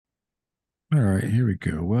All right, here we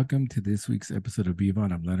go. Welcome to this week's episode of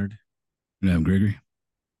Bvon. I'm Leonard, Yeah, I'm Gregory.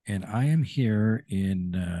 and I am here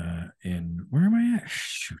in where am I at?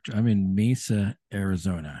 Shoot, I'm in Mesa,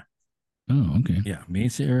 Arizona. Oh, okay. Yeah,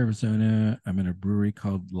 Mesa, Arizona. I'm in a brewery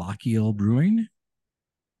called Lochiel Brewing,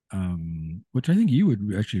 which I think you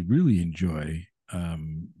would actually really enjoy.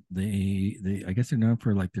 They I guess they're known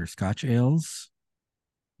for like their Scotch ales.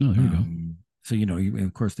 Oh, here we go. So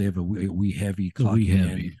of course they have a wee heavy The We clocking in.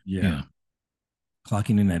 Heavy. Yeah, Yeah.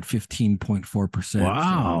 clocking in at 15.4%.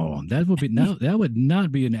 Wow. That would be now that would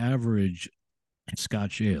not be an average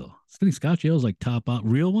Scotch ale. I think Scotch ale is like top out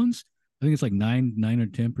real ones. I think it's like nine or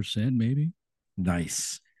 10% maybe.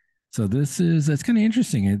 Nice. So it's kind of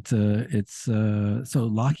interesting. It's so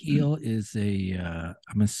Loch Eel is a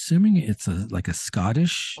I'm assuming it's a like a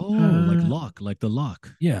Scottish Oh, like lock, like the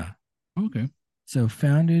lock. yeah. Okay. So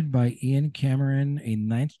founded by Ian Cameron, a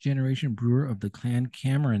ninth generation brewer of the Clan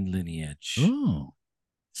Cameron lineage. Oh.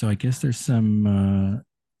 So I guess there's some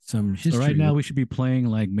So right history now with. we should be playing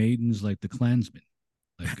like maidens like the Klansmen.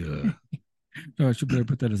 Like So I should better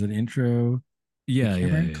put that as an intro. The yeah, yeah,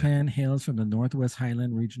 Cameron yeah. clan hails from the Northwest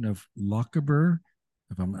Highland region of Lochaber,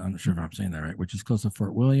 if I'm not sure if I'm saying that right, which is close to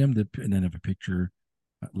Fort William. And then I have a picture.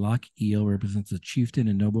 Loch Eel represents a chieftain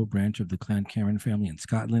and noble branch of the Clan Cameron family in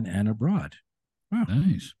Scotland and abroad. Wow.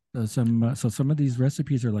 Nice. So some of these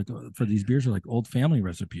recipes are like for these beers are like old family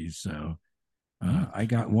recipes. So Oh. I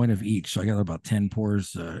got one of each. So I got about 10 pours.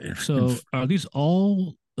 So are these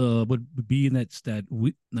all would be in that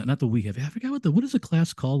we not the we have I forgot what is the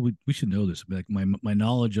class called? We should know this. Like my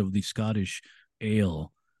knowledge of the Scottish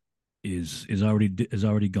ale is already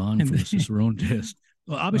gone from the Cicerone test.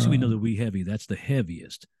 Well, obviously we know uh, the we heavy, that's the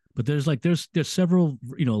heaviest. But there's several,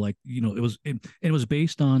 it was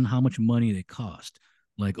based on how much money they cost.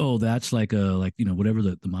 Like, oh, that's like whatever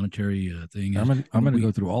the monetary thing I'm is. gonna I'm And gonna we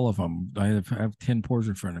go through all of them. I have 10 pours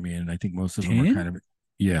in front of me, and I think most of them are kind 10? of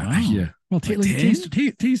yeah, Wow. yeah. Well, Like like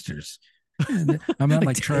 10? tasters. I'm not Like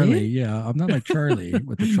like Charlie. 10? Yeah, I'm not like Charlie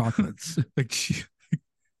with the chocolates. Like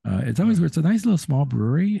It's always it's a nice little small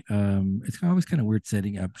brewery. It's always kind of weird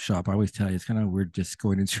setting up shop. I always tell you, it's kind of weird just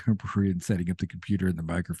going into a brewery and setting up the computer and the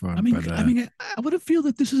microphone. But I would feel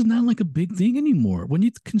that this is not like a big thing anymore. When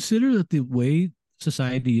you consider that the way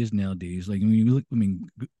society is nowadays, like when you look,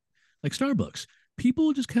 like Starbucks,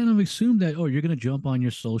 people just kind of assume that, oh, you're going to jump on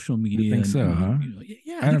your social you media think and so, huh?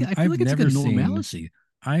 yeah, I feel I've like it's like a never seen normalcy.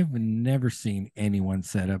 I've never seen anyone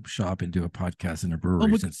set up shop and do a podcast in a Oh,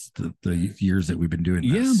 brewery but since the years that we've been doing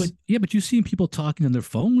this. but you've seen people talking on their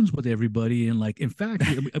phones with everybody, and like, in fact,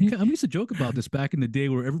 I used to joke about this back in the day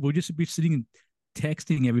where everybody would just be sitting and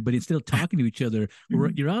texting everybody instead of talking to each other.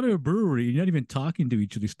 You're out of a brewery, you're not even talking to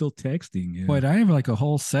each other, you're still texting. Yeah. But I have like a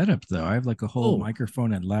whole setup though. I have like a whole Oh,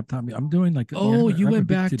 microphone and laptop. I'm doing like oh, I you have a went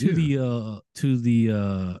big back to do. to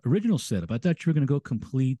the original setup. I thought you were going to go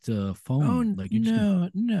complete Oh phone. Like you're just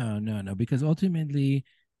going to. no, no, no, no. Because ultimately,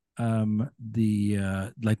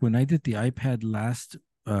 the like when I did the iPad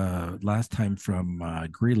last time from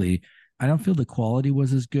Greeley, I don't feel the quality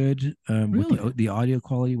was as good. With Really? the audio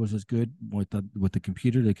quality was as good with the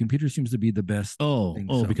computer. The computer seems to be the best thing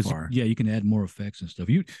so Because far. yeah, you can add more effects and stuff.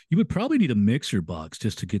 You would probably need a mixer box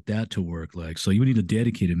just to get that to work. Like, so you would need a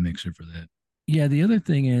dedicated mixer for that. Yeah, the other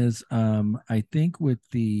thing is, I think with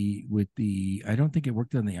the I don't think it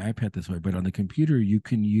worked on the iPad this way, but on the computer you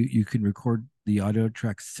can record the audio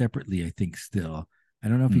tracks separately. I think still. I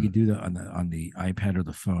don't know if you can Hmm. do that on the iPad or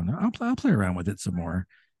the phone. I'll play around with it some more,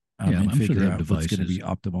 Yeah, and I'm sure they figure have out what's going to be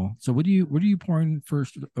devices. optimal. So what are you pouring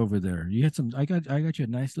first over there? You had some. I got you a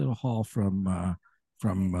nice little haul from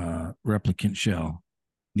Replicant Shell.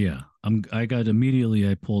 Yeah, I got immediately.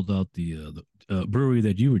 I pulled out the brewery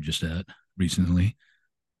that you were just at recently,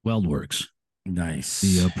 Weldworks. The Nice.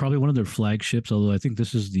 probably one of their flagships, although I think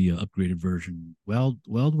this is the upgraded version.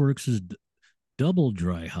 Weldworks is double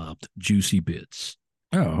dry hopped juicy bits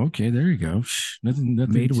Oh, okay. There you go. made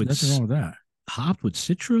Nothing with wrong with that. hopped with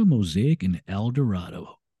Citra, Mosaic, and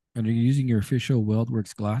Eldorado. And are you using your official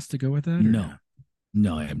WeldWorks glass to go with that, or No, no?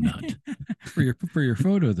 no, I am not. For your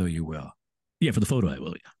photo though, you will. Yeah, for the photo, I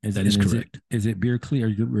will. Yeah, Is that is and is it correct. is it beer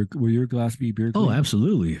clean? Will your glass be beer Oh, clean?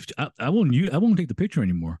 absolutely. I won't. I won't take the picture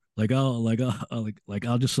anymore.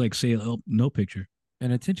 I'll just like say, oh, no picture.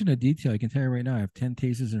 And attention to detail, I can tell you right now, I have 10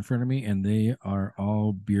 tasters in front of me, and they are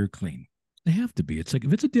all beer clean. They have to be. It's like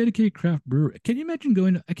if it's a dedicated craft brewer. Can you imagine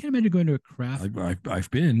going? I can't imagine going to a craft, I've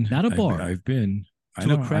been, not a bar, I've been, I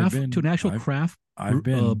to a know, to an actual craft. I've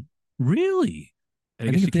been. Really? I I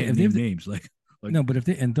think guess you can't if they name have names. Like no, but if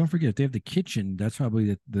they and don't forget if they have the kitchen, that's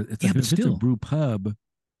probably the it's yeah, like but if it's a still, brew pub,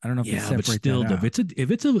 I don't know if they Yeah, but separate that still, though, out.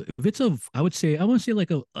 if it's a, I want to say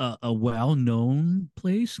like a well known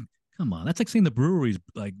place. Come on, that's like saying the brewery's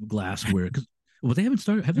like glassware because well, they haven't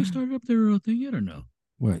started. Have they started up their thing yet or no?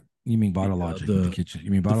 What you mean The Bottle Logic with the the kitchen?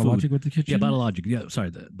 You mean the Bottle food. Logic with the Yeah, kitchen? Bottle Logic. Yeah, sorry,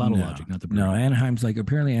 the Bottle No, Logic, not the no. brewery. Anaheim's like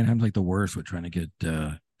apparently Anaheim's like the worst with trying to get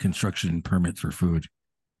construction permits for food.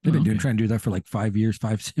 They've been Oh, doing okay. trying to do that for like 5 years,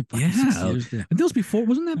 five, 6 Yeah, years now. and those before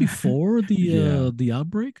wasn't that before Yeah, the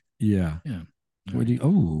outbreak? yeah. Yeah. All What right. do you?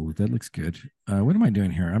 Oh, that looks good. What am I doing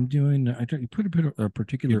here? I'm doing. I you put a You're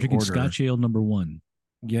particular drinking order. Scotch Ale number one.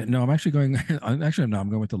 Yeah, no, I'm actually going. I'm actually no, I'm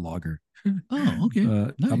going with the lager. Oh, okay.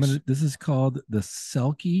 I'm Nice. gonna. This is called the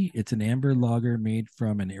Selkie. It's an amber lager made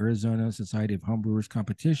from an Arizona Society of Homebrewers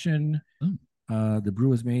competition. Oh, The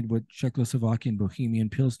brew is made with Czechoslovakian Bohemian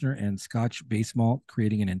Pilsner and Scotch base malt,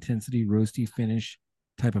 creating an intensity roasty finish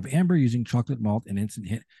type of amber using chocolate malt and instant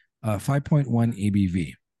hit. 5.1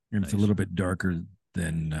 ABV, and it's a nice. little bit darker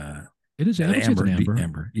than It is. I would say it's amber. an The amber.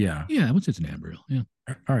 amber, yeah. Yeah, I would say it's an amber ale. Yeah.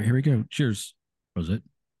 All right, here we go. Cheers. Was it?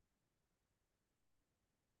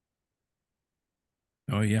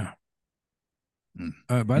 Oh yeah. Mm,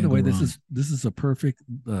 By the can't go way, wrong. this is a perfect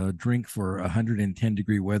drink for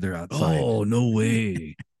 110-degree weather outside. Oh, no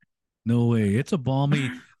way. No way. It's a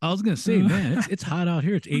balmy. I was gonna say, man, it's hot out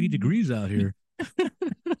here. It's 80 degrees out here.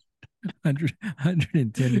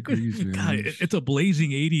 110 degrees, God, man. it's a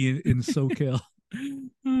blazing 80 in SoCal.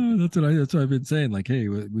 That's what I've been saying. Like, hey,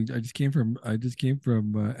 I just came from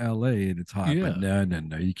LA and it's hot, but Yeah.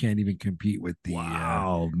 no, you can't even compete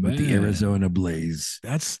Wow, with the man. Arizona blaze.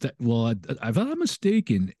 That's that. Well, if I'm not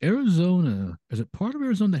mistaken, Arizona is it part of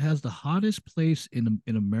Arizona that has the hottest place in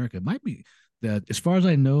America? It might be that, as far as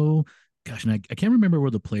I know. Gosh, and I can't remember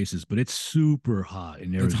where the place is, but it's super hot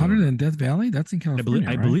in It's hotter Arizona. than Death Valley. That's in I believe, California,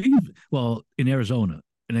 I right? believe, well, in Arizona,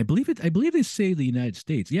 and I believe it. I believe they say the United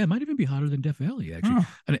States. Yeah, it might even be hotter than Death Valley, actually. Oh,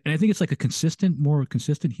 And I think it's like a more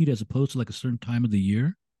consistent heat as opposed to like a certain time of the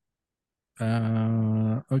year.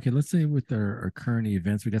 okay. Let's say with our current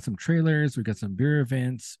events, we got some trailers, we got some beer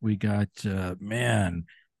events, we got man,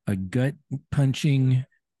 a gut punching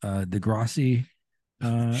Degrassi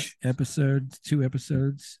episodes, 2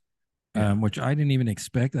 episodes, Yeah. which I didn't even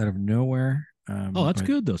expect out of nowhere. Oh, that's But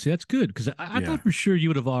good though. See, that's good because I yeah, thought for sure you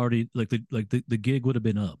would have already the gig would have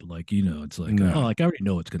been up. Like it's like oh, no. like I already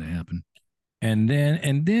know what's going to happen. And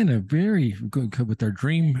then a very good with our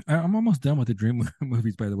dream. I'm almost done with the dream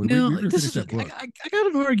movies, by the way. We Now never this finished is that book. I got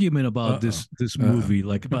an argument about Uh-oh. this Uh-oh. movie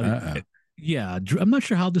like about Uh-oh. yeah. I'm not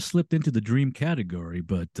sure how this slipped into the dream category,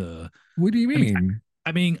 but What do you I mean mean?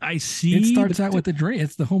 I mean I It see, starts but out with a dream.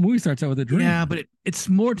 It's the whole movie starts out with a yeah, dream. but it's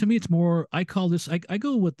more to me. It's more. I call this. I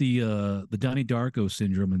go with the Donnie Darko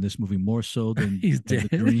syndrome in this movie more so He's than the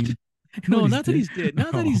dead. dream. What No, he's not that dead. he's dead.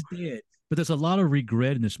 Not that Oh, he's dead. But there's a lot of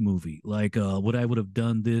regret in this movie. Like, would I would have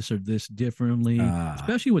done this or this differently? uh,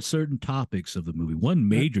 Especially with certain topics of the movie. One uh,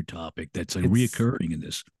 major topic that's like it's reoccurring in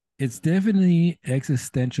this. it's definitely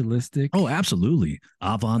existentialistic, Oh, absolutely.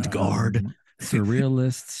 Avant-garde.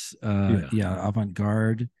 surrealists. Yeah. Yeah,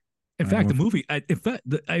 avant-garde. In fact, the With movie, in fact,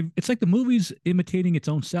 it's like the movie's imitating its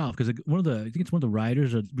own self because I think it's one of the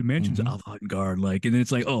writers mentions mhm. avant-garde, like, and then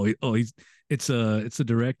it's like, it's a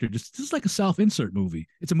director, just like a self-insert movie.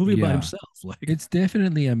 It's a movie about Yeah, himself, like, it's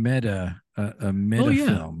definitely a oh meta yeah,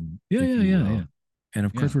 film, yeah, if yeah, you yeah, yeah, will. And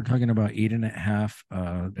of yeah, course, we're talking about eight and a half.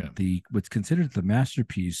 yeah. The what's considered the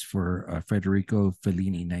masterpiece for Federico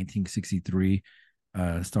Fellini, 1963,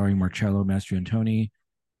 starring Marcello Mastroianni,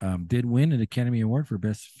 did win an Academy Award for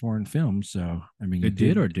Best Foreign Film. So I mean, It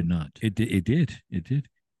did or did not. it did. So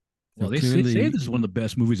Well, they say clearly, this is one of the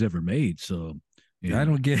best movies ever made. So I yeah,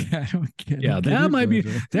 don't get, I yeah, don't get that it, might be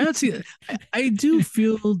but that's it. I do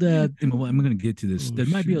feel that well, I'm going to get to this. oh There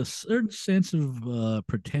might be a shoot, certain sense of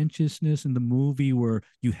pretentiousness in the movie where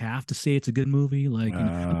you have to say it's a good movie. Like,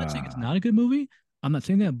 I'm not saying it's uh, not a good movie. I'm not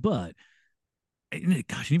saying that, but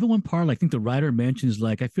gosh, even one part, like, I think the writer mentions,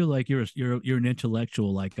 like, I feel like you're an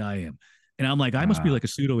intellectual like I am, and I'm like, I must be uh, like a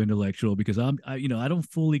pseudo intellectual because I don't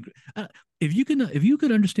fully. If you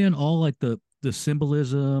could understand all like the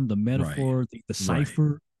symbolism, the right, metaphor, the right.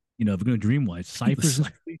 cipher, if we're going to dream wise ciphers and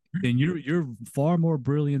stuff, then you're far more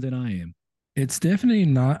brilliant than I am. It's definitely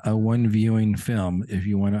not a one viewing film if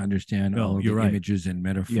you want to understand all No, of you're the right. images and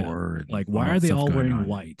Yeah. metaphor and Like, all why are that they stuff all going wearing on.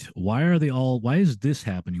 white? Why is this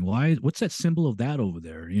happening? What's that symbol of that over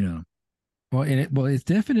there? Well, it's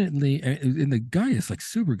definitely, and the guy is like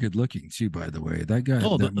super good looking too. By the way, that guy,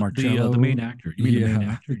 Oh, that the main Marcello, actor. You mean the main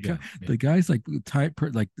yeah, actor? Yeah, yeah. the guy's like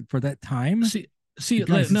like for that time, See, the see.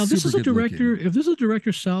 guy's Now this super is a good director. looking. If this is a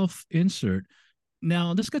director self insert,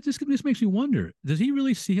 Now this makes me wonder: does he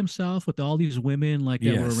really see himself with all these women like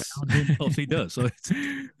that were Yes. around him? Oh, so he does. So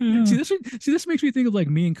this makes me think of like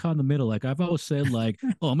me and caught in the middle. Like I've always said, like,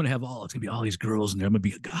 oh, I'm gonna have it's gonna be all these girls in there. I'm gonna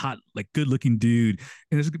be a hot, like, good looking dude,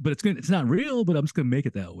 but it's not real. But I'm just gonna make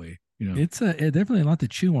it that way, you know. Definitely a lot to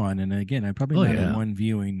chew on. And again, I probably Oh not a yeah, one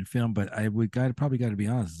viewing film, but I would got probably got to be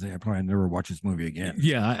honest and say I probably never watch this movie again.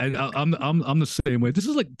 yeah. I'm the same way. This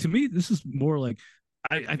is like to me. This is more like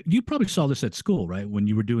you probably saw this at school, right? When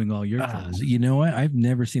you were doing all your classes. You know what? I've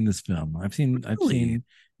never seen this film. Really?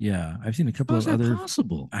 Yeah, I've seen a couple How is of that other.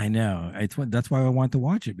 possible? I know. That's why I want to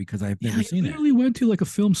watch it because I've Yeah, never you seen it. literally went to like a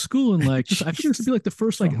film school and like just I figured this would Jeez, be like the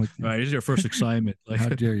first what's like wrong with all you? right, this is your first assignment. Like How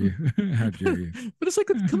dare you? How dare you? but it's like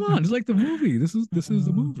come on, it's like the movie. This is the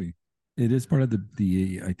Uh, movie. it is part of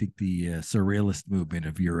the I think the surrealist movement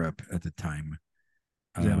of Europe at the time.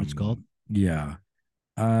 Is that what it's called? Yeah.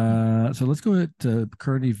 So let's go to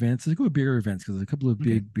current events. Let's go with beer events because there's a couple of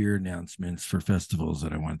Okay. big beer announcements for festivals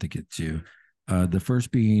that I wanted to get to. The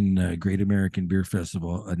first being Great American Beer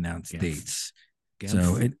Festival announced Gav. dates. So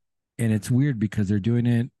Gav. it and it's weird because they're doing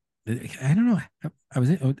it. I don't know.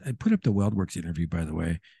 I put up the WeldWorks interview by the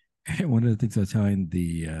way. And one of the things I was telling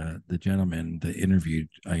the gentleman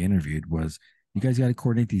I interviewed was you guys got to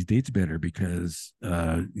coordinate these dates better because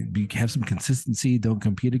you have some consistency. Don't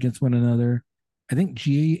compete against one another. I think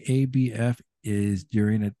GABF is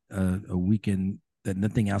during a weekend that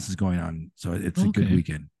nothing else is going on, so it's a good Okay.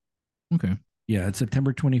 weekend. Okay. Yeah, it's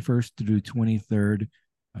September 21st through 23rd.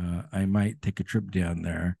 I might take a trip down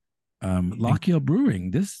there. And, Lock Hill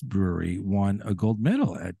Brewing, this brewery won a gold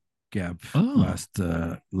medal at GAB oh,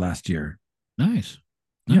 last year. nice.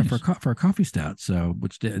 Yeah, Nice. for a coffee stout, so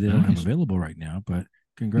which they don't have Nice. available right now, but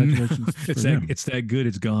congratulations for them. It's that good,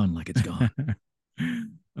 it's gone. Like it's gone.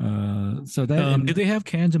 So that and Did they have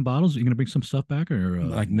cans and bottles? Are you gonna bring some stuff back or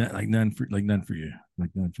like none for you,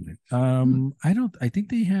 like none for you. hmm. I don't. I think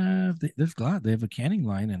they have. There's glass. They have a canning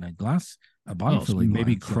line and a bottle Oh, so filling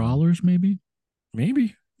maybe line. So crawlers, maybe?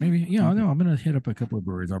 maybe yeah. Okay. No, I'm gonna hit up a couple of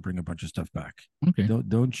breweries. I'll bring a bunch of stuff back. Okay.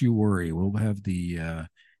 Don't you worry. We'll have the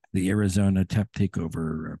Arizona tap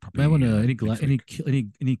takeover I want probably next any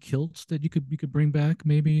week. any kilts that you could bring back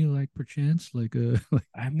maybe like perchance like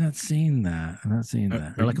I'm not seeing that. I'm not seeing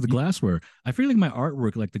that. or like the glassware. I feel like my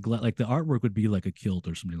artwork like like the artwork would be like a kilt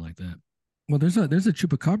or something like that. Well, there's a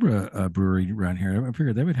Chupacabra brewery around here. I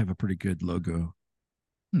figured they would have a pretty good logo.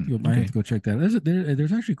 You might have Okay. to go check that.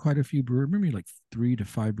 There's actually quite a few breweries, maybe like 3 to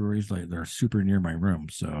 5 breweries like that are super near my room.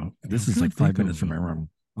 So I'm this is trying like to think 5 minutes of from my room.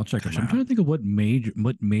 I'll check them gosh, I'm out. trying to think of what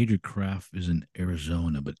major craft is in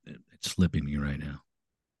Arizona, but it's slipping me right now.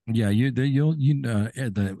 Yeah,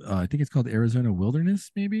 I think it's called Arizona Wilderness.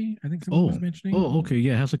 Maybe I think someone was Oh, mentioning. oh, okay,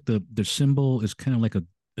 yeah. It has like the symbol is kind of like a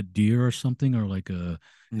deer or something, or like a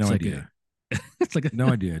No it's like a idea. it's like a No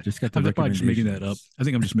idea. Just got the I'm probably just making that up. recommendations. I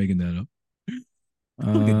think I'm just making that up.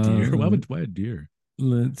 Like a deer. Uh, Why a deer?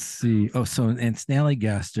 let's see. Oh, so and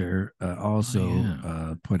Snallygaster Oh also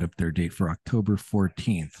yeah. put up their date for October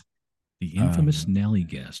 14th. The infamous Um,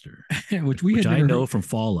 Snallygaster, which we which had I never know heard. from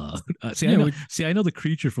Fallout. Yeah, See, I know the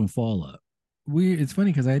creature from Fallout. it's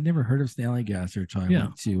funny because I had never heard of Stanley Gasser until I Yeah,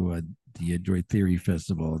 went to the Android Theory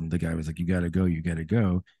Festival, and the guy was like, "You got to go, you got to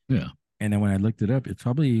go." yeah, And then when I looked it up, it's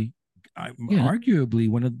probably yeah. arguably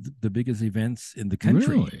one of the biggest events in the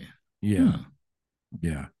country. Really? Yeah, Huh.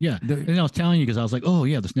 yeah. Yeah. And I was telling you because I was like, oh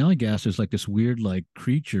yeah, the Snallygaster is like this weird like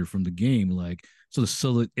creature from the game. Like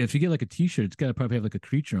if you get like a T-shirt, it's got to probably have like a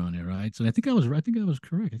creature on it, right? So I think I was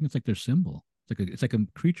correct. I think it's like their symbol. It's like a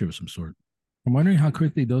creature of some sort. I'm wondering how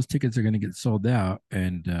quickly those tickets are going to get sold out.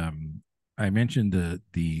 And I mentioned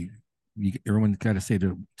everyone's got to stay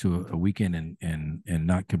to a weekend and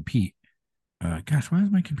not compete. Gosh, why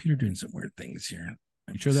is my computer doing some weird things here? Let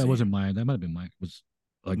You me sure that see. wasn't mine? That might have been mine. It was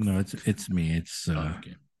like, No, it's me. It's oh,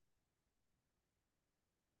 okay.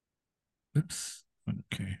 oops.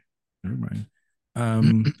 Okay. Never mind.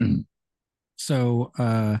 Um so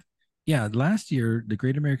yeah, last year the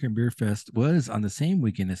Great American Beer Fest was on the same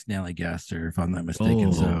weekend as Snallygaster, if I'm not mistaken.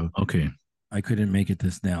 Oh, So okay. I couldn't make it to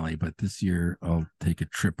Snally, but this year I'll take a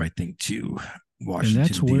trip, I think, to And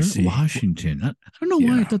that's Washington, where DC. Washington. I don't know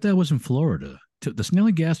why I Yeah. thought that was in Florida. The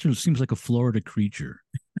Snallygaster seems like a Florida creature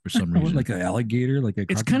for some What, reason. like an alligator, like a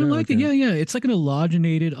It's kind of crocodile, like like a, a yeah, yeah. It's like an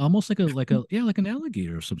hallucinated, almost like an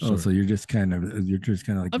alligator of some oh, sort. so you're just kind of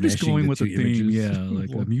like I'm just meshing going the with a two theme, images. yeah, like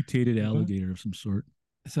a mutated Well, alligator of some sort.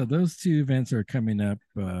 so those two events are coming up.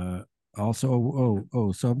 Also,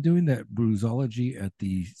 so I'm doing that bruisology at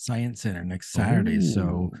the Science Center next Saturday.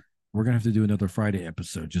 So Oh, we're gonna have to do another Friday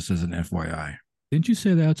episode, just as an FYI. Didn't you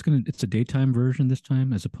say that it's a daytime version this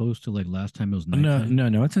time as opposed to like last time it was No, nighttime? no,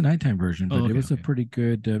 no. It's a nighttime version, Oh, but it okay, was a okay. pretty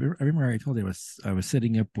good. I remember I told you I was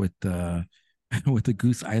sitting up with with the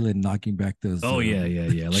Goose Island knocking back those Oh yeah, yeah,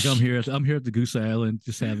 yeah. Like I'm here at the Goose Island,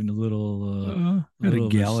 just having a had a little of this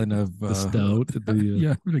gallon of the stout,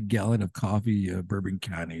 yeah, had a gallon of coffee, Bourbon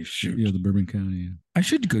County. yeah, Shoot, the Bourbon County. I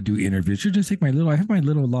should go do interviews. I should just take my little. I have my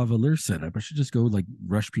little lavalier set up. I should just go like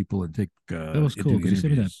rush people and take That was and cool do because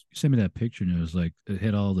interviews. you sent me that picture and it was like it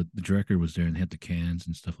had all the director was there and had the cans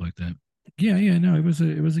and stuff like that. Yeah, yeah, no, it was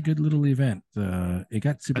a good little event. It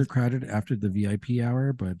got I, super crowded after the VIP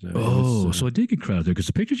hour, but it was. oh, so it did get crowded there because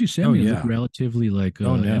the pictures you sent Oh me look yeah. relatively like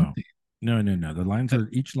Oh no. empty. No, no, no. The lines Uh, were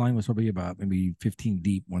each line was probably about maybe 15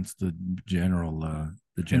 deep once the and general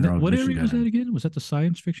what admission area got was that in. again? Was that the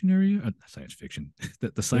science fiction area? Science fiction,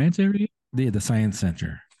 the science area. The science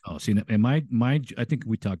center. Oh, see, and my I think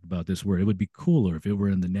we talked about this where it would be cooler if it were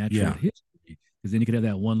in the natural Yeah. history because then you could have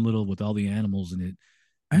that one little with all the animals in it.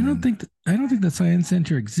 And I don't think the science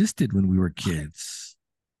center existed when we were kids.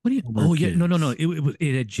 what do you? When we were Oh yeah, no, no, no. kids.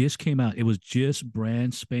 It had just came out. It was just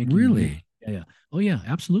brand spanking new. Really? Yeah, yeah. Oh yeah,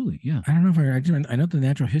 absolutely. Yeah, I don't know if I know the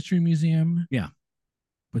Natural History Museum, yeah.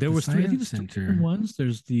 but There the was three. I think science there's three different center. ones.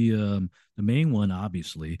 There's the main one,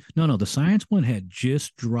 obviously. No, no, the science one had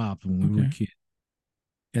just dropped when we were Okay. kids.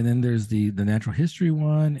 And then there's the natural history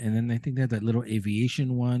one, and then I think they had that little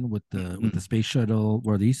aviation one with the Mm, space shuttle,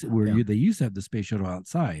 where yeah, they used to have the space shuttle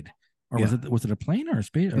outside, or yeah. was it a plane or a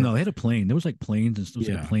space? Or, No, they had a plane. There was like planes, and it was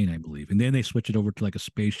like a yeah, plane, I believe. And then they switched it over to like a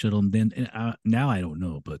space shuttle. And then now I don't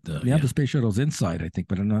know, but they have yeah. the space shuttles inside, I think,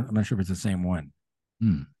 but I'm not sure if it's the same one.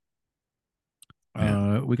 Hmm,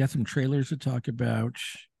 yeah. We got some trailers to talk about.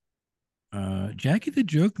 Jackie the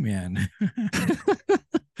Joke Man.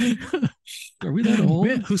 Are we that Man, old?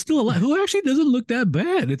 who's still alive? Who actually doesn't look that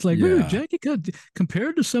bad? It's like, man, Yeah, Jackie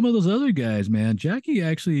compared to some of those other guys, man. Jackie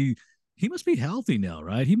actually, he must be healthy now,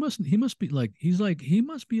 right? He must be like, he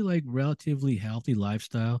must be like relatively healthy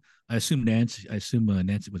lifestyle. I assume Nancy was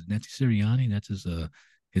Nancy Sirianni. That's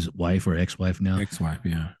his wife or ex-wife now. ex-wife.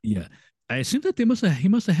 Yeah, Yeah. I assume that he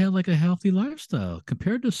must have had like a healthy lifestyle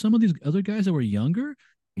compared to some of these other guys that were younger.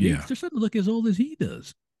 yeah. They're starting to look as old as he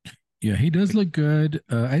does. Yeah, he does look good.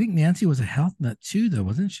 I think Nancy was a health nut too, though,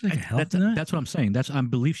 wasn't she? Like a health nut. That's what I'm saying. I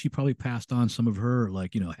believe she probably passed on some of her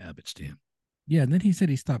like habits to him. Yeah, and then he said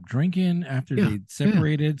he stopped drinking after Yeah, they yeah.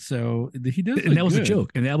 separated. So he does And look that was the good.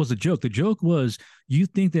 joke. And that was the joke. The joke was you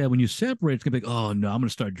think that when you separate, it's gonna be like, oh no, I'm gonna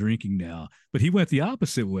start drinking now. But he went the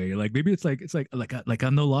opposite way. Like maybe it's like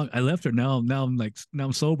I'm no longer. I left her now. Now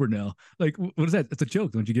I'm sober now. Like what is that? It's a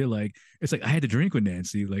joke. Don't you get like? It's like I had to drink with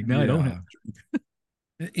Nancy. Like now I don't have. Yeah.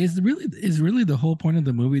 Is really the whole point of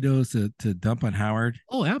the movie though is to dump on Howard?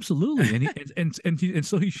 Oh, absolutely. And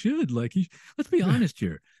so he should like he. Let's be honest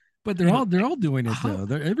here. But You know they're all doing it how?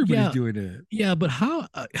 though. Everybody's Yeah, doing it. yeah, but how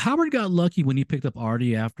Howard got lucky when he picked up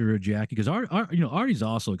Artie after Jackie because Artie's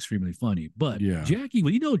also extremely funny, but Yeah. Jackie,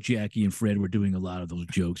 well, Jackie and Fred were doing a lot of those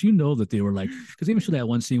jokes. You know that they were like because they even showed that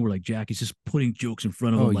one scene where like Jackie's just putting jokes in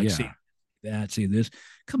front of Oh him, like say yeah. that, say this.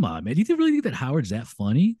 Come on, man, do you really think that Howard's that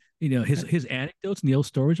funny? His anecdotes and the old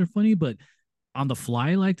stories are funny, but on the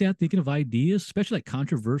fly like that, thinking of ideas, especially like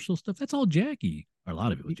controversial stuff, that's all Jackie. Or a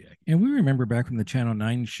lot of it was Jackie. And we remember back from the Channel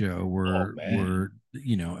 9 show Oh man. where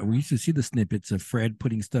we used to see the snippets of Fred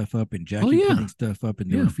putting stuff up and Oh Jackie yeah. putting stuff up,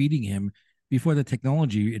 and they were Yeah. feeding him before the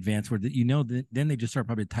technology advanced. Where then they just start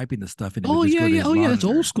probably typing the stuff, and it would Oh just yeah, go to yeah. his Oh yeah, that's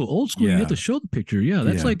old monitor. school. Old school. You have Yeah, to show the picture. Yeah,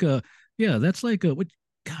 that's yeah. like a that's like a what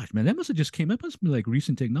gosh, man, that must have just came up as like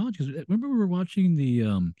recent technology. 'Cause remember we were watching the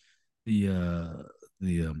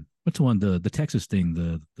what's the one, the Texas thing,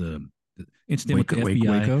 the incident with the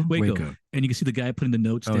FBI, Waco. and you can see the guy putting the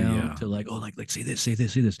notes Oh down yeah, to like, oh, like say this, say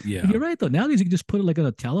this, say this. But yeah. you're right though. Nowadays you can just put it like on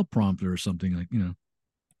a teleprompter or something, Yeah.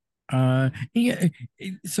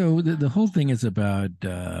 So the whole thing is about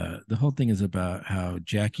how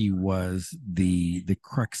Jackie was the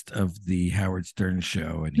crux of the Howard Stern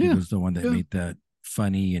show, and he Yeah, was the one that yeah. made that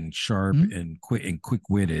funny and sharp Mhm. and quick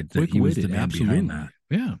witted. That Quick he was the witted, man behind absolutely.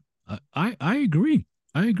 that. Yeah, I agree.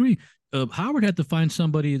 I agree. Howard had to find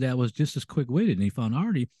somebody that was just as quick witted, and he found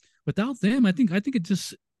Artie. Without them, I think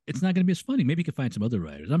it's not going to be as funny. Maybe he could find some other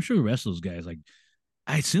writers. I'm sure the rest of those guys, like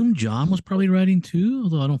I assume John was probably writing too,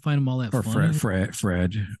 although I don't find him all that Or funny.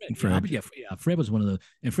 Fred. Yeah, Fred was one of the,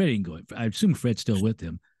 and Fred didn't go. I assume Fred's still with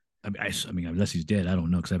him. I mean, unless he's dead, I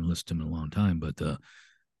don't know because I haven't listened to him in a long time. But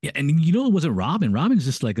yeah, and it wasn't Robin. Robin's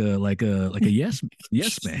just like a yes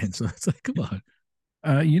man. So it's like, come on.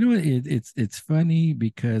 You know, it's funny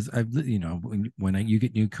because you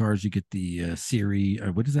get new cars, you get the Siri,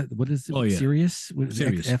 or what is that? What is it? Oh yeah, Sirius, what is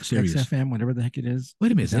it? serious, serious. XFM, whatever the heck it is.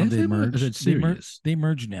 Wait a minute, is Now that they FM or is merged. it serious? They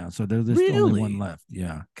merged now, so there's the only one Really? left.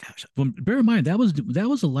 Yeah. Gosh, well, bear in mind that was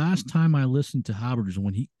the last time I listened to Howard is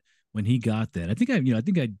when he got that. I think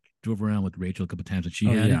I drove around with Rachel a couple of times and she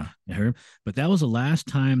Oh had it yeah. and her, but that was the last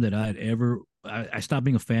time that I'd ever. I stopped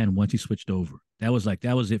being a fan once he switched over. That was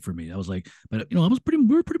it for me. I was like, but we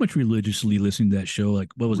were pretty much religiously listening to that show. Like,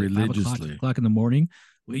 what was it, 5 o'clock, Religiously. in the morning?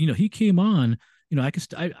 Well, he came on.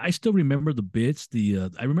 I still remember the bits.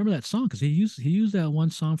 I remember that song because he used that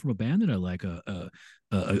one song from a band that I like, one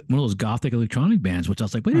of those gothic electronic bands. Which I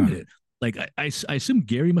was like, wait a Huh. minute, like I assume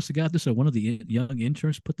Gary must have got this or one of the young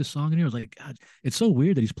interns put this song in here. I was like, God, it's so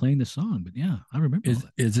weird that he's playing this song. But yeah, I remember all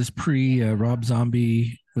that. Is this pre Rob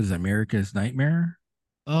Zombie? What is it, America's Nightmare?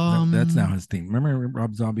 That's now Um. his theme. Remember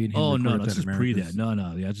Rob Zombie and him Oh no, recorded no, this that is pre that. America's. No,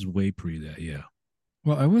 no, yeah, this is way pre that. Yeah.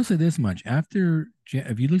 Well, I will say this much: after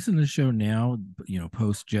if you listen to the show now,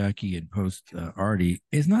 post Jackie and post Artie,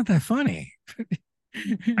 it's not that funny.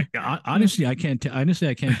 Honestly, I can't. Honestly,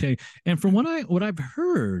 I can't tell you. And from what I've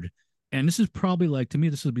heard, and this is probably like to me,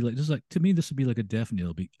 this would be like a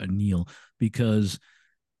definitely a Neil because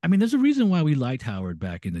I mean, there's a reason why we liked Howard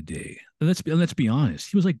back in the day. And let's be honest.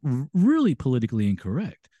 He was like really politically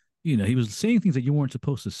incorrect. He was saying things that you weren't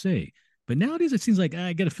supposed to say. But nowadays, it seems like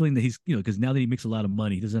I get a feeling that he's, because now that he makes a lot of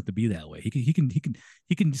money, he doesn't have to be that way. He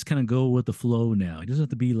can just kind of go with the flow now. He doesn't have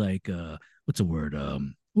to be like, what's the word? What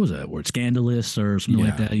was that word? Scandalous or something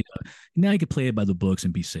like Yeah. that. Now he could play it by the books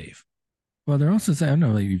and be safe. Well, they're also saying, I don't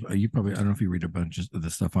know, like you probably, I don't know if you read a bunch of the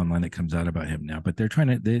stuff online that comes out about him now, but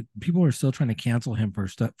people are still trying to cancel him for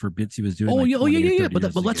stuff, for bits he was doing Oh like yeah, oh yeah, 20 or yeah, yeah. 30 But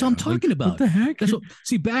years but that's what I'm ago. Like, talking what about. the heck? That's what.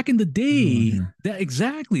 See, back in the Oh, day, here. that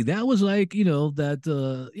exactly that was like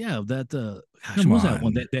that yeah that gosh, Come what was that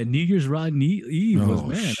one on. that New Year's Eve was, Oh,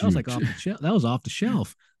 man, that was like shoot. off the shelf. That was off the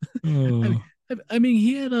shelf. I mean, Oh, I mean,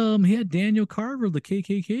 he had Daniel Carver, the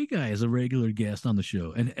KKK guy, as a regular guest on the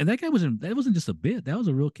show, and that guy wasn't just a bit. That was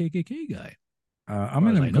a real KKK guy, as I'm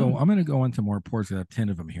far as gonna I go. know. I'm gonna go into more ports. I have 10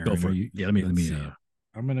 of them here. Go I know for it. you. Yeah, let Let's me. see.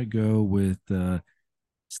 I'm gonna go with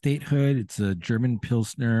statehood. It's a German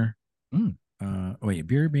Pilsner. Mm, Wait,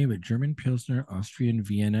 beer made with German Pilsner, Austrian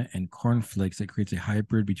Vienna, and cornflakes that creates a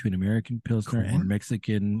hybrid between American Pilsner and corn.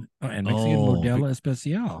 Mexican Oh, Modelo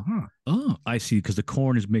Especial. Huh? Oh, I see. Because the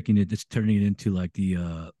corn is making it, it's turning it into like the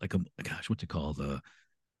like a gosh, what's it called?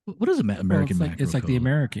 What is Well, American it's macro like the called?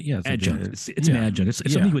 American. Yeah, it's like Adjunct. the It's an yeah adjunct. It's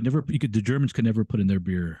something yeah. you would never. The Germans could never put in their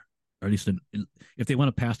beer, or at least if they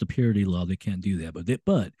want to pass the purity law, they can't do that.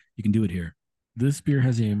 But you can do it here. This beer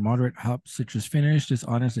has a moderate hop citrus finish. This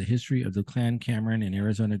honors the history of the Clan Cameron in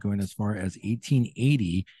Arizona going as far as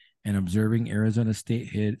 1880 and observing Arizona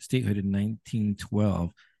statehood in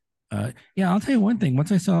 1912. Yeah, I'll tell you one thing.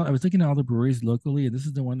 I was looking at all the breweries locally, and this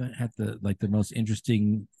is the one that had the most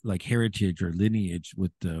interesting like heritage or lineage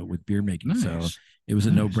with beer making. So Nice, it was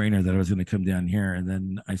a no nice. brainer that I was going to come down here. And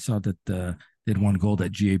then I saw that they'd won gold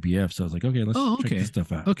at GABF, so I was like, okay, let's Oh, check this okay,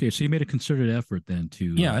 stuff out. okay. So you made a concerted effort then to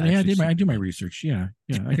Yeah, yeah, actually see. I do my research. Yeah,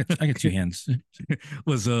 yeah, I got two hands.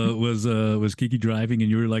 Was Kiki driving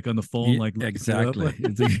and you were like on the phone Yeah, like looking it up? exactly.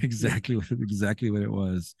 It's exactly what it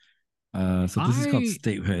was. So this is called I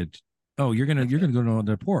statehood. Oh, you're gonna go to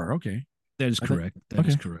the pour. Okay. That is I thought, correct. That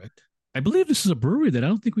is okay. correct. I believe this is a brewery that I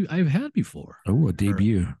don't think I've had before. Oh, a Or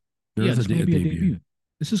debut. There yeah, is this may a be a debut. debut.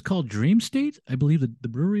 This is called Dream State. I believe the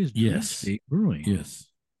brewery is Dream Yes. State Brewing. Yes.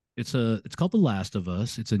 It's called The Last of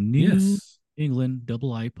Us. It's a New Yes. England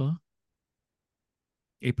double IPA,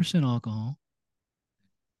 8% alcohol.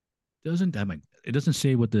 Doesn't I mean it doesn't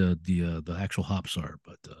say what the actual hops are,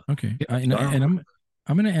 but Okay. yeah, And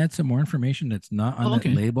I'm going to add some more information that's not on oh, that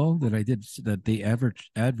okay. label that I did that they they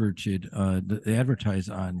advertise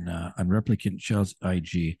on Replicant Shell's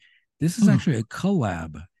IG. This is Oh, actually a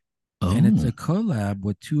collab, and it's oh, a collab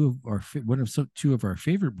with two of our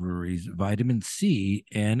favorite breweries, Vitamin C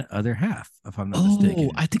and Other Half, if I'm not oh! mistaken.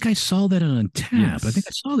 I think I saw that on tap. I think I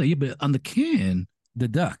Yes, saw that. Yeah, but on the can. the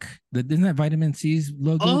duck. Isn't that Vitamin C's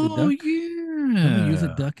logo? The Oh duck. Don't they use a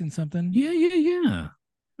yeah. duck in something? Yeah, yeah, yeah.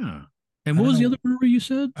 Huh. And I what don't was the know. other brewery you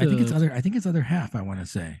said? I think it's Other Half. I want to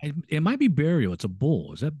say. It might be Burial. It's a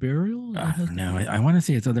bowl. Is that Burial? That I has don't know. I want to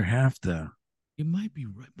say it's Other Half though. you might be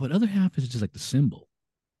right, but other half is just like the symbol.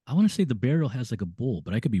 I want to say the Burial has like a bull,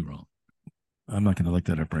 but I could be wrong. I'm not going to look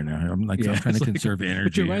that up right now. I'm Yeah, trying to it's like, conserve but you're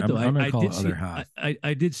energy. right though. I'm going to I call did it see Other Half.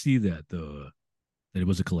 I did see that though. that it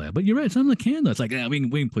was a collab. But you're right, it's on the can though. It's like,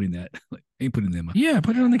 we ain't putting that. Like, ain't putting them. Yeah,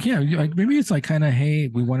 put it on the can. Like maybe it's like kind of, hey,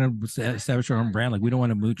 we want to establish our own brand. Like we don't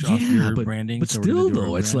want to mooch off Yeah, your but branding, but so we're gonna still do our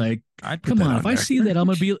though, it's brand. like, I'd put come that on. on If I there. see that, I'm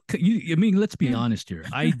gonna be. I mean, let's be Yeah. honest here.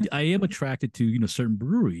 I am attracted to certain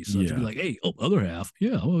breweries. So to be Yeah. like, hey, oh, other half,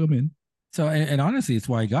 yeah, well, I'm in. So and honestly, it's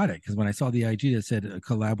why I got it because when I saw the IG that said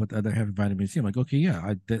collab with other heavy vitamin C, I'm like, okay,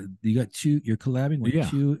 yeah, you got two. You're collabing with Yeah,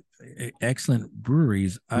 two excellent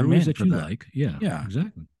breweries. I'm breweries in that for you that. like. Yeah, Yeah,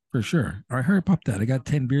 exactly. for sure. All right, hurry pop that. I got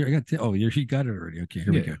 10 beer. I got 10. Oh, you got it already. Okay,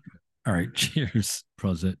 here we Yeah, go. All right, cheers.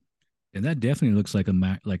 Prosit. And that definitely looks like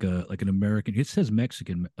like an American. It says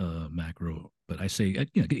Mexican macro, but I say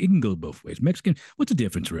it can go both ways. Mexican. What's the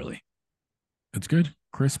difference really? It's good,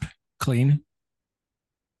 crisp, clean.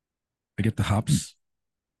 I get the hops.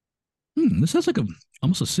 This has like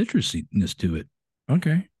almost a citrusiness to it.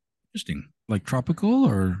 Okay, Interesting. like tropical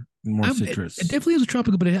or more It citrus, definitely has a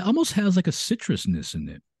tropical, but it almost has like a citrusness in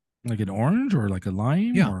it. like an orange or like a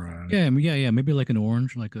lime Yeah, or a... yeah, yeah. Maybe like an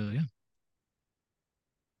orange, like a yeah.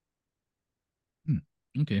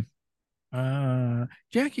 Okay.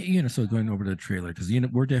 Jackie, so going over to the trailer because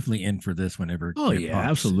we're definitely in for this whenever Oh it yeah, pops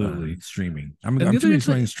absolutely. streaming. I'm And the other, assuming it's it's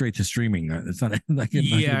going like, straight to streaming. It's not like it's not going to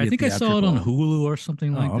yeah, I be a think I saw it on theatrical. Hulu or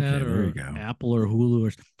something like Oh, that, okay, there you or go. Apple or Hulu.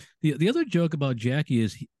 Or the other joke about Jackie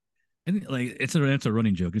is, I think like it's a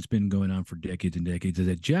running joke. It's been going on for decades and decades. Is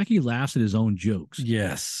that Jackie laughs at his own jokes? Yeah.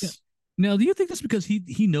 Yes. Now, do you think that's because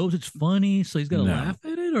he knows it's funny, so he's got to No. laugh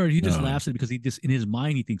at it, or he just No. laughs at it because he just in his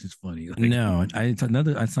mind he thinks it's funny? Like, No. It's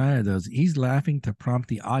another side of those. He's laughing to prompt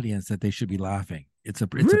the audience that they should be laughing. It's a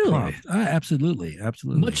really, prompt. Absolutely,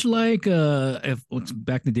 absolutely. much like if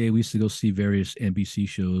back in the day we used to go see various NBC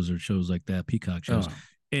shows or shows like that, Peacock shows, Oh,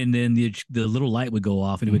 and then the little light would go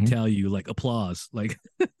off and it would mhm. tell you like applause, like,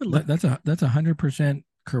 That's 100%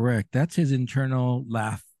 correct. That's his internal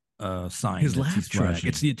laugh sign his that laugh he's track. It's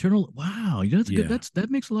flashing. the eternal. Wow, that's good. Yeah.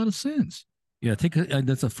 That makes a lot of sense. Yeah,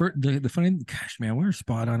 that's a first. The funny, gosh, man, we're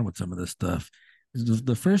spot on with some of this stuff.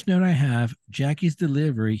 The first note I have, Jackie's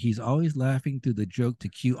delivery. He's always laughing through the joke to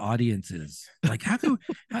cue audiences. Like,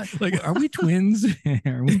 Like, are we twins?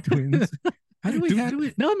 Are we twins? How do we,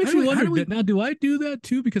 now it makes how do me we, how wonder do we, now do I do that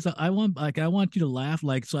too, because I want you to laugh,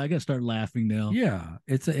 like, so I gotta start laughing now. yeah,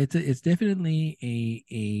 it's definitely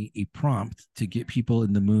a prompt to get people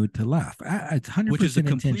in the mood to laugh. It's Which is the 100%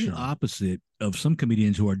 complete intentional. opposite of some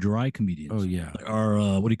comedians who are dry Oh comedians, yeah, are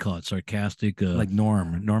what do you call it, sarcastic. like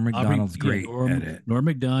Norm Aubrey, Macdonald's yeah, great at it. Norm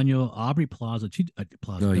Macdonald, Aubrey Plaza,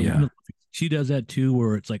 Plaza, Oh yeah. she does that too,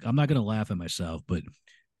 where it's like, I'm not gonna laugh at myself, but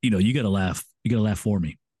you gotta laugh, for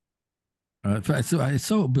me. It's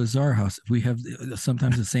so bizarre how we have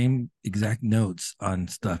sometimes the same exact notes on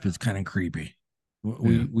stuff. It's kind of creepy.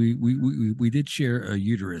 Yeah. We did share a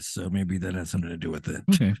uterus, so maybe that has something to do with it.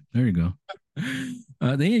 Okay, there you go.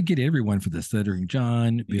 They get everyone for the Stuttering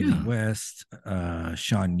John, Billy Yeah. West,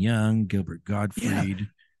 Sean Young, Gilbert Yeah. Gottfried.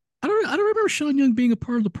 I don't remember Sean Young being a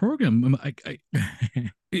part of the program.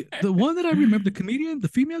 The one that I remember, the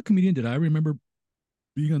female comedian that I remember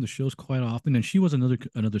being on the shows quite often, and she was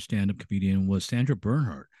another stand-up comedian, was Sandra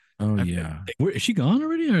Bernhardt. Oh I, yeah. is she gone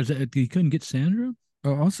already, or is that you couldn't get Sandra?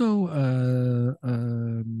 Oh, also,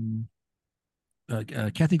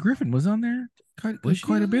 Kathy Griffin was on there Was she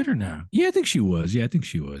quite a on bit there? or now. Yeah, I think she was. Yeah, I think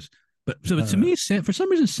she was. But so to Uh, me, for some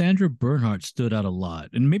reason, Sandra Bernhardt stood out a lot,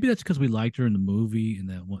 and maybe that's because we liked her in the movie, in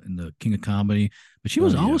that one, in the King of Comedy. But she oh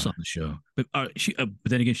was always yeah. on the show. But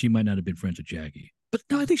then again, she might not have been friends with Jackie. But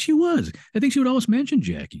no, I think she was. I think she would always mention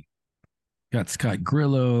Jackie. Got Scott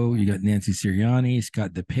Grillo, you got Nancy Sirianni,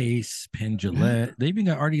 Scott DePace, Penn Yeah, Jillette. They even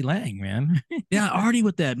got Artie Lang, man. yeah, Artie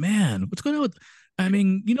with that man. What's going on with? I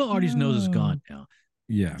mean, Artie's nose is Oh. gone now.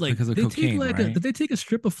 Yeah, Like, because of cocaine, right? did they take a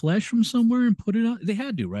strip of flesh from somewhere and put it on? They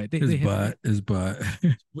had to, right? His They had, butt, his butt.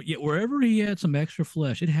 yeah, wherever he had some extra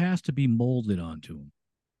flesh, it has to be molded onto him.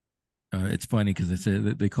 It's funny because they say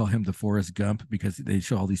that they call him the Forrest Gump because they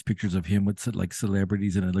show all these pictures of him with like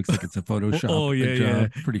celebrities, and it looks like it's a Photoshop. Oh yeah, yeah.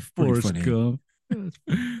 Pretty Forrest funny. Gump.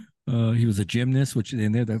 He was a gymnast, which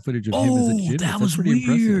in there that footage of him as a Oh, gymnast. that That's was pretty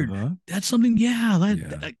weird. impressive, huh? That's something. Yeah,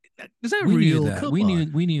 Yeah, is that we knew real? that. Come We on. knew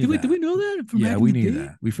Did that. we know that from Yeah, back in we the knew day?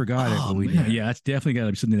 that. We forgot it, Oh but we knew man, it. yeah, it's definitely got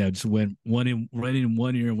to be something that just went right in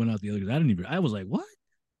one ear and went out the other. 'Cause I didn't even. I was like, what?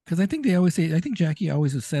 Because I think they always say, I think Jackie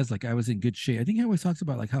always says, like, I was in good shape. I think he always talks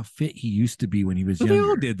about like how fit he used to be when he was But they all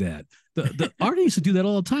younger. did that. The Artie used to do that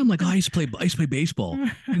all the time. Like, oh, I used to play baseball,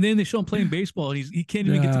 and then they show him playing baseball, and he can't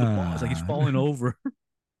even get to the ball. It's like he's falling over.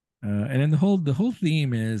 And then the whole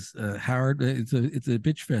theme is Howard. It's a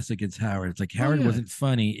bitch fest against Howard. It's like Oh Howard yeah, wasn't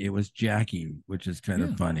funny. It was Jackie, which is kind of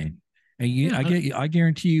yeah. funny. And Yeah. I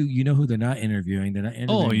guarantee you, you know who they're not interviewing. They're not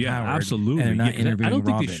Oh interviewing yeah, Howard, and they're absolutely. Yeah, not because I interviewing don't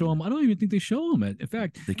think they show Robin. him. I don't even think they show him. They In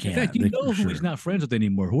fact, can't. you They for know who he's sure. not friends with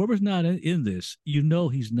anymore. Whoever's not in this, you know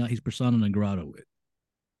he's not. He's persona non grata with.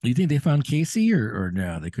 You think they found Casey or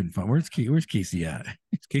no? They couldn't find. Where's Casey at?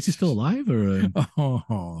 Is Casey still alive or?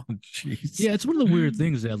 Oh, jeez. Yeah, it's one of the weird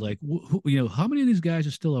things that like how many of these guys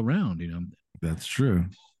are still around? That's true.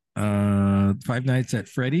 Five Nights at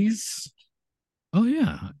Freddy's. Oh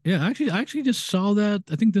yeah, yeah. I actually just saw that.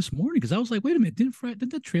 I think this morning because I was like, wait a minute, didn't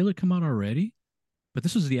the trailer come out already? But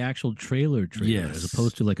this was the actual trailer as Yes.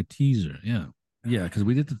 opposed to like a teaser. Yeah, Yeah, because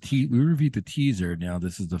we did we reviewed the teaser. Now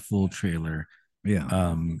this is the full trailer. yeah.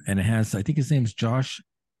 And it has, I think his name's Josh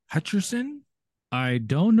Hutcherson. I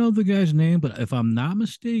don't know the guy's name, but if I'm not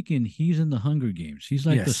mistaken, he's in the Hunger Games. He's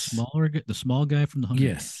like Yes. the small guy from the Hunger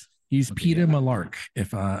Yes. Games. He's Okay, Peter yeah, Malark.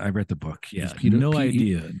 If I read the book, he's yeah. No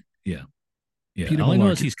idea. Yeah, yeah. Peter All I know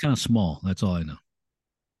is Malark. he's kind of small. That's all I know.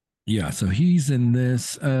 Yeah, so he's in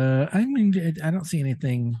this. I mean, I don't see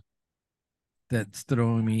anything that's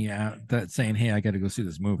throwing me out that's saying, "Hey, I got to go see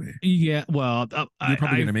this movie." Yeah, well, You're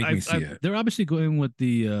probably gonna make me see it. they're obviously going with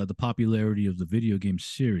the popularity of the video game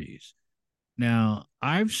series. Now,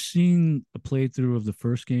 I've seen a playthrough of the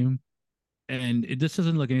first game, and this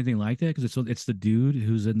doesn't look anything like that because it's the dude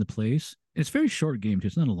who's in the place. It's a very short game too.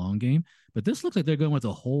 It's not a long game, but this looks like they're going with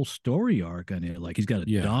a whole story arc on it. Like he's got a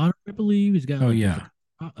Yeah. daughter, I believe. He's got Oh like there's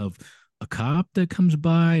yeah. of a cop that comes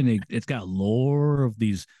by, and it's got lore of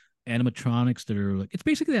these animatronics that are like it's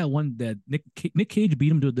basically that one that Nick Cage beat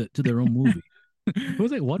them to their own movie. What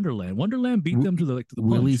was it? Wonderland. Wonderland beat them to the punch.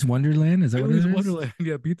 Willy's Wonderland. Is that what it Willy's is? Wonderland,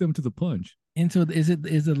 yeah, beat them to the punch. And so is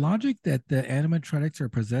the logic that the animatronics are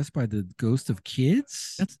possessed by the ghost of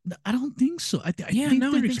kids? That's I don't think so. I Yeah, think no,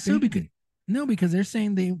 I they're think so expanding. because no, because they're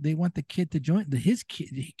saying they want the kid to join his kid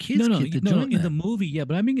No, kid's no, kid to no, no. join In the them. movie, yeah,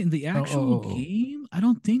 but I mean in the Oh, oh, actual oh, game, I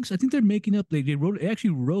don't think so. I think they're making up. They actually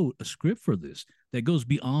wrote a script for this that goes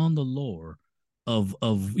beyond the lore of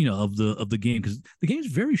the game because the game's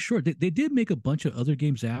very short. They did make a bunch of other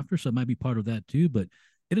games after, so it might be part of that too. But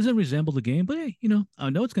it doesn't resemble the game. But hey, I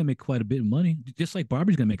know it's gonna make quite a bit of money. Just like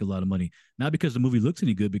Barbie's gonna make a lot of money, not because the movie looks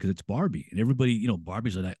any good, because it's Barbie and everybody,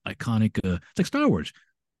 Barbie's an iconic. It's like Star Wars.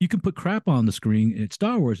 You can put crap on the screen and it's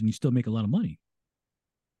Star Wars, and you still make a lot of money.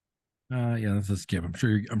 yeah, that's a skip. I'm sure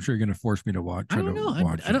you're gonna force me to I try don't to know.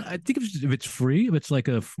 watch I it. don't. I think if it's free, if it's like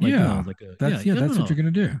a Yeah, like a that's yeah. I don't that's what know.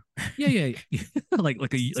 you're gonna do. Yeah, yeah, yeah.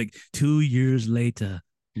 like 2 years later.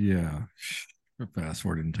 Yeah. Fast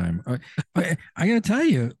forward in time. I gotta tell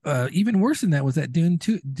you, even worse than that was that Dune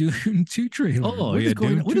 2 trailer. Oh yeah,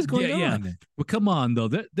 Dune. What 2, is going yeah, yeah. on? But come on though,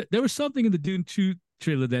 there was something in the Dune 2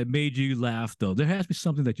 trailer that made you laugh though. There has to be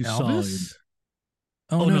something that you saw in. Elvis?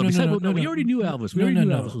 Oh Oh no no, no no besides no well, no, no we no already knew Elvis. We no already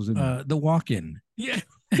no knew Elvis no. was in there. The walk-in. Yeah,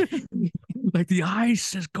 like the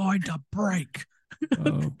ice is going to break.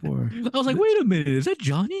 Oh boy. I was like, wait a minute, is that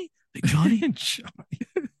Johnny? Like Johnny? Johnny.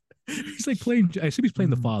 He's like playing. I assume he's playing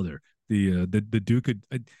the father, the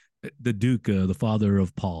Duke, the father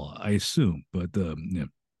of Paul. I assume, but yeah.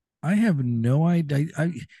 I have no idea.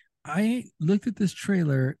 I looked at this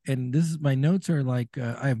trailer and this is my notes are like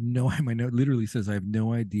I have no my note literally says I have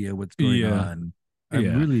no idea what's going Yeah, on. I'm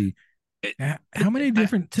yeah. really how many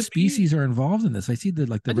different To me, species are involved in this? I see the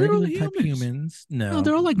they're all regular type humans. humans. No, No,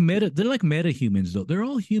 they're all like meta. They're like meta humans though. They're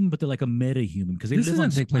all human, but they're like a meta human because they this live on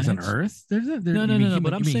doesn't take place on planets. Earth. No, You no, mean no, no.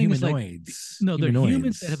 But human? I'm You mean saying it's like humanoids? no, they're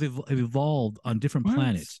humans that Humanoids? have evolved on different What?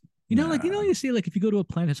 planets. Nah. You say like if you go to a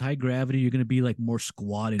planet that's high gravity, you're going to be like more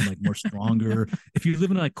squat and like more stronger. If you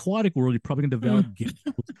live in an aquatic world, you're probably going to develop gills.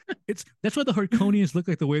 That's why the Harkonians look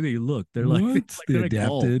like the way they look. They're like What? They they're like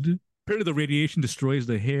bald. adapted. Apparently, the radiation destroys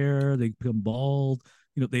the hair. They become bald.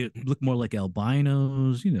 They look more like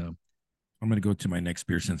albinos. I'm gonna go to my next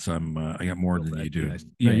beer since I got more Go than for you that, do. guys. No,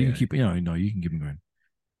 Yeah, you can yeah. keep. No, you can keep them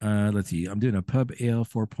going. Let's see. I'm doing a pub ale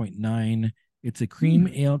 4.9. It's a cream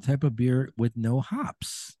Hmm. ale type of beer with no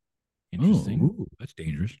hops. Oh, Interesting. ooh, that's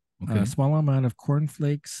dangerous. Okay. Small amount of corn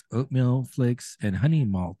flakes, oatmeal flakes, and honey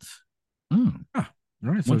malt. Oh, Ah,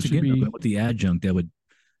 all right. So it once should again, be. with the adjunct that would,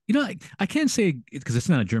 I can't say it because it's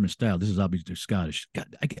not a German style. This is obviously Scottish.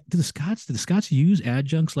 God, do the Scots use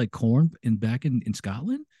adjuncts like corn back in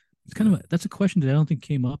Scotland? It's kind of that's a question that I don't think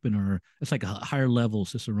came up in our. It's like a higher level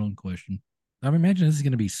Cicerone question. I'm imagining this is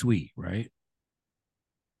going to be sweet, right?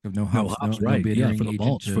 With no No hops, hops, no right? Yeah, bittering for the agent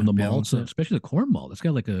malts, from to the malts, balance it. especially the corn malt. It's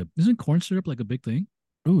got like isn't corn syrup like a big thing?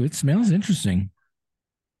 Ooh, it smells interesting.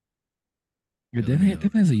 It Yeah, let me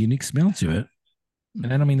definitely has a unique smell to it,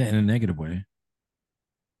 and I don't mean that in a negative way.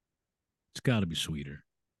 It's got to be sweeter.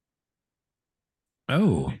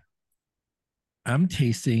 Oh, I'm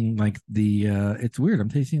tasting like the it's weird. I'm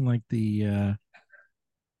tasting like the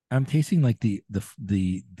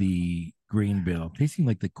grain bill. I'm tasting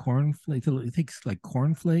like the cornflakes. It takes like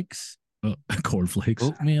cornflakes, Cornflakes.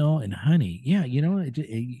 oatmeal, and honey. Yeah,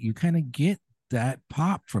 you kind of get that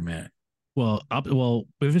pop from it. Well,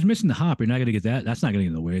 if it's missing the hop, you're not going to get that. That's not going to get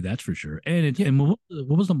in the way. That's for sure. Yeah. And what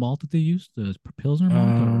was the malt that they used? The Pilsner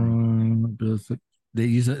malt or They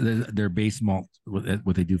use their base malt.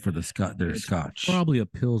 What they do for their it's Scotch. probably a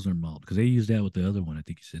Pilsner malt because they used that with the other one. I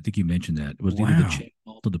think you mentioned that it was either the Wow, chain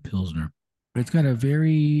malt or the Pilsner. it's got a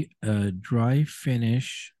very dry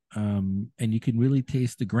finish, and you can really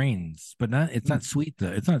taste the grains, but not. It's Mm. not sweet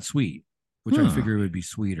though. It's not sweet, which I Huh. figure would be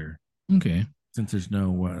sweeter Okay. since there's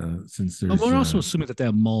no since Well, there's we're also assuming that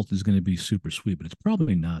that malt is going to be super sweet, but it's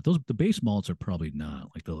probably not. Those the base malts are probably not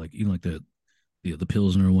like you know like the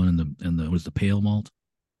Pilsner one and the was the pale malt.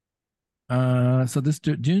 so this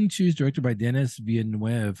Dune 2 is directed by Dennis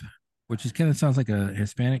Villeneuve, which is kind of sounds like a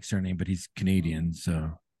Hispanic surname, but he's Canadian.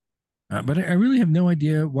 So, but I really have no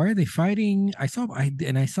idea why are they fighting. I saw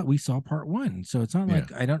we saw part one, so it's not Yeah.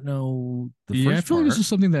 like I don't know the Yeah, I first feel like this part. is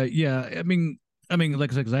something that I mean,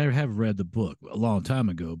 like I said, because I have read the book a long time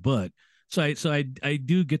ago, but I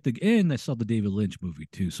do get the and I saw the David Lynch movie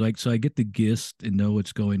too, so I get the gist and know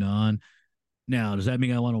what's going on. Now, does that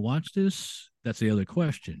mean I want to watch this? That's the other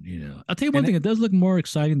question. I'll tell you one And thing: it, it does look more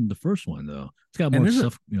exciting than the first one, though. It's got and more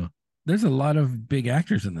stuff. there's a lot of big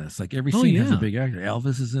actors in this. Like every Oh scene has a yeah, big actor.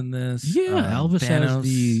 Elvis is in this. yeah.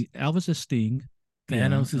 Thanos Elvis has Sting. Yeah,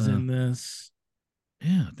 Thanos is in this.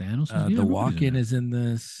 yeah. Thanos is The everybody's in Walk-In there. is in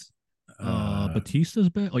this. Batista's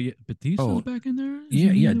back. Oh yeah, Batista's Oh, back in there. yeah,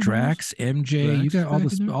 Isn't he yeah. in the Marvels? Drax, MJ. You Drax is got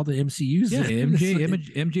back in there. all the MCU's. Yeah,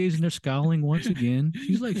 MJ's in there scowling once again.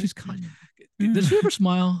 She's does she ever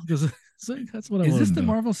smile? Because that's what I Is want this to the know.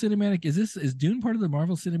 Marvel Cinematic? Is Dune part of the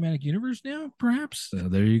Marvel Cinematic Universe now? Perhaps.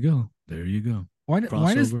 There you go. There you go. Why?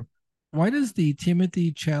 Crossover. Why does the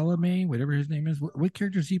Timothy Chalamet, whatever his name is, what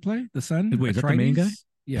character does he play? The son, Wait, is that the main guy? Atreides?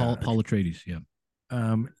 Yeah. Paul Atreides. Yeah.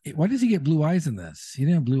 Why does he get blue eyes in this? He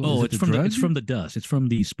didn't have blue. Is Oh, it the drug? it's from the dust. It's from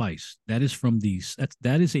the spice. That is from the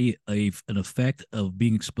that is an effect of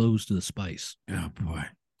being exposed to the spice. Oh boy.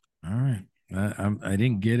 All right. I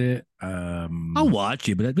didn't get it. I'll watch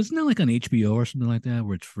it, but isn't that like on HBO or something like that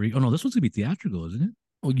where it's free? Oh no, this one's gonna be theatrical, isn't it?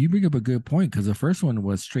 Well, you bring up a good point because the first one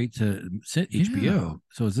was straight to Yeah. HBO.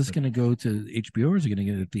 So is this going to go to HBO or is it going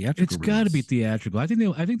to get a theatrical It's got to be release? theatrical. I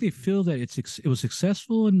think they feel that it was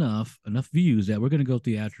successful enough views that we're going to go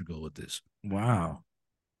theatrical with this. Wow.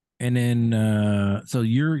 And then, so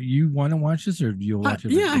you want to watch this or do you watch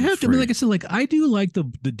it Yeah, I when it's have to. I mean, free? like I said, like I do like the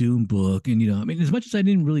Doom book, and I mean, as much as I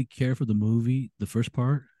didn't really care for the movie, the first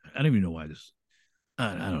part, I don't even know why this.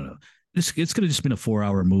 I don't know. It's could have just been a 4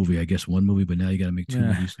 hour movie, I guess, one movie, but now you got to make two Yeah.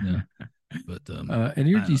 movies now. But And I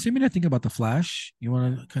you don't see me that thing about the Flash. You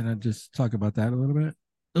want to kind of just talk about that a little bit?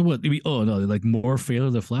 What? Oh no! Like more failure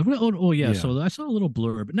the flag. Oh yeah. Yeah. So I saw a little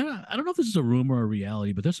blurb. Now I don't know if this is a rumor or a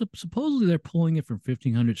reality, but supposedly they're pulling it from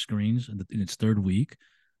 1,500 screens in its third week.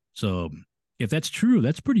 So if that's true,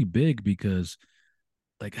 that's pretty big because,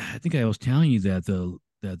 like, I think I was telling you that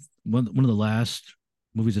one of the last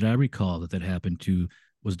movies that I recall that happened to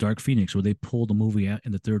was Dark Phoenix, where they pulled the movie out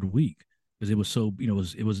in the third week because it was so it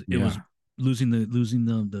was Yeah. losing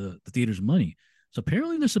the theater's money. So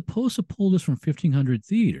apparently they're supposed to pull this from 1,500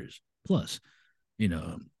 theaters plus, and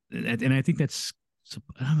I think that's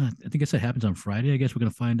I don't know. I think that happens on Friday. I guess we're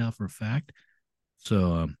gonna find out for a fact.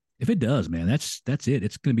 So if it does, man, that's it.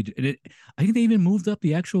 It's gonna be. I think they even moved up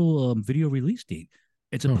the actual video release date.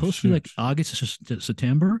 It's Oh supposed to be shit. like August to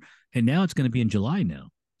September, and now it's going to be in July. Now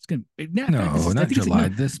it's going to. In fact, No, I not think it's July.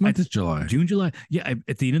 This month is July. June, July. Yeah,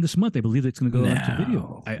 at the end of this month, I believe it's going to go out to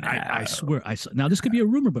video. No, I no. swear. Now this could be a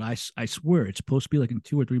rumor, but I swear it's supposed to be like in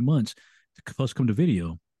 2 or 3 months. It's supposed to come to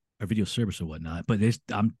video or video service or whatnot. But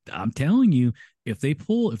I'm telling you, if they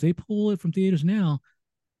pull it from theaters now,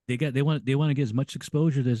 they want to get as much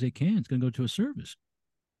exposure as they can. It's going to go to a service.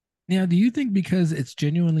 Now, do you think because it's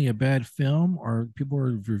genuinely a bad film, or people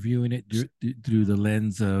are reviewing it through the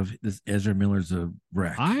lens of this Ezra Miller's a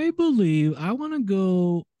wreck? I believe I want to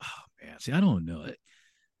go. Oh man, see, I don't know.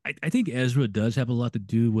 I think Ezra does have a lot to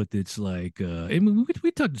do with its like. I mean,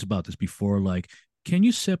 we talked about this before. Like, can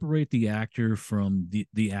you separate the actor from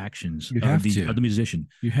the actions You of have to. the musician?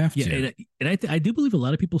 You have Yeah, to. I do believe a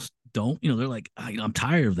lot of people don't. They're like, I'm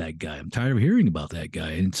tired of that guy. I'm tired of hearing about that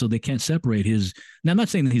guy, and so they can't separate his. Now, I'm not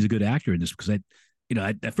saying that he's a good actor in this because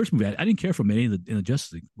that first movie, I didn't care for him in the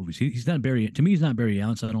Justice League movies. He's not Barry. To me, he's not Barry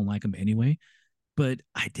Allen, so I don't like him anyway. But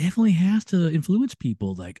I definitely has to influence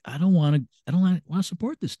people. Like, I don't want to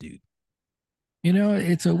support this dude.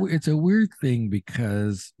 It's a weird thing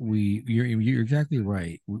because you're exactly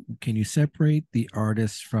right. Can you separate the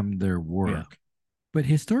artists from their Yeah. work? But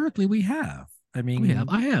historically, we have. I Oh, yeah, mean,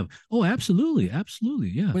 I have. Oh, absolutely, absolutely.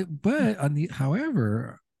 Yeah. but on the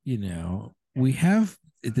however, we have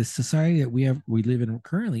the society that we live in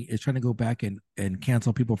currently is trying to go back and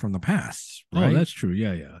cancel people from the past, Oh, right? that's true.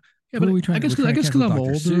 Yeah, yeah. Yeah, Who are but we I trying to? guess We're because trying to cancel I'm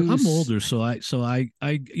Dr. older. I'm Seuss. older,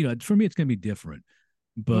 for me it's gonna be different.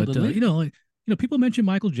 Well, the But late. people mention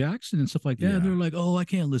Michael Jackson and stuff like that, and Yeah. they're like, "Oh, I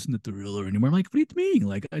can't listen to Thriller anymore." I'm like, "What do you mean?"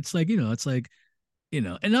 Like, it's like,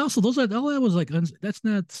 and also those are all that was like that's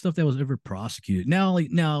not stuff that was ever prosecuted. Now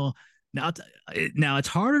it's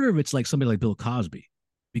harder if it's like somebody like Bill Cosby,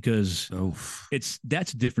 because Oh,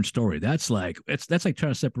 that's a different story. That's like trying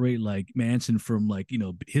to separate like Manson from like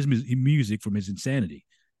his music from his insanity.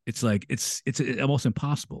 It's like it's almost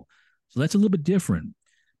impossible. So that's a little bit different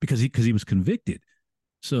because he was convicted.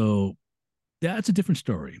 So that's a different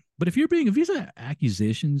story. But if these are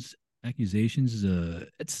accusations,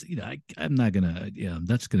 it's I'm not gonna,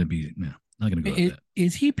 that's gonna be, no, not gonna go with that.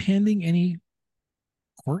 is he pending any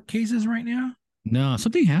court cases right now? No,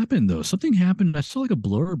 something happened though. Something happened. I saw like a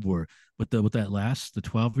blurb where with that last the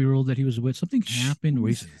 12-year-old that he was with. Something happened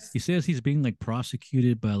where Jesus. he says he's being like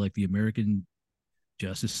prosecuted by like the American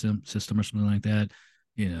justice system or something like that.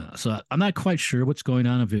 So I'm not quite sure what's going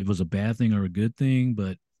on, if it was a bad thing or a good thing,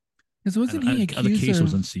 but Because wasn't he the accused case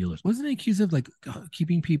was of unsealed. wasn't he accused of like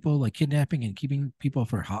keeping people like kidnapping and keeping people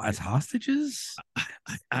for as hostages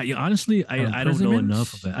Honestly, or I don't know imprisonment?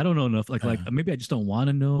 enough of it. I don't know enough. Like Uh, maybe I just don't want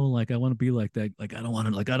to know. Like I want to be like that. Like I don't want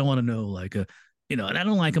to know. Like and I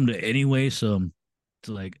don't like him to anyway. So it's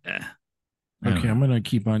like I don't okay, I'm know. gonna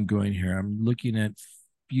keep on going here. I'm looking at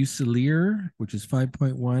Fusilier, which is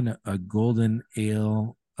 5.1, a golden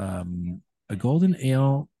ale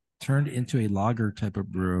turned into a lager type of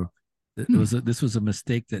brew. Hmm, This was a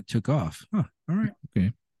mistake that took off. Huh, all right.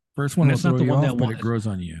 okay, First and one will that's not throw the you one off, that but won. it grows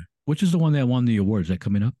on you. Which is the one that won the awards? Is that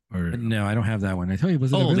coming up or? No, I don't have that one. I tell you,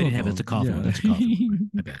 was it Oh, they didn't have it. available? That's a coffee one. Yeah. That's a coffee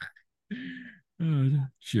one. My bad.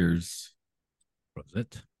 Cheers. What was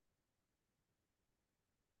it?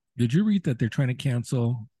 Did you read that they're trying to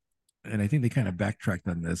cancel? And I think they kind of backtracked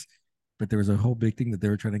on this, but there was a whole big thing that they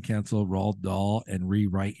were trying to cancel Roald Dahl and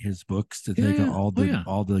rewrite his books to Yeah, take out yeah. Oh yeah.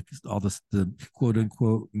 all the quote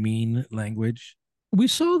unquote mean language. We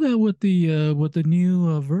saw that with the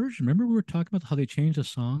new version. Remember we were talking about how they changed the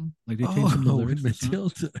song, like they changed some of the Oh, with lyrics to the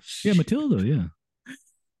song. Matilda. Yeah, Matilda. Yeah,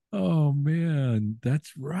 Oh man,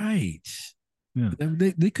 that's right. yeah.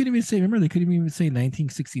 They couldn't even say. Remember, they couldn't even say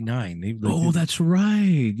 1969. They like Oh, that's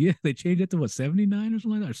right. Yeah, they changed it to what, 79 or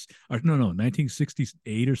something like that, or no,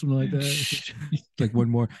 1968 or something like that. like one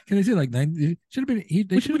more. Can I say like nine? It should have been. They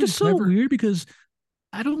should have Which been is so clever. weird because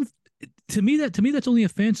I don't. To me that's only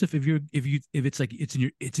offensive if it's like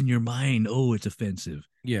it's in your mind. Oh, it's offensive.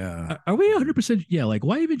 Yeah. Are we 100%? Yeah, like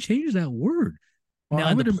why even change that word? Well, Now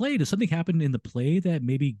I in the would have play, does something happen in the play that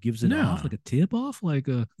maybe gives it off, no, like a tip off, like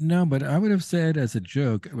a? no, but I would have said as a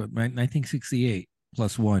joke, 1968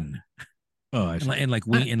 plus one, Oh, I see. and like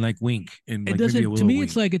wink and It like maybe a doesn't, to little me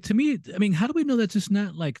it's wink. like, to me, I mean, how do we know that's just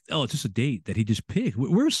not like, oh, it's just a date that he just picked?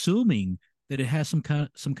 We're assuming that it has some kind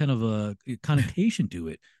of a connotation to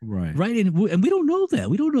it, Right. right? And we don't know that.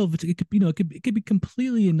 We don't know if it could, it could be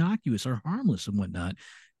completely innocuous or harmless and whatnot.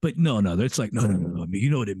 But no, it's like, no. I mean, you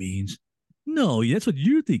know what it means. No, that's what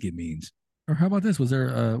you think it means. Or how about this? Was there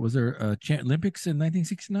a Olympics in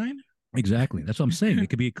 1969? Exactly. That's what I'm saying. It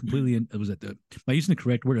could be completely, was that the, am I using the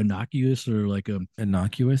correct word, innocuous, or like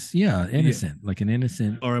Innocuous? Yeah, yeah, innocent, like an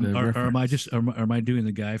innocent or am I reference. just, or am I doing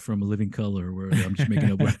the guy from A Living Color where I'm just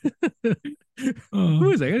making up? Who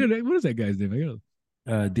Oh, is that? What is that guy's name?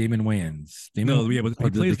 I got Damon Wayans. no, Damon yeah, but or he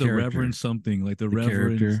the plays the Reverend character. something, like the The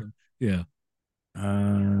Reverend. character. Yeah,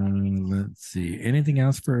 Let's see. Anything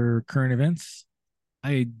else for current events?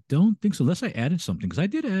 I don't think so, unless I added something, because I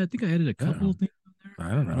did add. I think I added a couple Oh, of things on there.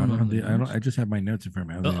 I don't know. I I don't know don't how have the the. I don't. notes. I just have my notes in front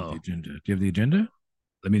of me. I don't have the Oh, agenda. Do you have the agenda?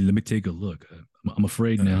 let me take a look. I'm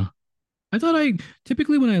afraid Uh, now. I thought I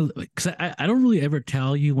typically when I like, cause I don't really ever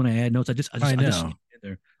tell you when I add notes. I I just stick know. it in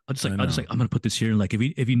there. I I'll just like, know. I'm gonna put this here, and like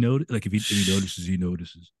if he note like if he notices, he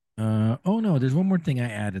notices. Oh no, there's one more thing I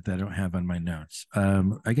added that I don't have on my notes.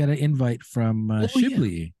 I got an invite from Oh yeah.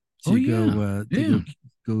 Shibley Oh yeah. to Yeah.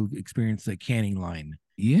 go experience the canning line.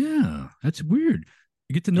 Yeah. That's weird.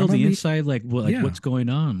 You get to I'm know gonna the be inside, like yeah. what's going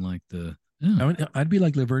on, like the yeah. I'd be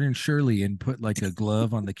like Laverne and Shirley and put like a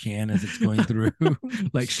glove on the can as it's going through.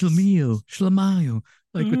 Like Shlamio,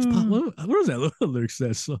 Like Uh, what does that little lyric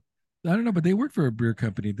says? So I don't know, but they worked for a beer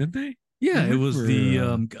company, didn't they? Yeah, it worked was for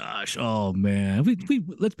the gosh, oh man. We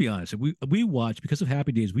let's be honest. We watched because of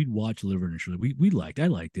Happy Days, we'd watch Liver and Shirley. I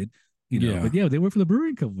liked it, yeah. but yeah, they work for the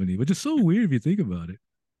brewing company, which is so weird if you think about it.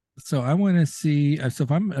 So I want to see. So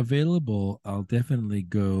if I'm available, I'll definitely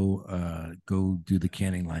go do the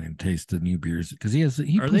canning line and taste the new beers because he Are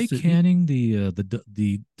they posted he canning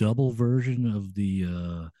the double version of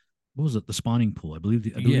the what was it, the spawning pool? I believe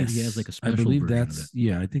he has like yes, a I special believe version of that. that's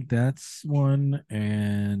yeah, I think that's one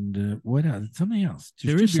and what else? Something else.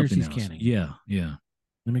 There's There two is beers something he's else. canning. Yeah, yeah.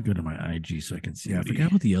 Let me go to my IG so I can Yeah, see I the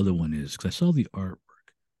forgot what the other one is because I saw the art.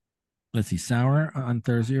 let's see, sour on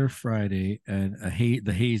Thursday or Friday, and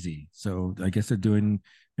the hazy. So I guess they're doing.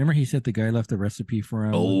 Remember, he said the guy left the recipe for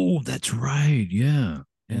him, Oh, that's right. Yeah.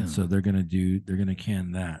 and Yeah. so they're gonna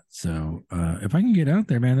can that. So if I can get out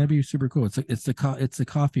there, man, that'd be super cool. It's the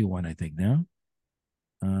coffee one, I think. Now,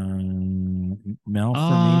 Not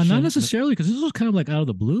malformation. necessarily because this was kind of like out of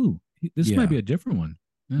the blue. This might Yeah, be a different one.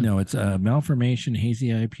 Yeah. no, it's a malformation hazy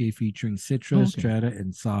IPA featuring Oh, Citra, okay. Strata,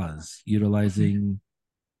 and Saz, Okay. utilizing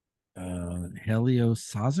Helio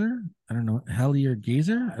Sazer. I don't know Helier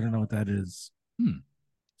Gazer. I don't know what that is. Hmm.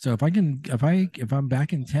 So if I'm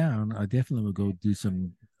back in town, I definitely will go do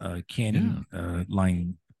some Yeah. canning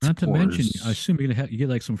line Not to mention, I pours. assume you get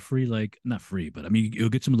like some free, like not free, but I mean, you'll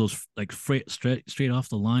get some of those like straight off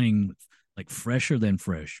the line, like fresher than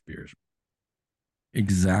fresh beers.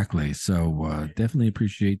 Exactly. So definitely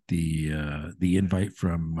appreciate the invite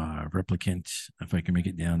from Replicant. If I can make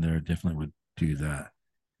it down there, definitely would do that.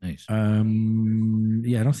 Nice.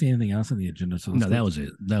 Yeah, I don't see anything else on the agenda, so let's No, go that to was it.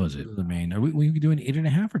 That was it. the main. Are we doing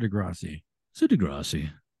 8.5 or Degrassi? So Degrassi.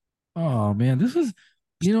 Oh man, this is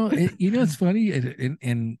it's funny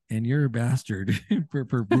and you're a bastard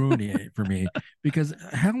for ruining it for me because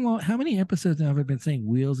how many episodes now have I been saying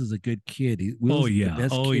Wheels is a good kid? Oh Wheels is the yeah.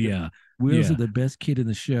 best Oh kid. yeah. Wheels is Yeah. the best kid in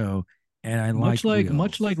the show, and I Much like like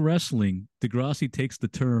much like Wheels. wrestling, Degrassi takes the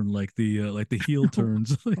turn like the heel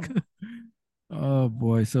turns. Like Oh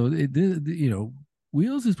boy, so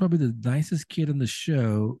Wheels is probably the nicest kid in the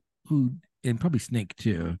show who and probably Snake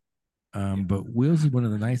too. yeah, But Wheels is one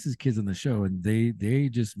of the nicest kids in the show, and they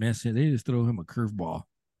just mess it. They just throw him a curveball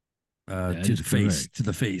that to is the face, correct. to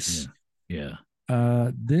the Yeah. face.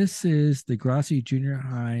 Yeah. This is the Grassi Junior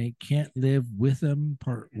High Can't Live with Them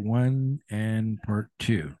Part One and Part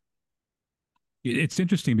Two. It's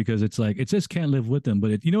interesting because it's like it says can't live with them,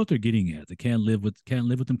 but you know what they're getting at. They can't live with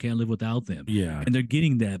them, can't live without them. Yeah. And they're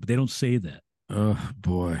getting that, but they don't say that. Oh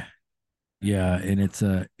boy. Yeah, and it's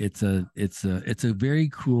a very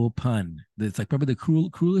cruel pun. It's like probably the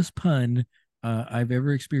cruelest pun I've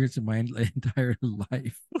ever experienced in my entire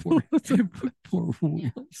life. Poor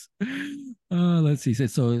Wheels. Let's see.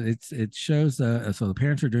 So it shows. So the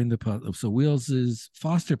parents are doing so Wheels'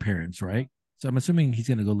 foster parents, right? So I'm assuming he's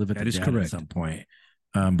gonna go live with the That is dad at correct. some point.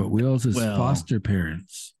 But Wheels' Well, foster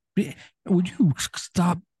parents. Would you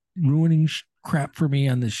stop ruining crap for me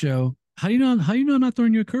on the show? how do you know I'm not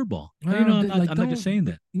throwing you a curveball? How do you know Like I'm not just don't saying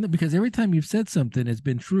that? no, because every time you've said something, it's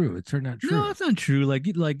been true. It turned out No, true. it's not true. Yeah,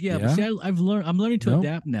 but Yeah. see, I'm learning to No.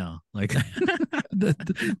 adapt now. Like The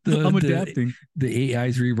I'm adapting. the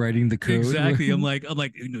AI's rewriting the code. Exactly. I'm like,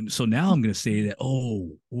 so now I'm gonna say that,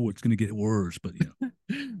 it's gonna get worse, but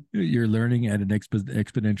You're learning at an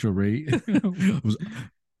exponential rate. was,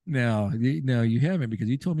 No, you haven't because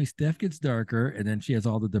you told me Steph gets darker and then she has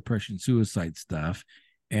all the depression, suicide stuff,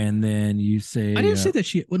 and then you I say, didn't say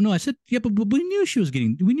that no, I said, yeah, but we knew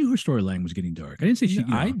we knew her storyline was getting dark. I didn't say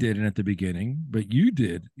no, I didn't at the beginning, but you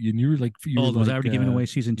did, and you were was I like, already giving away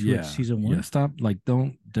season two at yeah, season yeah, one? stop, like,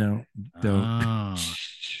 don't. Ah,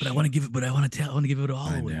 but I want to give it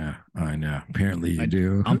all away. I know. Apparently, you I,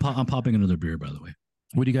 do. I'm popping another beer, by the way.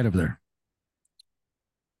 What do you got over there?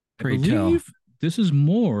 I Pray tell. believe this is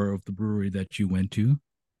more of the brewery that you went to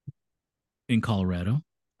in Colorado.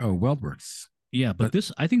 Oh, WeldWorks. Yeah, but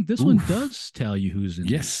But I think this one oof, does tell you who's in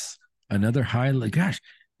this. yes, another high. Like, gosh,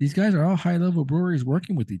 these guys are all high level breweries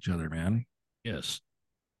working with each other, man. Yes.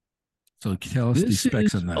 So tell us the This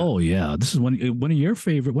specs is on that. oh yeah, this is one of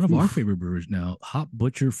our Oof. favorite brewers now, Hop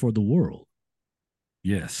Butcher for the World.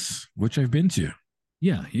 Yes, which I've been to.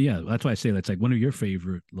 Yeah, yeah. That's why I say that's like one of your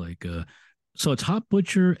favorite. So it's Hop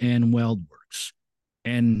Butcher and Wildworks,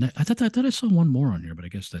 and I thought I saw one more on here, but I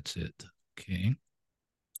guess that's it. Okay,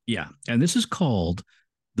 yeah, and this is called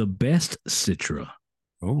the Best Citra.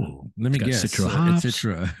 Oh, let It's me got guess. Citra It's hops.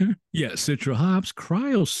 Citra. Yeah, Citra hops,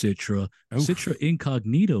 Cryo Citra, Citra Oof.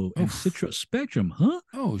 Incognito, and Oof. Citra Spectrum. Huh?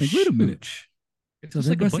 Oh, Like, wait a minute. shoot. It's So just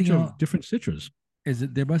they're like a bunch busting of out. different citras. Is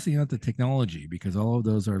it they're busting out the technology because all of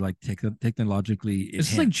those are like technologically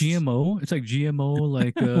It's like enhanced. GMO. It's like GMO,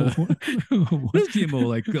 like what is GMO?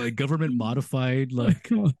 Like government modified, like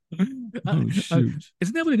Oh uh, shoot.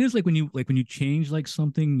 isn't that what it is? Like when you change like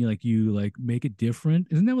something, you like make it different.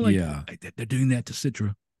 Isn't that what Yeah. they're doing that to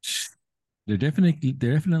Citra? They're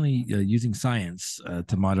definitely using science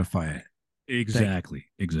to modify it. That Exactly,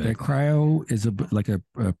 that exactly. cryo is like a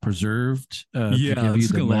preserved to Yeah, give this you is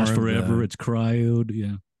the gonna more last of forever. the It's cryoed.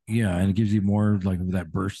 Yeah, yeah, and it gives you more like of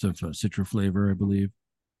that burst of citra flavor, I believe.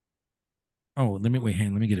 Oh, let me wait.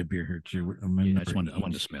 Hang. Let me get a beer here too. I'm in yeah. number I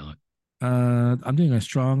wanted to eight. smell it. I'm doing a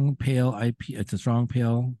strong pale IP. It's a strong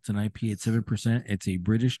pale. It's an IPA. It's 7%. It's a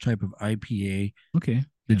British type of IPA. Okay,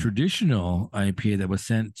 The yeah, traditional IPA that was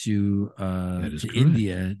sent that is to correct.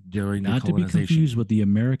 India during the Not to be colonization. confused with the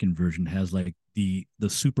American version has like the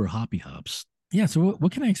super hoppy hops. Yeah. So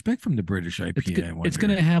what can I expect from the British IPA? I It's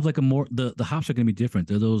gonna wonder. have like a more the hops are gonna be different.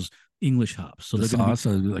 They're those English hops, so The they're gonna be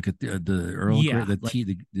sauce, like the Earl Grey, yeah, the like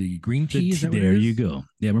tea, the green tea. Is that what it there you is? go.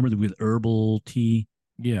 Yeah, remember with herbal tea.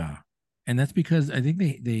 Yeah. And that's because I think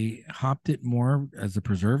they hopped it more as a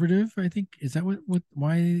preservative. I think is that what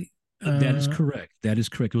why That is uh correct. That is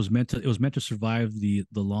correct. It was meant to survive the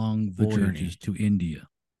long the voyages journey. to India.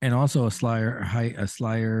 And also a slight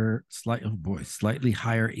oh boy, slightly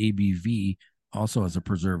higher ABV also as a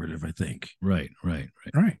preservative, I think. Right, right,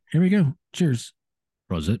 right. All right, here we go. Cheers.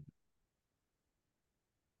 Was it?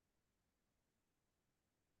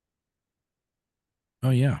 Oh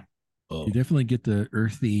yeah. You Oh, definitely get the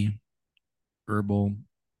earthy herbal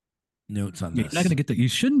notes on yeah. You're not this. gonna get that. You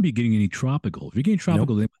shouldn't be getting any tropical. If you're getting Nope.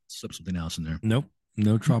 tropical, they might slip something else in there. Nope.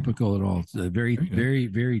 No Okay. tropical at all. It's very, There you go. very,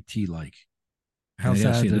 very tea like. And I How's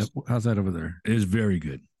gotta say that? this How's that over there? is very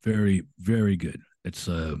good. Very, very good. It's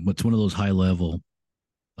one of those Yeah. high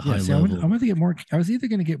See, I level. want to get more. I was either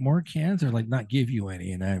going to get more cans or like not give you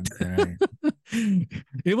any, It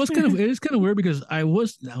is kind of weird because I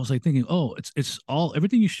was like thinking, oh, it's all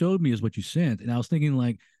everything you showed me is what you sent, and I was thinking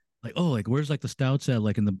like oh, like where's like the stouts at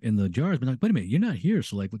like in the jars, but like wait a minute, you're not here,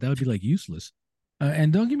 so like that would be like useless.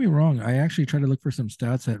 and don't get me wrong. I actually tried to look for some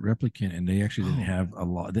stouts at Replicant, and they actually didn't Oh, have a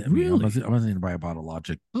lot. I mean, really? I wasn't going to buy a bottle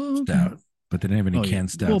Logic Oh, okay. stout, but they didn't have any Oh yeah.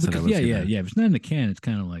 canned Well, stouts that I because was gonna. yeah. If it's not in the can, it's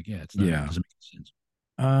kind of like yeah, it's not. It Yeah. doesn't make sense.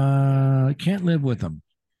 Can't live with them.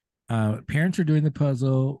 Parents are doing the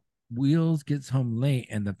puzzle. Wheels gets home late,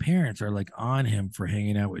 and the parents are like on him for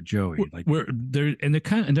hanging out with Joey. Like, Where they're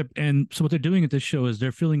kind of and so what they're doing at this show is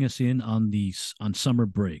they're filling us in on summer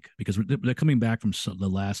break because they're coming back from the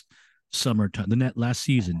last summertime, the net last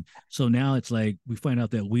season. So now it's like we find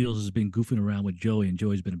out that Wheels has been goofing around with Joey, and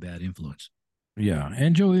Joey's been a bad influence. yeah,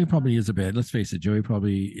 and Joey probably is a bad. Let's face it, Joey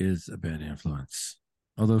probably is a bad influence.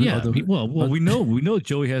 Yeah, Although, well, uh, we know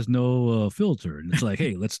Joey has no filter, and it's like,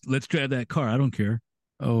 hey, let's drive that car. I don't care.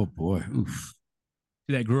 oh boy, oof.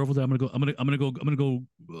 See that girl over there? I'm gonna go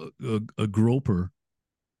a groper.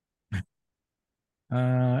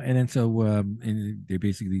 And then and they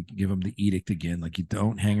basically give him the edict again, like you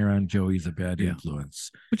don't hang around Joey. He's a bad Yeah,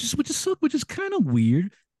 influence. which is kind of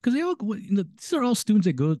weird because they all these are all students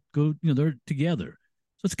that go they're together,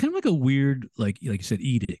 so it's kind of like a weird like you said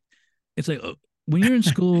edict. It's like when you're in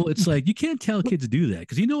school, it's like you can't tell kids to do that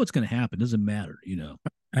because you know what's going to happen. It doesn't matter, you know.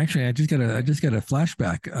 Actually, I just got a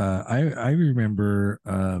flashback. I remember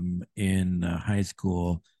in high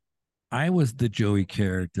school I was the Joey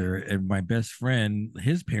character, and my best friend,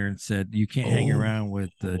 his parents said you can't hang Oh, around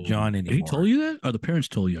with John and he told anymore. you that, or the parents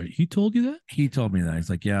told you? He told you that, He told me that. He's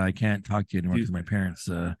like, yeah, I can't talk to you anymore dude. because my parents.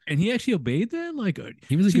 And he actually obeyed that. Like,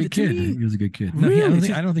 He was a see, good to kid. me, He was a good kid. No, he. really, it's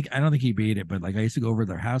just I don't think he made it. But like, I used to go over to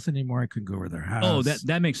their house anymore. I couldn't go over to their oh, house.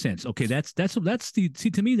 that makes sense. Okay, that's the see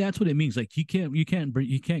to me that's what it means. Like you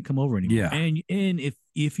can't come over anymore. Yeah, And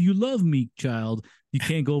if you love me, child, you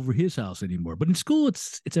can't go over his house anymore. But in school,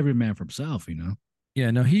 it's every man for himself, you know. yeah.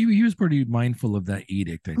 No, he was pretty mindful of that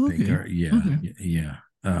edict. I think. Okay, Or, yeah, okay. yeah.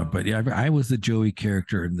 But yeah, I was the Joey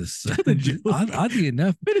character in this. The Joey. Oddly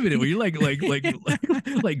enough, Wait a minute, were you like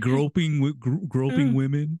groping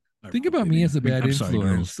women? think about me Women. as a I mean, bad I'm sorry,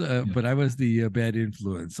 girls. influence, Yeah, but I was the bad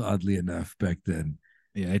influence, oddly enough, back then.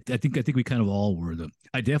 yeah. I think we kind of all were.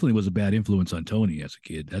 I definitely was a bad influence on Tony as a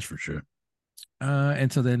kid. That's for sure. And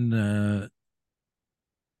so then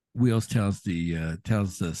Wheels tells the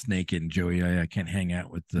Snake and Joey, I can't hang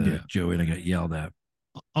out with Yeah. Joey, and I got yelled at.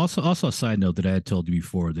 Also a side note that I had told you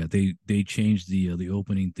before that they changed the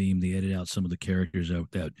opening theme. They edited out some of the characters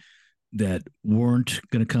that weren't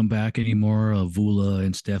going to come back anymore. Vula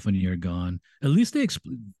and Stephanie are gone. At least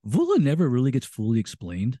Vula never really gets fully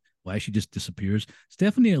explained why she just disappears.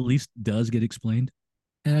 Stephanie at least does get explained.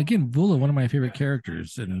 And again, Vula, one of my favorite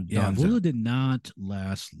characters in Yeah, Donzo. Vula did not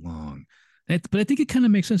last long. But I think it kind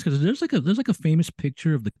of makes sense because there's like a famous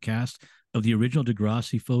picture of the cast of the original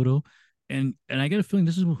Degrassi photo, and I get a feeling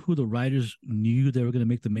this is who the writers knew they were going to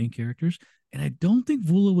make the main characters, and I don't think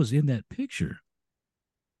Vula was in that picture.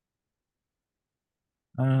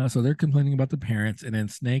 So they're complaining about the parents, and then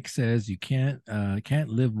Snake says you can't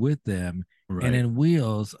live with them. And Right then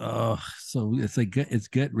Wheels, oh, so it's like it's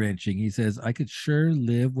gut wrenching. He says I could sure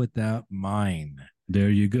live without mine. there,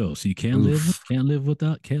 you go. So you Oof, can't live with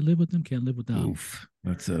them, can't live without. oof.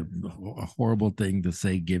 That's a horrible thing to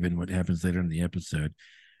say given what happens later in the episode.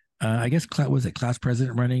 I guess was it class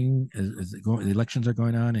president running? Is it going? The elections are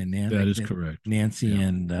going on, and That is correct. Nancy Yeah,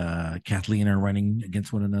 and Kathleen are running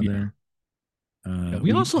against one yeah. another. Yeah,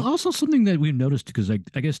 we We also something that we've noticed because I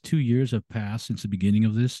guess 2 years have passed since the beginning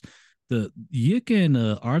of this. The Yick and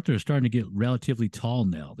Arthur are starting to get relatively tall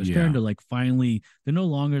now. They're starting yeah. to like finally. They're no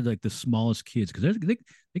longer like the smallest kids because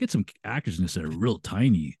they get some actors in this that are real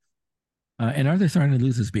tiny. And Arthur's starting to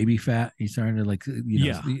lose his baby fat. He's starting to like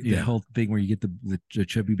Yeah, the yeah. whole thing where you get the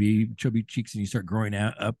chubby baby chubby cheeks and you start growing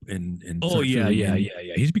out up and Oh start yeah, filling yeah, in. yeah,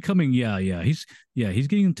 yeah. He's becoming he's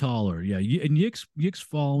getting taller. Yeah, and Yick's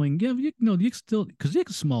following. Yeah, Yick's still because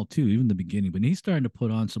Yick's small too, even in the beginning, but he's starting to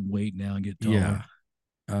put on some weight now and get taller. Yeah.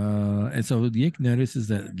 And so Yick notices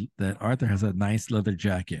that Arthur has a nice leather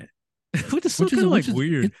jacket, Which is still kind of like which is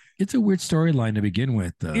weird. it's a weird storyline to begin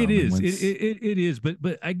with. It And is. once It is. But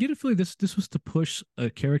I get a feeling this was to push a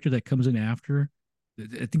character that comes in after.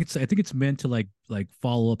 I think it's meant to like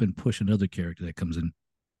follow up and push another character that comes in.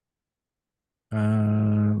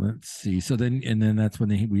 let's see. So then that's when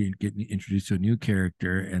we get introduced to a new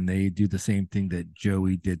character, and they do the same thing that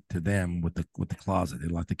Joey did to them with the closet. They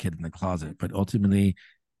lock the kid in the closet, but ultimately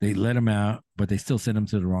they let him out, but they still send him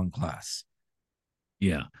to the wrong class.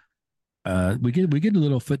 Yeah. We get a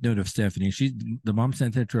little footnote of Stephanie. The mom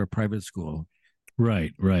sent her to a private school.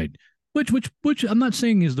 Right. Right. Which I'm not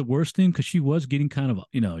saying is the worst thing because she was getting kind of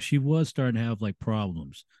she was starting to have like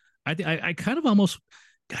problems. I kind of almost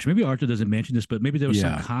gosh maybe Arthur doesn't mention this but maybe there was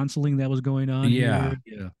some Yeah, counseling that was going on yeah, here.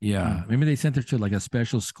 Yeah. yeah. Yeah. Maybe they sent her to like a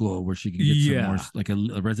special school where she can get some more Yeah. like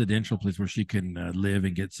a residential place where she can live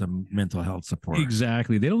and get some mental health support.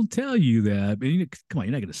 Exactly. They don't tell you that. But come on,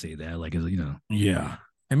 you're not going to say that. Like, Yeah.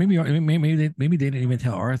 And maybe they didn't even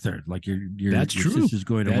tell Arthur like that's your true. sister's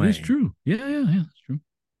going That is away. true. Yeah, yeah, yeah. That's true.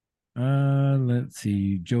 Let's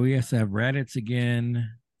see. Joey has to have Raditz again.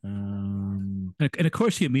 And of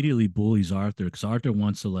course, he immediately bullies Arthur because Arthur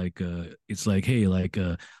wants to it's like, hey,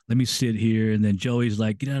 let me sit here, and then Joey's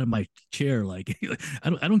like, get out of my chair, like, I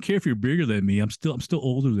don't care if you're bigger than me, I'm still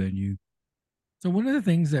older than you. So one of the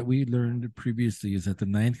things that we learned previously is that the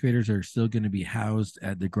ninth graders are still going to be housed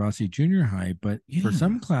at the Grossi Junior High, but for Yeah,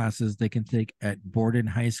 some classes they can take at Borden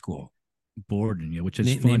High School, Borden, yeah, which is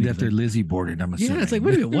funny named because after Lizzie Borden. I'm yeah, it's like, assuming.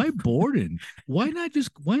 wait a minute, why Borden? Why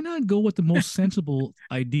not go with the most sensible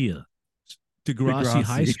idea? Degrassi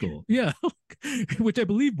High Degrassi. School. Yeah. Which I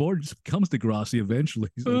believe Borden just becomes Degrassi eventually.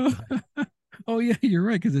 He's like, Oh yeah, you're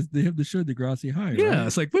right because they have the show Degrassi High, yeah, right?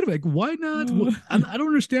 it's like, wait a minute, why not? I don't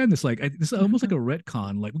understand this. Like, this is almost like a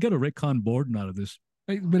retcon. Like, we got a retcon Borden out of this.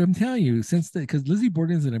 But I'm telling you, since because Lizzie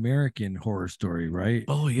Borden is an American horror story, right?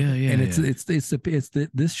 Oh yeah, yeah, And yeah,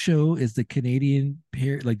 this show is the Canadian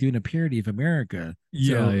like doing a parody of America.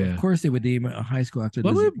 yeah, So of yeah. course they would name a high school after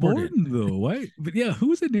Why Lizzie would Borden. Borden though? Why? But yeah,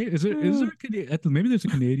 who's the name? Is there a Canadian? Maybe there's a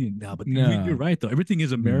Canadian now, but you're No, right though. Everything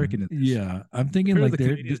is no, American in this. yeah. I'm thinking Apparently, like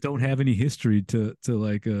the Canadians don't have any history to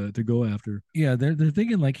go after. they're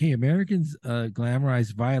thinking like, hey, Americans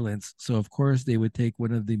glamorize violence, so of course they would take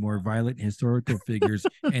one of the more violent historical figures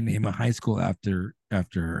and name a high school after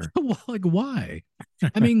her. Like, why?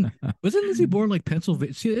 I mean, wasn't Lizzie Borden like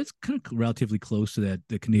Pennsylvania? See, it's kind of relatively close to that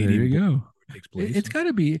the There Canadian you border go. where it takes place. It's got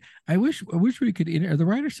to be. I wish we could. Are the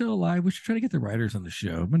writers still alive? We should try to get the writers on the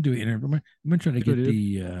show. I'm gonna do an interview. I'm gonna try to get Hit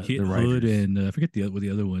the Hood writers. and I forget what the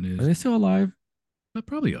other one Are is. they still alive? But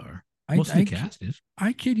probably are. I Most of the I cast is.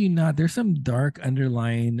 I kid you not. There's some dark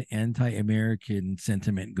underlying anti-American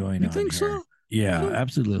sentiment going You on think here. so? Yeah, So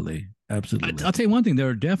absolutely, I'll absolutely. tell you one thing. There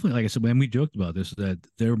are definitely, like I said, when we joked about this, that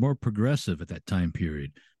they're more progressive at that time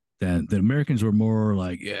period. That the Americans were more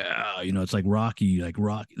like, yeah, it's like Rocky, like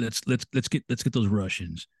Rocky. Let's get those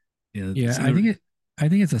Russians. Yeah, Yeah, so they're I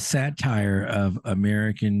think it's a satire of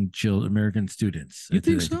American students. You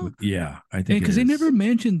think so? Yeah, I And think it because they never is.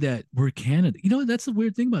 mentioned that we're Canada. That's the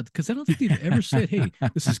weird thing about it, because I don't think they've ever said, "Hey,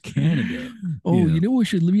 this is Canada." Oh, you know what we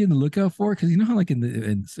should be in the lookout for? Because you know how like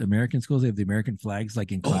in American schools they have the American flags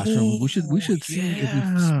like in classroom. We Oh should see if we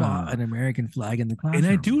spot yeah. an American flag in the And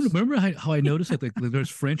I do classrooms. remember how I noticed that like there's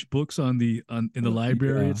French books on the on in the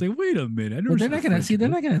library. Yeah. It's like, wait a minute, I But never they're seen a not gonna French see. They're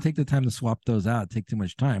book. not gonna take the time to swap those out. Take too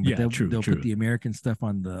much time. But Yeah, they'll put true. the American stuff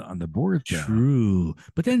on the board though. True,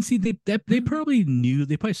 but then see they probably knew,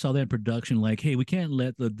 they probably saw that in production. Like, hey, we can't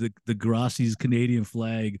let the Grassie's Canadian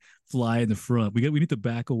flag fly in the front. We need to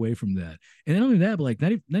back away from that. And not only that, but like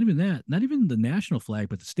not even that, not even the national flag,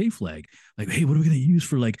 but the state flag. Like, hey, what are we gonna use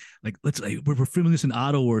for like let's like we're filming this in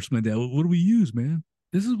Ottawa or something like that. What do we use, man?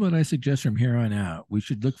 This is what I suggest from here on out. We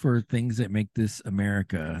should look for things that make this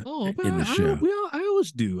America Oh, but in the show. I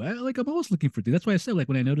always do. I'm always looking for things. That's why I said, like,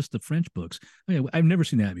 when I noticed the French books, I mean, I've never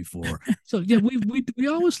seen that before. So yeah, we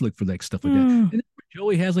always look for like stuff like that. And then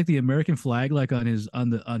Joey has like the American flag like on his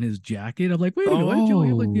jacket. I'm like, wait a minute, why did Joey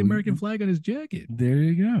have like the Oh, American flag on his jacket? there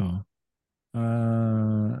you go.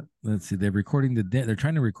 Let's see. They're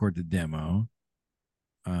trying to record the demo.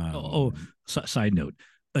 Um, Side note,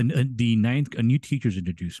 a new teacher's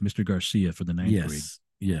introduced, Mr. Garcia for the ninth grade.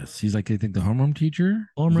 yes. He's like I think the homeroom teacher. Is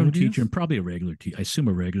that Homeroom what he teacher is? and probably a regular teacher. I assume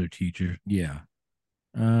a regular teacher. Yeah.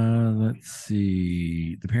 Let's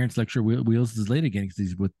see. The parents lecture Wheels is late again because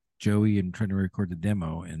he's with Joey and trying to record the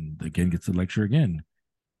demo, and again gets the lecture again.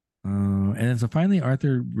 And then so finally,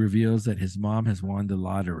 Arthur reveals that his mom has won the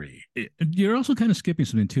lottery. You're also kind of skipping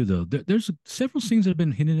something too, though. There's several things that have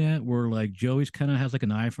been hinted at where like Joey's kind of has like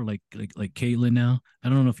an eye for like Caitlyn now. I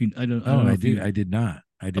don't know if you. I Oh, don't know if you. I did not.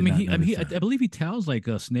 I I did mean, not I mean, notice that. I believe he tells like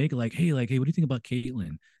Snake like, hey, what do you think about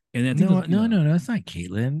Caitlyn? And I think No, no, no, no. It's not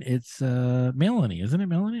Caitlin. It's Melanie, isn't it?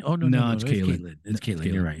 Melanie? Oh no, no, no, no. it's It's Caitlyn. Caitlin. No, It's it's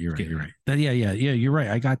Caitlin. You're Caitlyn. right. You're It's right. You're Caitlyn. right. Yeah. You're right.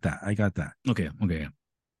 I got that. I got that. Okay.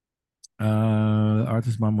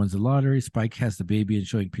 Arthur's mom wins the lottery. Spike has the baby and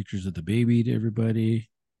showing pictures of the baby to everybody.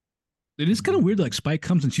 It is kind of weird. Like Spike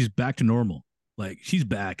comes and she's back to normal. Like she's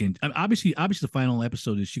back, and obviously, the final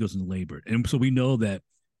episode is she goes into labor, and so we know that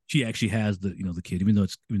she actually has the kid, even though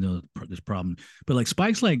there's problem. But like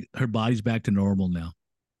Spike's like her body's back to normal now.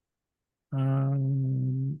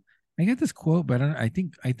 Um, I got this quote, but I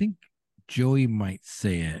think Joey might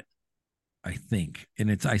say it. I think, and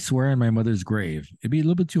it's I swear on my mother's grave. It'd be a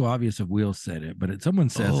little bit too obvious if Will said it, but someone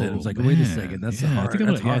says it. It's Oh like, wait a second, man, that's a yeah. hard. That's I think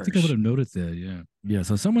I would harsh. have noted that. Yeah. Yeah.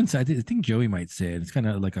 So someone said, I think Joey might say it. It's kind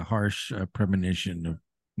of like a harsh premonition of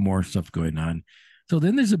more stuff going on. So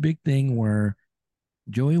then there's a big thing where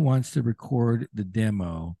Joey wants to record the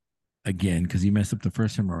demo again because he messed up the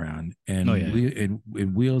first time around, Oh and yeah.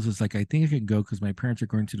 and Wheels is like, I think I can go because my parents are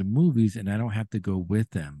going to the movies and I don't have to go with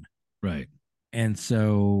them. Right. And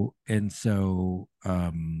so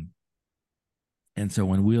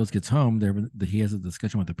when Wheels gets home, he has a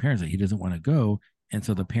discussion with the parents that he doesn't want to go, and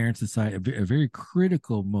so the parents decide a very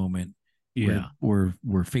critical moment Yeah. where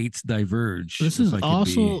fates diverge, This if is I could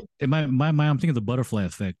also be. in my mind. I'm thinking of the butterfly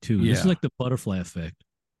effect too. This is Yeah, like the butterfly effect.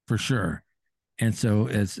 for sure. And so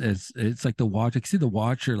as it's like the watch, I can see the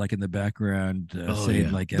watcher like in the background Oh saying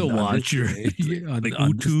yeah, like the on this Watcher. day, yeah, Like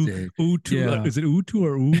on this Utu, day, Utu. yeah, Is it Utu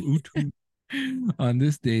or Utu? on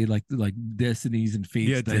this day, like destinies and fates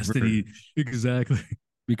Yeah, Destiny. diverge Exactly.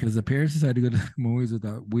 because the parents decide to go to the movies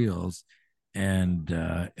without Wheels, and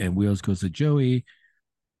Wheels goes to Joey.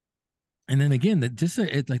 And then again, that just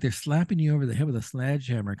it's like they're slapping you over the head with a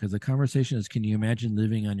sledgehammer because the conversation is, "Can you imagine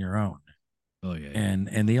living on your own?" Oh yeah.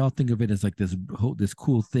 And they all think of it as like this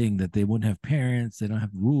cool thing that they wouldn't have parents, they don't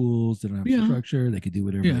have rules, they don't have Yeah. structure, they could do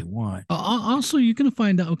whatever Yeah. they want. Also, you're gonna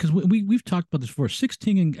find out because we've talked about this before.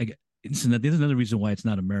 16, and this is another reason why it's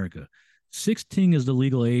not America. 16 is the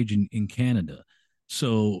legal age in Canada.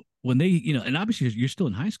 So when they, and obviously you're still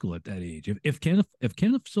in high school at that age. If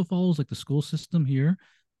Canada still follows like the school system here,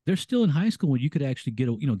 they're still in high school when you could actually get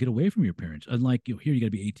away from your parents. Unlike here, you got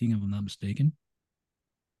to be 18, if I'm not mistaken.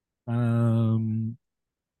 Um,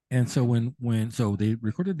 and so so they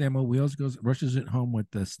recorded the demo, Wheels goes rushes it home with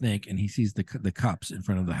the snake, and he sees the cops in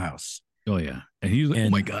front of the house, Oh yeah, and he's like, and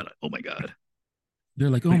oh my god. they're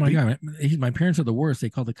like, "Oh They, my they, god, my parents are the worst. They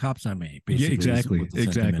call the cops on me." yeah, Basically, is what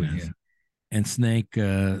the sentiment Yeah. is. And Snake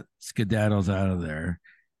skedaddles out of there,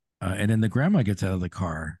 and then the grandma gets out of the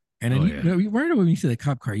car. And then Oh yeah. right away when you see the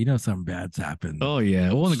cop car, you know something bad's happened. Oh yeah.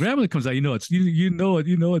 Well, when the grandmother comes out, you know it's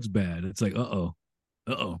bad. It's like uh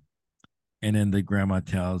oh. And then the grandma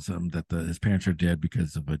tells him that his parents are dead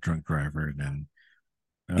because of a drunk driver. And then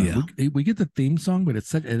Yeah. We get the theme song, but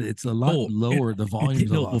it's a lot Oh, lower. The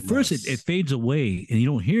volume's a no. Well, lot first it less. fades away and you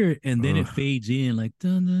don't hear it, and then it Ugh. fades in like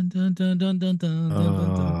dun dun dun dun dun dun dun dun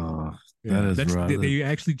dun dun. Oh, that Yeah, is that's rough. they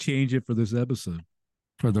actually change it for this episode.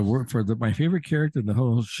 For the work for the my favorite character in the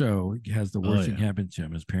whole show has the Oh worst thing yeah, happen to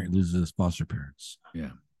him. His parent loses his foster parents.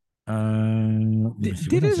 yeah. Let me see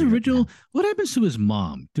Did what else his I got here. original? What happens to his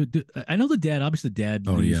mom? I know the dad. Obviously, the dad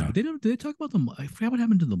Oh leaves, yeah, but did they talk about the? I forgot what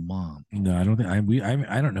happened to the mom. no, I don't think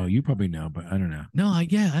I don't know. You probably know, but I don't know. No, I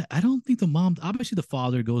don't think the mom. Obviously, the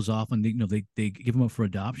father goes off and they give him up for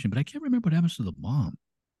adoption, but I can't remember what happens to the mom.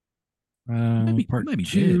 He Part might be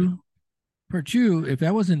dead. two. Part two, if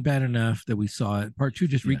that wasn't bad enough that we saw it, part two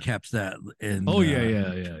just Yeah. recaps that, and Oh yeah,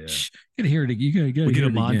 yeah, yeah, yeah. you gotta hear it. You gotta We get hear a it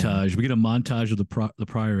again, montage. We get a montage of the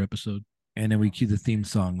prior episode. and then we cue the theme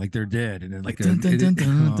song like they're dead, and then Like like dun dun dun dun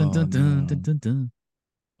dun oh dun dun dun no. dun dun.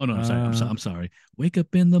 Oh no, I'm sorry. I'm sorry. Uh, I'm sorry. Wake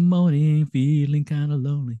up in the morning feeling kind of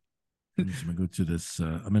lonely. let me see. I'm gonna go to this.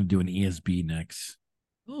 I'm gonna do an ESB next.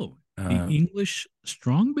 Oh, the Uh, English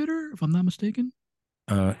strong bitter, if I'm not mistaken.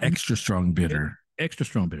 extra strong bitter. Extra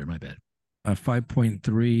strong bitter. My bad.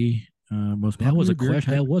 5.3. Most That was popular a beer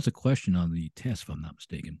question. type. That was a question on the test, if I'm not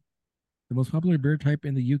mistaken. The most popular beer type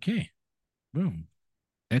in the UK. Boom.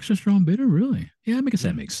 Extra strong bitter, really? Yeah, I guess that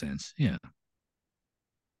Yeah. makes sense. Yeah,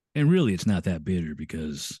 and really, it's not that bitter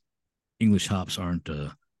because English hops aren't.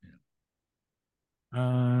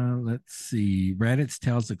 Let's see. Raditz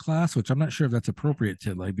tells the class, which I'm not sure if that's appropriate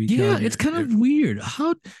to like be Yeah, telling it's kind you. of weird.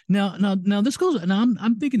 How now this goes, and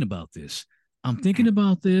I'm thinking about this. I'm thinking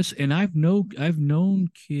about this, and I've known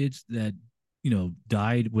kids that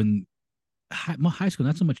died when high school,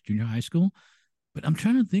 not so much junior high school, but I'm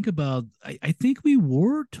trying to think about. I think we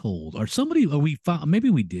were told, or somebody, or we found, maybe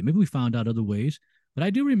we did, maybe we found out other ways. But I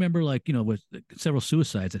do remember, like with several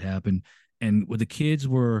suicides that happened, and where the kids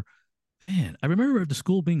were, man, I remember the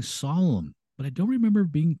school being solemn, but I don't remember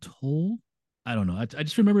being told. I don't know. I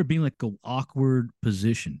just remember it being like an awkward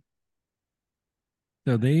position.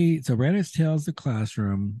 So Raditz tells the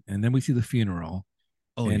classroom, and then we see the funeral.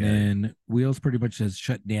 Oh And yeah, yeah, then Wheels pretty much has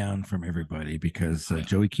shut down from everybody because yeah.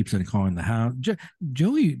 Joey keeps on calling the house.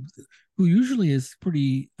 Joey, who usually is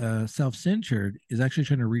pretty self-centered, is actually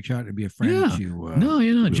trying to reach out and be a friend Yeah. to No,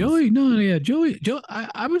 Wheels. Joey. No, yeah, Joe.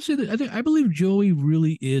 I would say that I believe Joey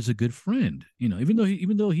really is a good friend. Even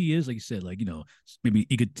though he is, like you said, like maybe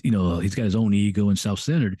he could, he's got his own ego and self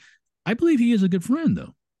centered. I believe he is a good friend,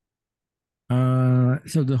 though.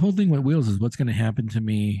 So the whole thing with Wheels is what's going to happen to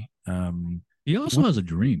me. He also What? has a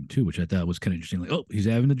dream too, which I thought was kind of interesting. Like, oh, he's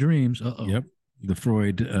having the dreams. Oh, Yep, the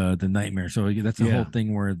Freud, the nightmare. So that's the whole yeah.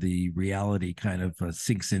 thing where the reality kind of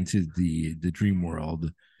sinks into the dream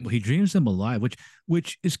world. Well, he dreams them alive,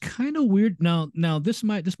 which is kind of weird. Now this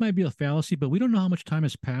might be a fallacy, but we don't know how much time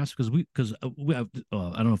has passed because we have, I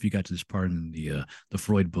don't know if you got to this part in the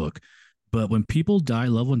Freud book, but when people die,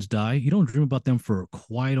 loved ones die, you don't dream about them for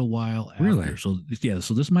quite a while after. Really? So yeah,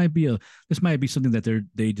 so this might be something that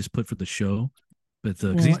they just put for the show, but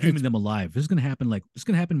because Well, he's dreaming them alive, this is gonna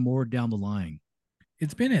happen more down the line.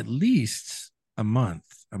 it's been at least a month.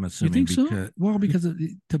 I'm You assuming think so? because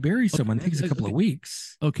to bury someone Okay, takes a couple of okay,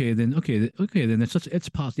 weeks. okay, then it's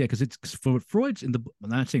possible. Yeah, because it's for Freud's in the. I'm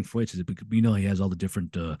not saying Freud says it, but we know he has all the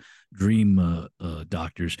different dream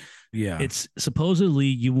doctors. Yeah. It's supposedly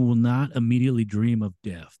you will not immediately dream of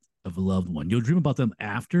death of a loved one. You'll dream about them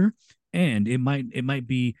after, and it might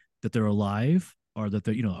be that they're alive or that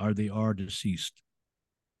they are deceased.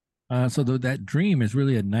 So that dream is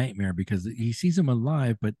really a nightmare because he sees them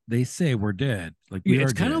alive, but they say we're dead, like Yeah, we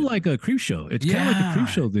it's are kind of dead. like a creep show. It's kind of like a creep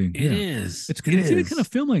Yeah, show thing. it Yeah, is. it's It it's even kind of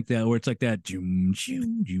is. film like that where it's like that. Zoom,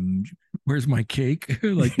 zoom, zoom, zoom. Where's my cake?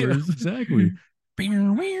 Like Yeah, where's exactly.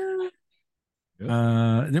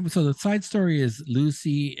 Yep. so the side story is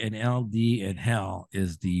Lucy and LD and Hell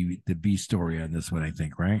is the B story on this one, I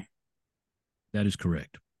think, right? That is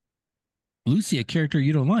correct. Lucy, a character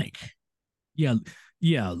you don't like. Yeah,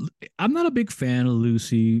 yeah. I'm not a big fan of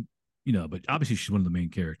Lucy, but obviously she's one of the main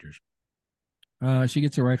characters. She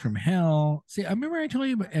gets a ride from Hell. See, I remember I told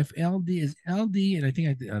you about if LD is LD, and I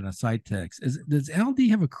think on a side text does LD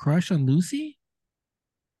have a crush on Lucy?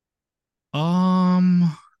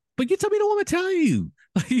 But you tell me, you don't want to tell you.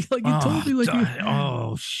 Like you told Oh, me, like you.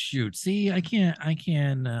 oh shoot! See, I can't. I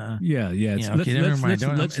can. Yeah, yeah. Yeah. Okay. Never mind.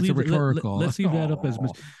 Don't, it's a rhetorical. let's leave that up as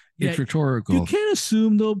Oh, yeah. it's You rhetorical. can't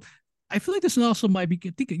assume though. I feel like this also might be.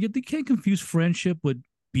 They can't confuse friendship with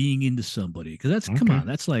being into somebody because that's come Okay. on.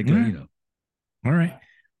 That's like All right. All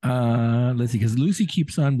right. Let's see, because Lucy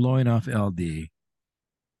keeps on blowing off LD. yeah.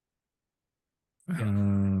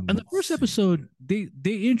 And the Let's first see. episode, they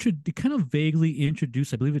kind of vaguely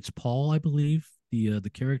introduce. I believe it's Paul. I believe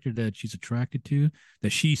the character that she's attracted to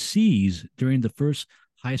that she sees during the first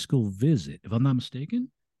high school visit, if I'm not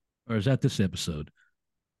mistaken, or is that this episode?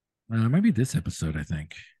 Maybe this episode, I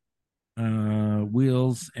think.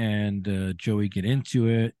 Wheels and Joey get into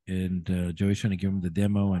it, and Joey's trying to give him the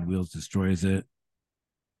demo, and Wheels destroys it.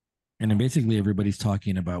 And then basically everybody's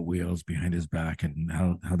talking about Wheels behind his back and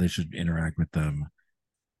how they should interact with them.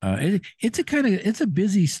 It's a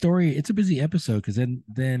busy story. It's a busy episode because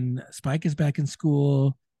then Spike is back in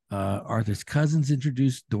school. Arthur's cousins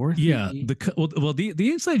introduced Dorothy. Yeah, the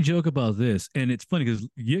inside joke about this, and it's funny because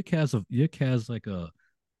Yick has like a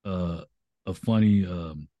funny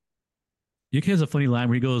Yick has a funny line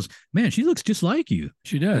where he goes, "Man, she looks just like you."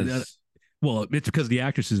 She does. Well, it's because the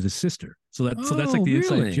actress is his sister, that's like the really?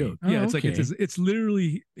 inside joke. Oh, Yeah, it's okay. like it's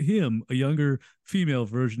literally him, a younger female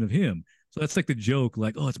version of him. So that's like the joke,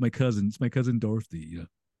 like, oh, it's my cousin Dorothy. You know?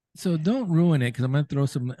 So don't ruin it because I'm gonna throw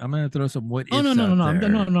some what Oh ifs out there.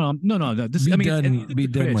 no. This, Be I mean, done. Be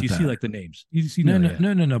done with you that. see like the names. You see, No, no, yeah.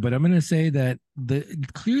 no, no, no. But I'm gonna say that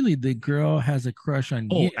clearly the girl has a crush on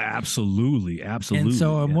Oh, Yick. absolutely, And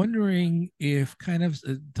so I'm yeah. wondering if kind of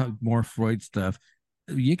talk more Freud stuff.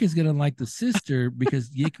 Yick is gonna like the sister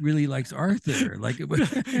because Yick really likes Arthur. Like, You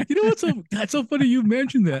know what's that's so funny you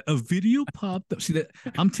mentioned that. A video popped up. See that,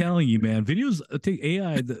 I'm telling you, man, videos take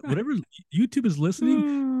AI, whatever YouTube is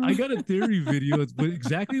listening. I got a theory video. It's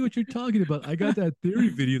exactly what you're talking about. I got that theory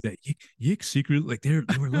video that Yick secretly, like, they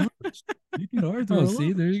were lovers. Yick and Arthur oh, are see,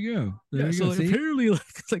 lovers. there you go. There Yeah, you so go. See, apparently, like,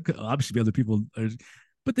 it's like obviously other people are,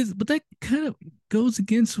 but that kind of goes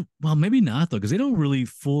against, well, maybe not though, because they don't really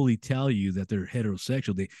fully tell you that they're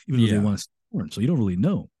heterosexual. They, even though they yeah. want to porn, so you don't really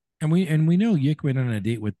know. And we know Yick went on a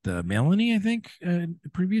date with Melanie, I think,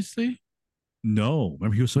 previously. No,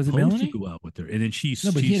 remember he was Was it supposed to Melanie? go out with her, and then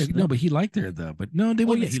No, but he liked her though. But no, they Oh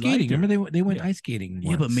went yeah, he skating. liked her. Remember they went Yeah, ice skating once.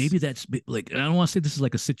 yeah, but maybe that's like, I don't want to say this is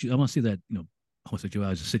like a I want to say that,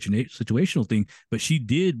 homosexuality is a situational thing, but she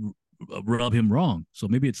did rub him wrong, so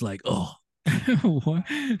maybe it's like, oh,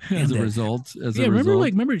 as a result, yeah,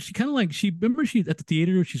 remember she at the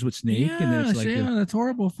theater, she's with Snake, and then yeah, it's like, yeah, that's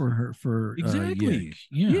horrible for her for Yick. exactly,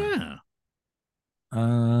 Yeah. yeah,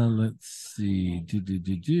 Let's see.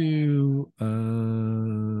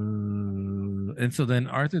 And so then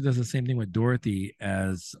Arthur does the same thing with Dorothy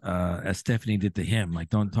as Stephanie did to him. Like,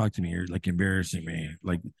 don't talk to me. You're like embarrassing me.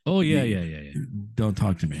 Like, oh yeah, you, yeah. don't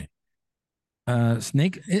talk to me.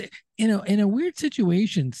 Snake, in a weird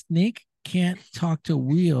situation, Snake can't talk to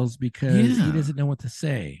Wheels because he doesn't know what to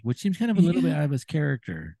say, which seems kind of a little bit out of his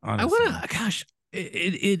character, honestly. Gosh,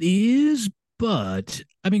 it is, but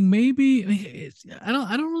I mean, maybe I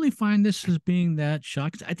don't really find this as being that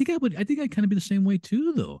shocking. I think I'd kind of be the same way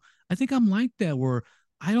too, though. I think I'm like that, where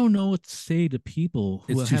I don't know what to say to people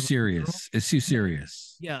who It's too have serious. It's too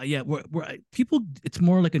serious. yeah. Where people, it's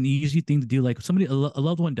more like an easy thing to do. Like somebody, a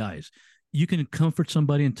loved one dies, you can comfort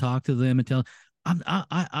somebody and talk to them and tell.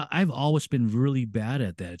 I've always been really bad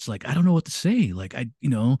at that. It's like I don't know what to say. Like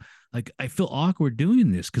I feel awkward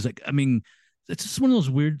doing this because, like, I mean, it's just one of those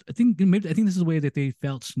weird. I think this is the way that they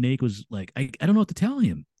felt Snake was like. I don't know what to tell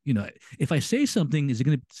him. If I say something, is it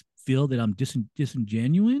going to feel that I'm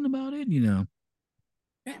disingenuine about it?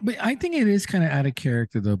 But I think it is kind of out of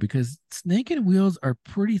character though, because Snake and Wheels are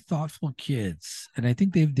pretty thoughtful kids, and I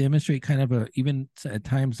think they've demonstrated kind of even at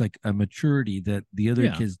times like a maturity that the other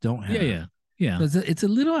kids don't have. Yeah. So it's a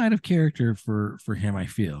little out of character for him, I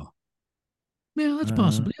feel. Yeah, that's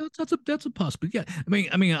possible. Yeah, that's a possibility. Yeah, I'll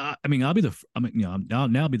be I'll be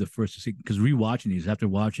the first to see, because rewatching these after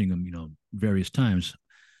watching them, various times,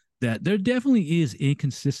 that there definitely is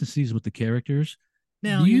inconsistencies with the characters.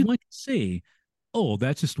 Now you might say, oh,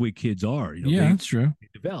 that's just the way kids are. That's true. They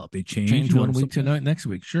develop, they change one week to next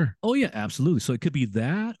week. Sure. Oh yeah, absolutely. So it could be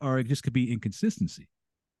that, or it just could be inconsistency.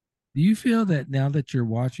 Do you feel that now that you're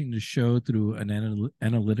watching the show through an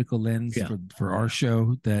analytical lens for our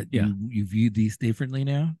show, that you view these differently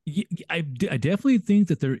now? I definitely think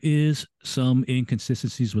that there is some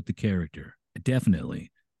inconsistencies with the character.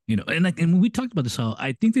 Definitely. And when we talked about this, how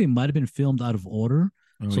I think they might have been filmed out of order.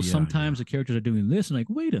 Sometimes the characters are doing this and like,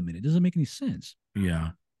 wait a minute, it doesn't make any sense.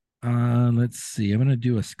 Yeah. Let's see. I'm going to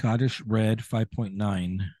do a Scottish red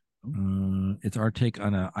 5.9. It's our take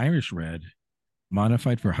on an Irish red,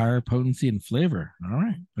 modified for higher potency and flavor. All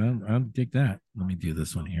right. I'll take that. Let me do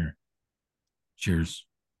this one here. Cheers.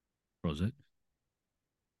 Prosit.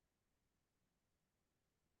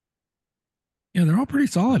 Yeah, they're all pretty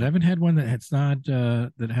solid. I haven't had one that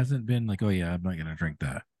hasn't been like, oh yeah, I'm not gonna drink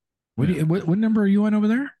that. What number are you on over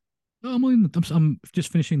there? Oh, I'm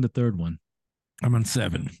just finishing the third one. I'm on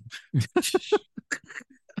 7.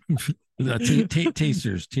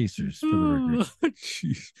 Tasters for the record. Oh,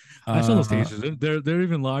 jeez. I saw those Uh, tasters. They're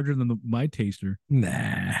even larger than my taster.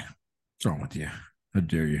 nah, what's wrong with you? How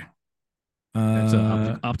dare you? That's a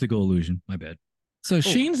Uh, optical illusion. My bad. so Oh,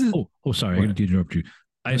 Shane's is, sorry. I what? got to interrupt you.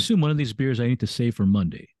 I What? assume one of these beers I need to save for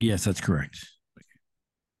Monday. Yes, that's correct.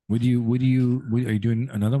 Are you doing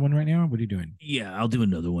another one right now? What are you doing? Yeah, I'll do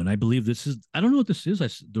another one. I believe this is. I don't know what this is.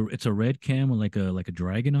 It's a red can with like a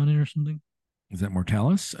dragon on it or something. Is that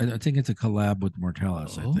Mortalis? I think it's a collab with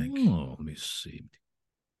Mortalis. I think. Oh, let me see.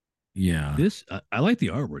 Yeah. This I like the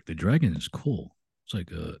artwork. The dragon is cool. It's like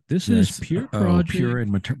this is Yes. Pure Oh, Project. Pure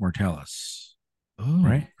and Mortalis. Oh,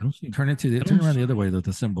 right? I don't see. Turn around the other way with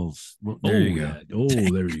the symbols. Well, there you go. Yeah. Oh,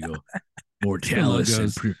 there you go. Mortalis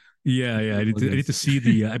and logos. yeah, yeah. I need to see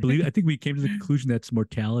the. I think we came to the conclusion that's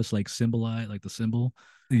Mortalis, like symbolize, like the symbol.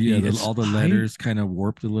 Yeah, It's all the letters kind of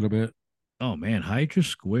warped a little bit. Oh man, Hydra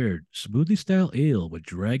Squared smoothie style ale with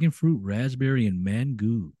dragon fruit, raspberry, and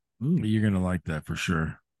mango. Ooh. You're gonna like that for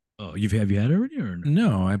sure. Oh, have you had it already or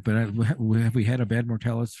no? No, have we had a bad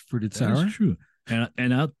Mortalis fruited That is sour? true.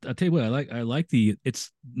 And I'll tell you what I like the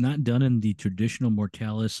it's not done in the traditional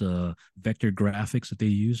Mortalis vector graphics that they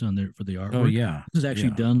use on their for the Oh artwork. yeah, This is actually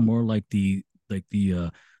yeah. done more like the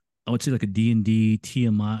I would say like a D&D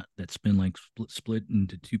Tiamat that's been like split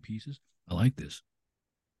into two pieces. I like this.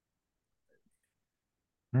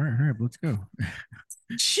 All right, let's go.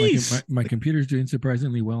 Jeez. My computer's doing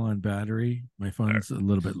surprisingly well on battery. My phone's a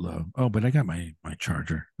little bit low. Oh, but I got my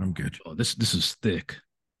charger. I'm good. Oh, this is thick.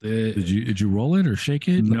 Did you roll it or shake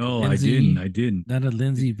it? Like No, Lindsay, I didn't. not a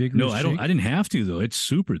Lindsay No, vigorous I don't. shake? I didn't have to though. It's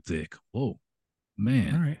super thick. Whoa, All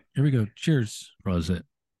man. right, here we go. Cheers. How's it?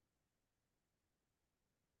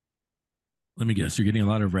 Let me guess. You're getting a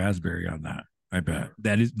lot of raspberry on that. I bet.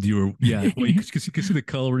 That is your yeah. Well, you can see the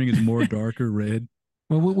coloring is more darker red.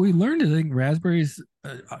 Well, what we learned, I think raspberries,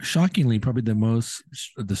 shockingly, probably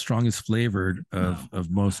the strongest flavored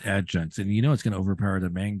of most adjuncts, and you know it's going to overpower the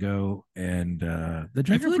mango and the I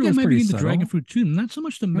dragon feel like fruit I is might be pretty into subtle. dragon fruit too. Not so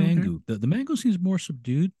much the Okay. mango. The mango seems more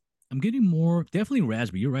subdued. I'm getting more definitely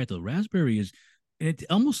raspberry. You're right though. Raspberry is it's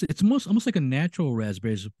almost like a natural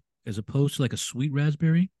raspberry as opposed to like a sweet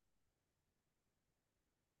raspberry.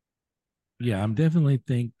 Yeah, I definitely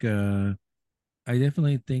think that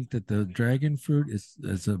the dragon fruit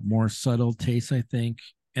is a more subtle taste. I think,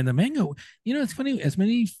 and the mango. You know, it's funny. As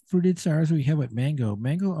many fruited sours we have with mango,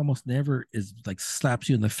 mango almost never is like slaps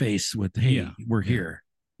you in the face with, "Hey, Yeah, we're yeah, here."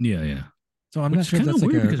 yeah. So I'm Which not is sure if kind of that's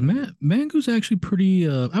like weird a because mango's actually pretty.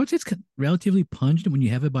 I would say it's relatively pungent when you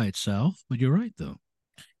have it by itself. But you're right though.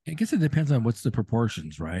 I guess it depends on what's the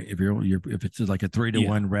proportions, right? You're if it's like a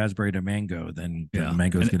 3-to-1 raspberry to mango, then Yeah,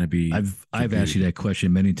 mango is and going to be. I've asked you that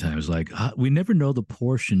question many times. Like we never know the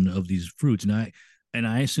portion of these fruits, and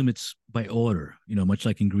I assume it's by order, much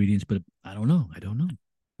like ingredients. But I don't know. I don't know.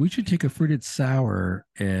 We should take a fruited sour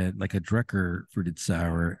and like a Drecker fruited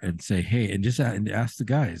sour and say, hey, and just and ask the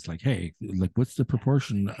guys, like, hey, like, what's the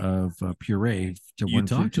proportion of puree to You one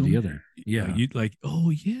talk fruit to to the them. other? Like Yeah. you like, oh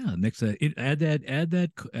yeah. Next, add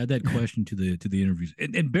that question to the interviews,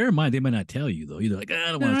 and bear in mind they might not tell you though. Either like I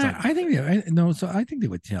don't No, want to talk about I think no. So I think they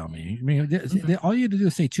would tell me. I mean, that. all you have to do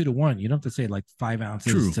is say 2-to-1. You don't have to say like 5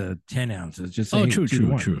 ounces True. to 10 ounces. Just say Oh, hey, true, two to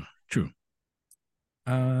true, one. true.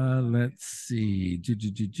 Let's see.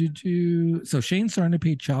 So Shane's starting to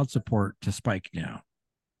pay child support to Spike now.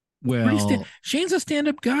 Well, Shane's a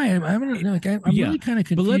stand-up guy. I'm yeah, really kind of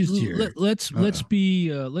but confused here. let's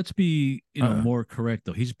be Uh-oh. more correct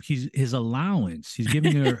though. He's his allowance. He's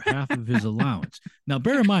giving her half of his allowance. Now,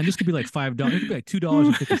 bear in mind, this could be like $5. It could be like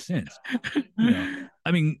 $2.50.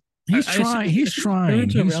 I mean, He's trying. He's his trying.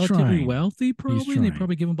 parents are He's relatively trying. wealthy, He's probably, and they trying.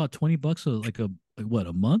 probably give him about $20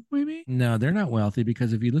 a month, maybe. No, they're not wealthy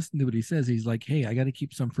because if you listen to what he says, he's like, "Hey, I got to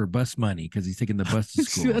keep some for bus money because he's taking the bus to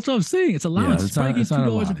school." That's what I'm saying. It's Yeah, allowance. It's probably getting it's not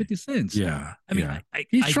a $2 and lot. 50 cents. Yeah, I mean, yeah. I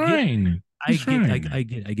He's I get trying. I He's get, trying.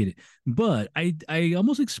 I get it. But I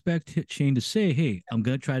almost expect Shane to say, "Hey, I'm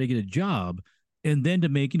gonna try to get a job," and then to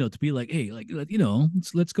make to be like, "Hey, like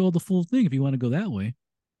let's go the full thing if you want to go that way."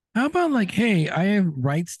 How about like, "Hey, I have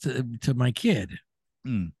rights to my kid.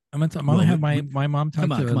 Mm. I'm Well, gonna have my mom talk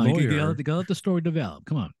to a come on, lawyer." you gotta let the story develop.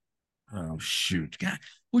 Come on. Oh shoot! God,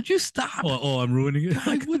 would you stop? I'm ruining it.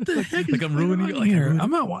 God, what the heck is like I'm going ruining on it. Like here? I'm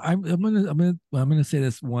gonna say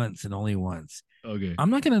this once and only once. Okay. I'm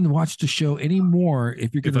not gonna watch the show anymore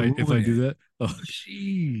if you're gonna If I ruin do it. that,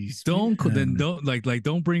 Jeez, man. don't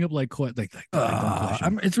don't bring up like dumb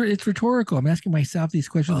question. It's rhetorical. I'm asking myself these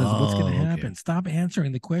questions as what's gonna Oh, okay. happen. Stop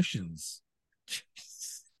answering the questions.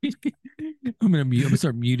 I'm gonna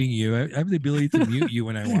start muting you. I have the ability to mute you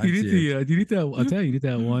when I You want need to. the you need that. I'll tell you, you need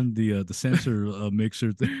that one, the sensor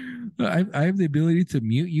mixer thing. I have the ability to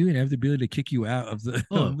mute you, and I have the ability to kick you out of the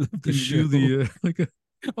Oh, of the can you show. do the like a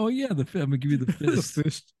Oh yeah, I'm gonna give you the the fist.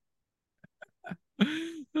 fist?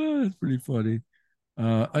 Oh, that's pretty funny.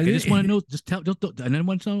 Like, I just want to know. Just tell. Just don't, and I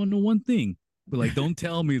want to know one thing, but like, don't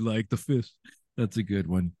tell me like the fist. that's a good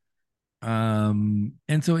one. And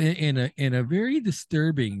so in a very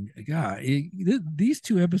disturbing these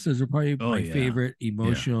two episodes are probably Oh my yeah, favorite, yeah,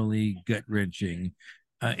 emotionally gut wrenching.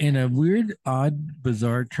 In a weird, odd,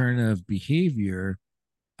 bizarre turn of behavior,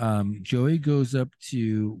 Joey goes up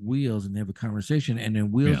to Wheels and they have a conversation, and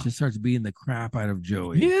then Wheels yeah. just starts beating the crap out of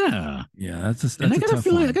Joey. Yeah. Yeah, And that's a tough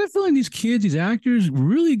I one. got a feeling these kids, these actors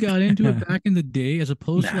really got into it back in the day, as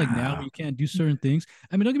opposed to like now where Nah, you can't do certain things.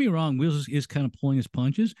 I mean, don't get me wrong, Wheels is kind of pulling his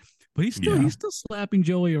punches, but yeah. he's still slapping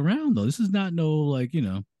Joey around though. This is not no like,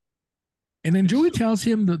 And then it's Joey tells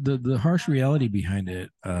him the harsh reality behind it,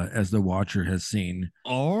 as the watcher has seen.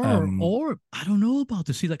 or I don't know about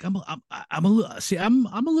this. See, like I'm a little see, I'm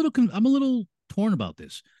a little torn about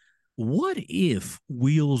this. What if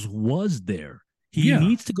Wheels was there? He Yeah.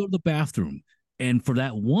 needs to go to the bathroom. And for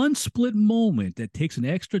that one split moment that takes an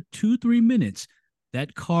extra 2, 3 minutes,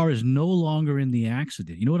 that car is no longer in the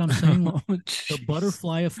accident. You know what I'm saying? Like Oh, the jeez.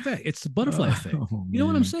 butterfly effect. It's the butterfly effect. Oh You know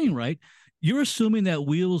what I'm man. saying, right? You're assuming that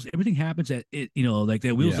Wheels, everything happens at it, like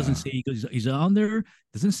that Wheels doesn't Yeah. say he's on there,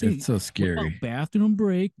 doesn't It's say so what about scary. bathroom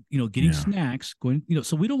break, getting Yeah. snacks, going,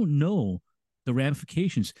 so we don't know the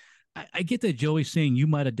ramifications. I get that Joey's saying you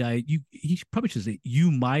might have died. He probably should say you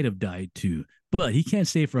might have died too, but he can't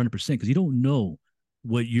say it for 100% because you don't know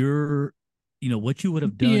what what you would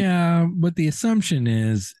have done. Yeah, but the assumption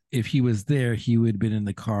is if he was there, he would have been in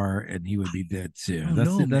the car and he would be dead I too. don't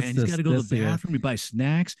know, man. He's got to go to the bathroom. He buys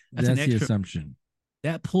snacks. That's an that's the extra. assumption.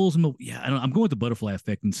 That pulls him. Yeah, I don't, I'm going with the butterfly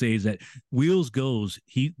effect and says that Wheels goes.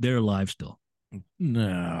 They're alive still,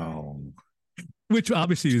 No. which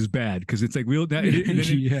obviously is bad because it's like Wheel. And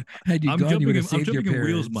then Yeah. Had you gone, you would have I'm saved your jumping in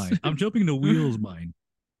Wheels' parents. mind. I'm jumping into Wheels' mind.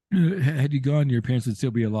 Had you gone, your parents would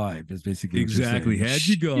still be alive. Is basically what you're Exactly. saying. Had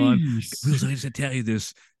you gone, Jeez. Wheels, I used to tell you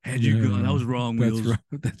this. Had you gone, I No, was wrong, that's Wheels. rough.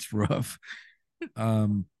 That's rough.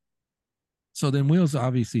 Um, so then Wheels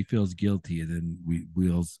obviously feels guilty, and then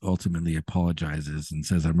Wheels ultimately apologizes and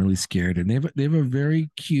says, "I'm really scared." And they have a very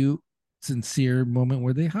cute, sincere moment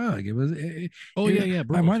where they hug. Oh yeah, yeah, I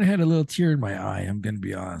bros. might have had a little tear in my eye. I'm gonna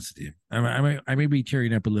be honest with you. I may be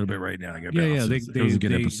tearing up a little bit right now. I gotta be Yeah, yeah. honest. It was a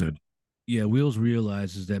good episode. Yeah. Wheels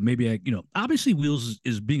realizes that maybe obviously Wheels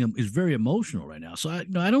is very emotional right now. So I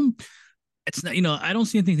don't. It's not, I don't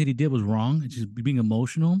see anything that he did was wrong. It's just being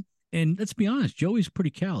emotional. And let's be honest, Joey's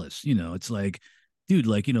pretty callous. It's like, dude,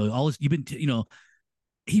 like all this you've been,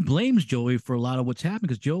 he blames Joey for a lot of what's happened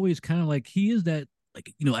because Joey is kind of like he is that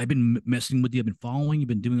like I've been messing with you, I've been following, you've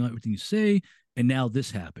been doing everything you say, and now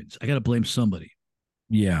this happens. I got to blame somebody.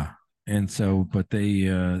 Yeah. And so, but they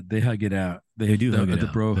hug it out. They do hug it The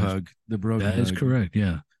out. bro hug, the bro That is hug, correct.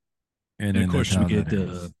 Yeah, and and of then that's course we how that get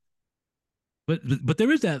ends. but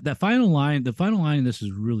there is that final line. The final line in this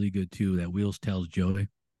is really good too. That Wheels tells Joey.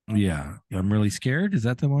 Yeah, I'm really scared. Is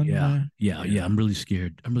that the one? Yeah, yeah, yeah. Yeah. I'm really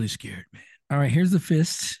scared. I'm really scared, man. All right. Here's the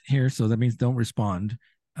fist here. So that means don't respond.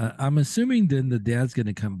 I'm assuming then the dad's going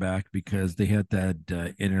to come back because they had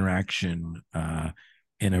that interaction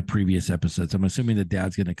in a previous episode. So I'm assuming the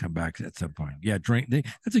dad's going to come back at some point. Yeah, drink.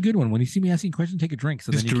 That's a good one. When you see me asking questions, take a drink.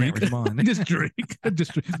 So Just then you can't drink. respond. Just drink.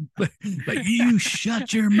 Just drink. Like you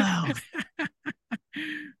shut your mouth.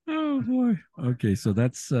 Oh boy. Okay, so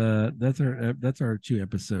that's our two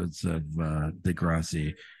episodes of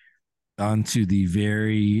Degrassi. On to the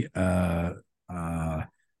very uh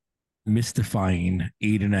mystifying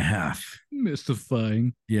 8.5.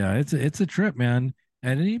 Mystifying. Yeah, it's a trip, man.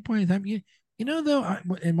 At any point in time, though,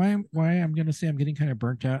 why I'm gonna say I'm getting kind of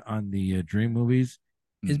burnt out on the dream movies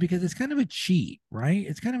is Hmm. because it's kind of a cheat, right?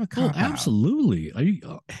 It's kind of a Oh, cop out absolutely. Are you?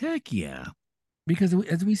 Oh, heck yeah. because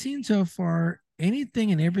as we've seen so far,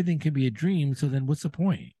 anything and everything can be a dream. So then, what's the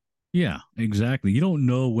point? Yeah, exactly. You don't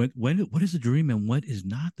know what is the dream and what is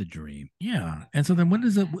not the dream. Yeah. And so then when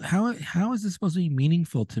is it how is this supposed to be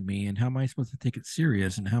meaningful to me and how am I supposed to take it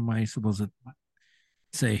serious and how am I supposed to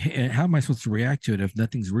say hey, how am I supposed to react to it if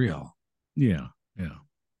nothing's real? Yeah, yeah.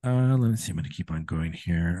 Let me see. I'm gonna keep on going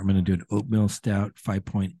here. I'm gonna do an oatmeal stout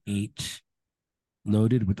 5.8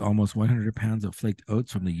 loaded with almost 100 pounds of flaked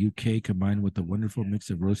oats from the UK combined with a wonderful mix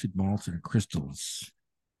of roasted malts and crystals.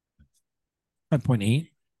 5.8,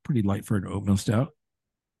 pretty light for an oatmeal stout.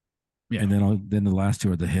 Yeah. And then the last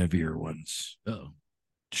two are the heavier ones. Oh,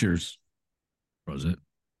 Cheers. was it?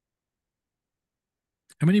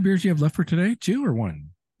 How many beers do you have left for today? Two or one?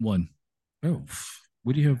 One. Oh,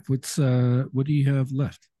 what do you have? What do you have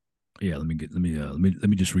left? Yeah, let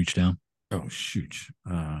me just reach down. Oh shoot.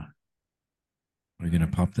 Are you gonna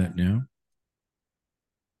pop that now?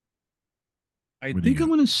 I What do you think I'm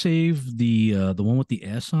got? gonna save the one with the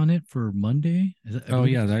S on it for Monday. I Oh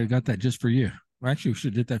believe yeah, it's. I got that just for you. Well, actually, we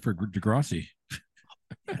should have did that for Degrassi.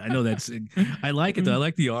 I know that's. I like it though. I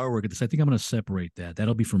like the artwork of this. I think I'm gonna separate that.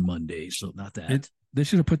 That'll be for Monday, so not It that. they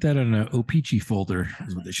should have put that in an OPG folder.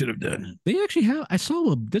 Is what they should have done. They actually have. I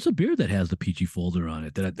saw there's a beer that has the peachy folder on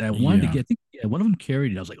it that I wanted to Yeah, get. I think yeah, one of them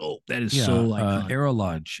carried it. I was like, oh, that is yeah. so iconic. Aero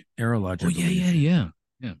Lodge, Oh I yeah, yeah, believe. yeah,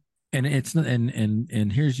 yeah. And it's not.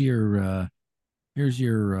 And here's your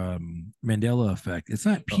Mandela effect. It's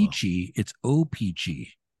not Oh, peachy. It's OPG.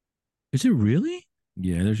 is it really?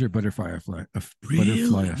 Yeah, there's your butterfly Really?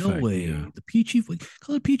 No effect. Yeah. way. The peachy,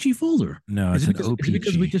 call it peachy folder. No, Is it's it an because is it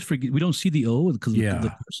because we OPG. just forget we don't see the O because of the Yeah,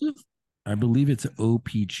 cursive? I believe it's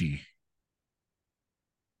OPG.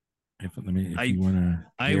 If I you want to,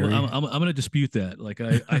 Gary. I'm gonna dispute that. Like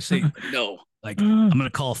I say like, no. Like I'm gonna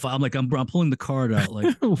call file. I'm pulling the card out.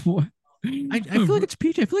 Like What? I feel like it's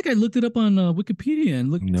peachy. I feel like I looked it up on Wikipedia and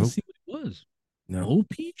looked to Nope. see what it was. No,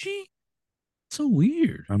 OPG? So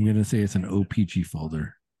weird. I'm gonna say it's an OPG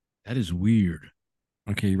folder. That is weird.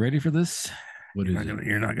 Okay, you ready for this? What is it?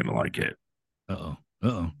 You're not gonna like it. Uh oh. Uh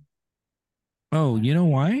oh. Oh, you know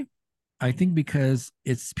why? I think because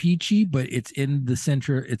it's peachy, but it's in the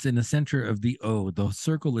center. It's in the center of the O. The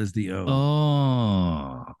circle is the O.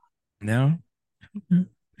 Oh. No,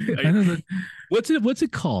 I know that. What's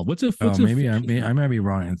it called? Oh, What's it maybe officially? I might be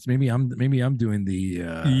wrong. It's maybe I'm doing the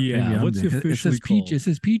maybe Yeah, I'm what's it doing it officially says peach. called? It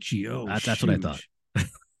says peachy. Oh That's what I thought.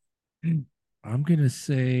 shoot. I'm gonna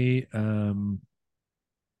say You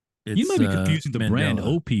it's might be confusing the brand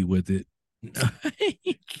Mandela. OP with it.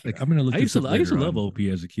 Like I'm gonna look this up I used to later love on. OP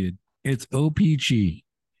as a kid. It's OPG.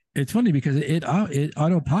 It's funny because it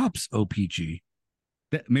auto pops OPG.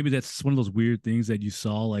 That maybe that's one of those weird things that you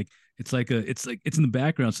saw. Like it's in the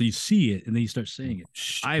background, so you see it and then you start saying it.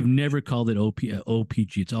 I've never called it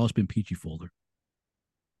OPG. It's always been Peachy Folder.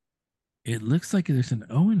 It looks like there's an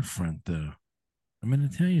O in front though. I'm gonna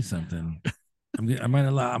tell you something. I'm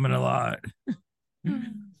gonna lie. I'm gonna lie.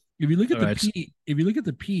 If you look at All the right. P, if you look at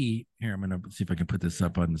the P, here I'm gonna see if I can put this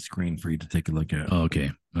up on the screen for you to take a look at. Oh,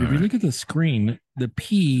 okay. All If you right. look at the screen, the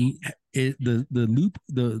P, the loop,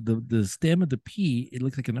 the stem of the P, it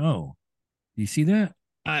looks like an O. Do you see that?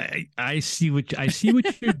 I see what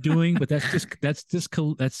you're doing, but that's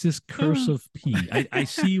just cursive P. I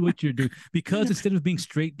see what you're doing because instead of being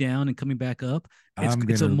straight down and coming back up, I'm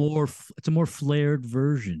gonna it's a more flared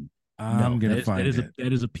version. I'm No, gonna find it.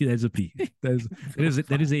 that is a P. That is a P.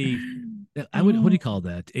 That is a I would what do you call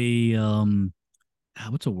that? A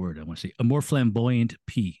what's a word I want to say? A more flamboyant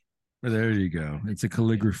P. There you go. It's a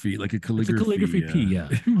calligraphy, like a It's a calligraphy calligraphy. P. Yeah.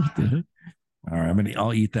 All right,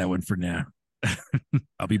 I'll eat that one for now.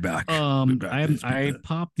 I'll be back. I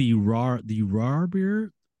popped the raw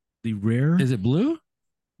beer, the rare. Is it blue?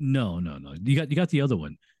 No, no, no. You got the other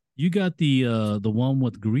one. You got the one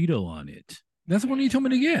with Greedo on it. That's the one you told me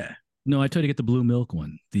to get. No, I tried to get the blue milk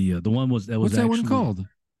one. The one was that was What's that one actually called?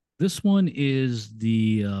 this one is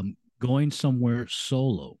the going somewhere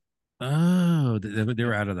solo. Oh, they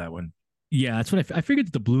were out of that one. Yeah, that's what I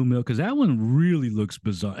figured the blue milk because that one really looks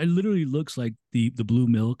bizarre. It literally looks like the blue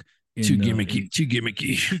milk Too in gimmicky. Too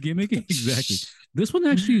gimmicky. too gimmicky. Exactly. This one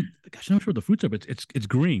actually, gosh, I'm not sure what the fruits are, but it's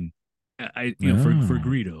green. You know for Oh.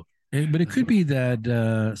 Greedo. But it could be that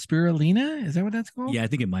spirulina. Is that what that's called? Yeah, I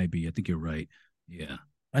think it might be. I think you're right. Yeah.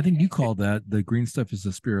 I think you call that the green stuff is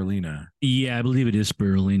the spirulina. Yeah, I believe it is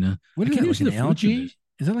spirulina. What I is can't that? even Like see an the fruits in algae? this.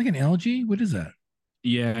 Is that like an algae? What is that?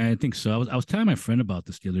 Yeah, I think so. I was telling my friend about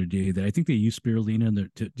this the other day that I think they use spirulina in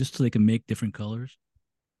just so they can make different colors.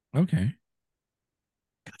 Okay.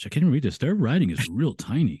 Gosh, I can't even read this. Their writing is real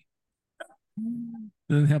tiny.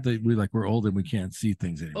 Doesn't have to. We're old and we can't see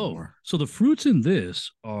things Oh, anymore. so the fruits in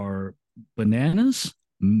this are bananas,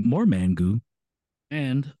 more mango,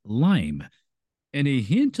 and lime, and a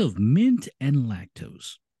hint of mint and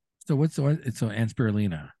lactose. So it's so and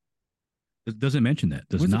spirulina. It doesn't mention that.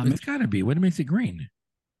 Does What's not it's mention. got to be. What makes it green?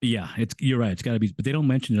 Yeah, you're right. It's got to be, but they don't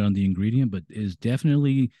mention it on the ingredient. But it is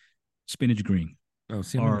definitely spinach green. Oh,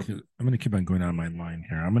 see, Or I'm gonna keep on going on my line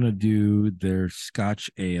here. I'm gonna do their Scotch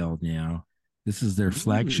Ale now. This is their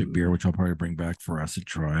flagship beer, ooh, which I'll probably bring back for us to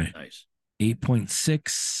try. nice.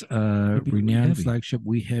 8.6 Could be wee renowned heavy. flagship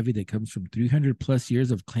wee heavy that comes from 300 plus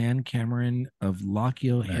years of Clan Cameron of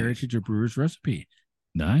Lochiel Nice. heritage of brewers recipe.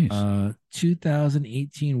 Nice.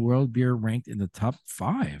 2018 world beer ranked in the top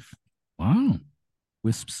 5. Wow.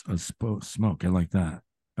 wisps of smoke. I like that.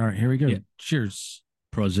 All right, here we go. Yeah, Cheers.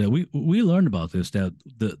 Prozac. We learned about this that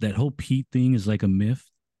that whole peat thing is like a myth.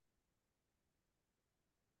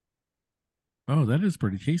 Oh, that is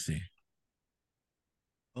pretty tasty.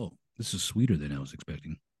 Oh, this is sweeter than I was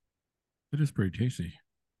expecting. It is pretty tasty.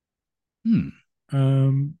 Hmm.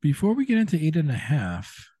 Before we get into 8.5,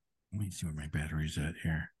 let me see where my battery's at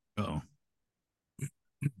here. Oh,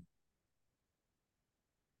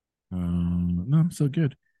 No, I'm so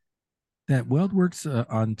good. That Weldworks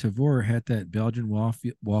on Tavor had that Belgian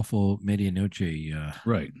waffle medianoche.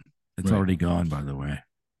 right, It's right. already gone, by the way.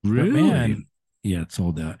 But Really? man, yeah, it's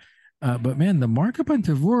sold out. But man, the markup on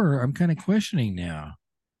Tavor, I'm kind of questioning now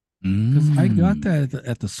because I got Mm. that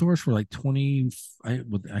at the source for like 20. I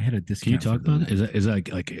had a Can you discount for talk about the. it? Is that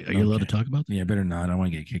like are you allowed to Okay, talk about yeah, better not. I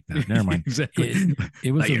want to get kicked out. Never mind. exactly. It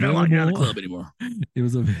it was You're not you're not a available. club anymore. It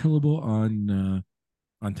was available on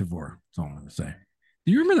Tavor. That's all I'm going to say.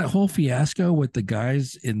 Do you remember that whole fiasco with the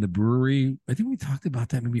guys in the brewery? I think we talked about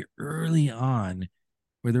that maybe early on,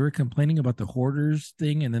 where they were complaining about the hoarders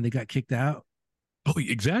thing, and then they got kicked out. Oh,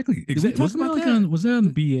 exactly, Did we exactly. talk Wasn't that about like that? on was that on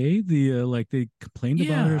BA? The like they complained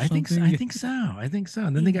about it Yeah, or I think so. something. I think so. I think so.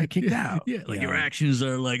 And then they got kicked out. Yeah, like your Yeah, actions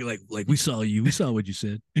are like we saw you, we saw what you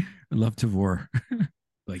said. I love Tavor.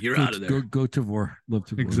 Like you're go out of go there. go Tavor. Love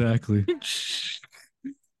Tavor. Exactly.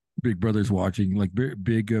 Big brother's watching. Like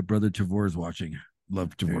big brother Tavor is watching.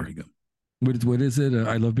 Love There Tavor. you go. What is it?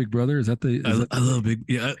 I love Big Brother. Is that the is that I the love thing?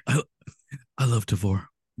 big. Yeah, I love Tavor.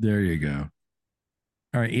 There you go.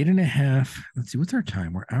 All right, 8.5. Let's see, what's our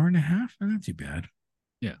time? We're hour and a half. Oh, not too bad.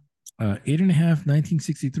 Yeah. 8.5,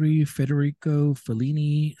 1963, Federico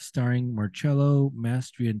Fellini, starring Marcello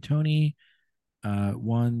Mastroianni,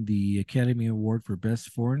 won the Academy Award for Best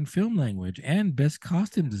Foreign Film Language and Best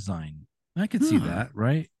Costume Design. I could see Huh. that,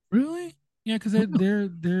 right? Really? Yeah, because Wow.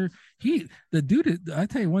 the dude. I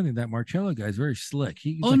tell you one thing, that Marcello guy is very slick.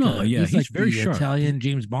 Oh no, yeah, He's he's like very the sharp. Italian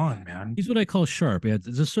James Bond, man. He's what I call sharp. Yeah,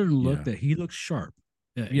 there's a certain look Yeah, that he looks sharp.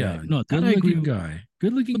 Yeah, yeah. yeah, No, that good I agree looking with. guy.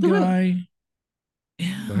 Good But looking the guy. Go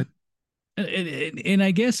yeah, ahead. and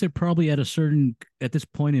I guess they're probably at a certain at this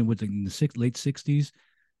point in within the late '60s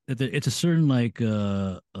that it's a certain like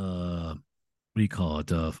what do you call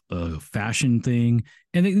it fashion thing,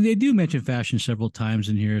 and they do mention fashion several times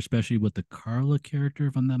in here, especially with the Carla character,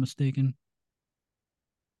 if I'm not mistaken.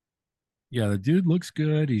 Yeah, the dude looks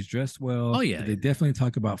good. He's dressed Oh well. yeah, They definitely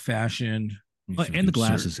talk about fashion. Let me oh, see if I and the can search.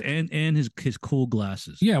 glasses, and his cool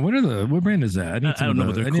glasses. Yeah, what brand is that? I need I some of don't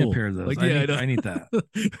know, but those. they're I need a cool. pair of those. Like yeah, I I need that.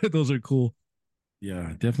 know. Those are cool.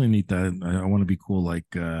 Yeah, definitely need that. I want to be cool like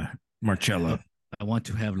Marcello. I want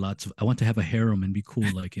to have lots of. I want to have a harem and be cool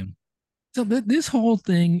like him. So this whole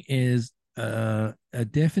thing is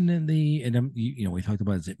definitely, and we talked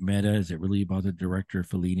about, is it meta? Is it really about the director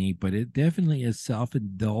Fellini? But it definitely is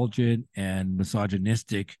self-indulgent and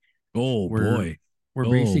misogynistic, Oh where boy. where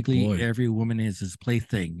Oh basically boy. every woman is his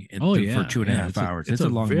plaything Oh for yeah, two and a yeah. half hours. It's It's a a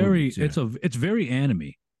long movie very too. it's very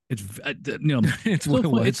anime. It's It's so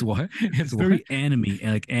fun. it's what it's It's what. very anime,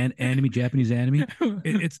 like anime, Japanese anime.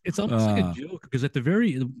 It's almost like a uh joke because at the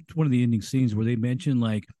very one of the ending scenes where they mention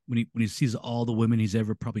like when he sees all the women he's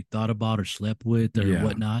ever probably thought about or slept with or yeah,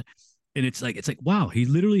 whatnot, and it's like wow, he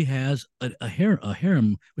literally has a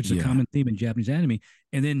harem, which is a yeah. common theme in Japanese anime.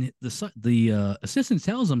 And then the assistant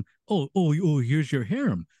tells him, oh, here's your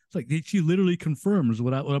harem. It's like she literally confirms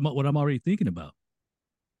what I'm already thinking about.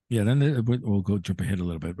 Yeah, then we'll go jump ahead a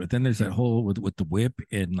little bit, but then there's that whole with the whip,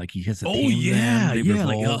 and like he has to Oh tame them. yeah, They yeah,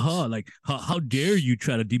 like revolt. like how dare you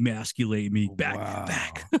try to demasculate me? Back.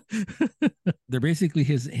 Wow. They're basically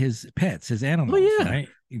his pets, his Oh animals, yeah, right?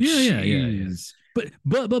 yeah. Jeez.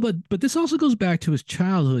 But this also goes back to his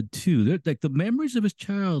childhood too. Like the memories of his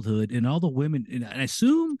childhood and all the women, and I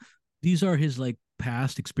assume these are his like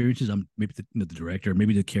past experiences. Maybe the director,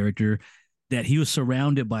 maybe the character that he was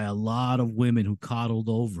surrounded by a lot of women who coddled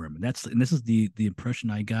over him, and this is the impression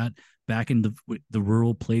I got back in the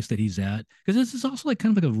rural place that he's at, because this is also like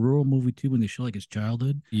kind of like a rural movie too when they show like his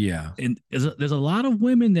childhood, Yeah. and there's a lot of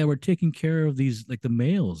women that were taking care of these like the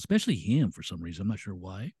males, especially him for some reason. I'm not sure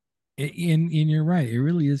why. And you're right. It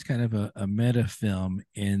really is kind of a meta film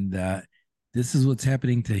in that this is what's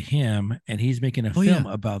happening to him, and he's making a Oh yeah, film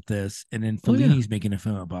about this, and then oh yeah, Fellini's making a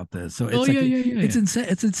film about this. So oh it's yeah, like yeah, yeah, yeah. it's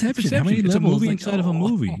It's Inception. How Inception. many It's a levels? movie Like, inside of a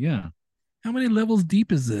movie. Yeah, how many levels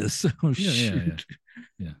deep is this? Oh yeah, yeah, yeah, shoot.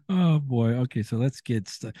 yeah. Oh boy. Okay, so let's get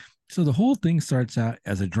so the whole thing starts out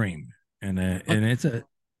as a dream, and it's a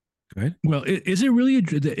go ahead. Well, is it really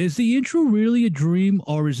is the intro really a dream,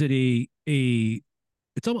 or is it a?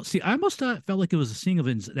 It's almost see. I almost felt like it was a scene of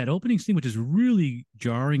that opening scene, which is really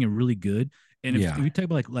jarring and really good. And if Yeah. you talk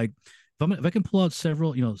about like if I can pull out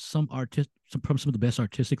several, some of the best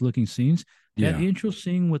artistic looking scenes. That Yeah. intro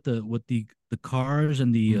scene with the cars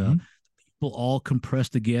and the Hmm. people all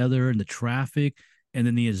compressed together and the traffic, and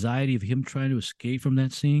then the anxiety of him trying to escape from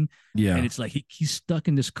that scene. And Yeah. it's like he's stuck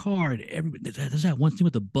in this car, and there's that one thing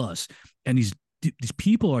with the bus, and these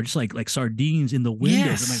people are just like sardines in the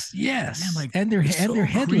windows. I'm like, Yes. man, Yes. like And it's they're so creepy.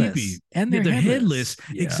 headless. And Yeah, they're they're headless.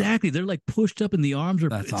 headless. Yeah. Exactly. They're like pushed up, and the arms are.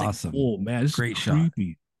 That's It's like, awesome. oh man, this is Great shot.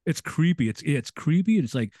 creepy. It's creepy. It's creepy, and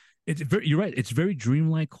it's like it's very. You're right. It's very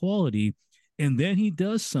dreamlike quality. And then he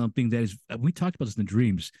does something that is. We talked about this in the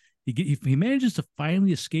dreams. He manages to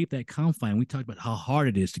finally escape that confine. We talked about how hard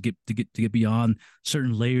it is to get beyond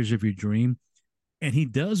certain layers of your dream, and he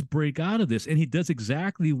does break out of this, and he does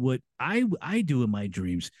exactly what I do in my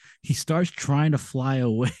dreams. He starts trying to fly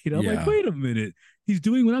away, and I'm like, Yeah. wait a minute, he's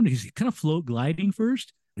doing what I'm doing. He's kind of float gliding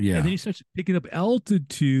first, and then Yeah. he starts picking up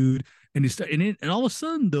altitude, and and all of a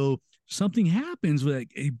sudden though something happens where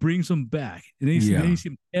like, he brings him back, and then Yeah. you see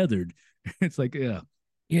him tethered. It's like, yeah,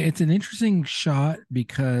 Yeah, it's an interesting shot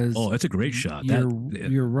because oh, that's a great shot. That yeah.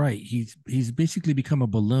 you're right. He's basically become a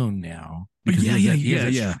balloon now But because yeah, yeah, he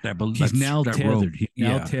has yeah, yeah. He's now that rope. tethered. He's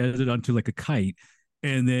now Yeah. tethered onto like a kite.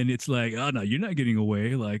 And then it's like, oh no, you're not getting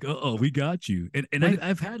away. Like, oh, we got you. And But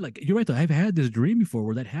I've had like you're right though. I've had this dream before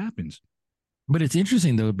where that happens. but it's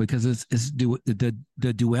interesting though because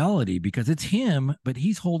the duality because it's him, but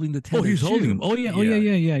he's holding the Oh, tether he's holding him. too. Oh yeah, oh yeah,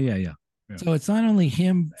 Yeah. yeah, yeah, yeah, yeah. Yeah. So it's not only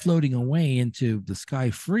him floating away into the sky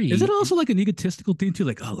Is it free. also like an egotistical thing too?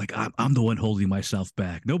 Like, oh, like I'm the one holding myself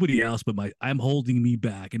back. Nobody else but I'm holding me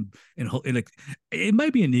back, and like it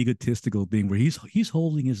might be an egotistical thing where he's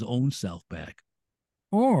holding his own self back.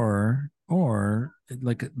 Or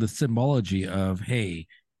like the symbology of hey,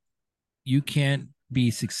 you can't be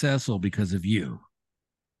successful because of you.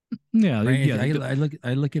 Yeah, Right. yeah.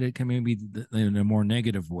 I look at it maybe in a more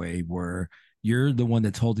negative way where you're the one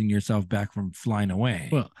that's holding yourself back from flying away.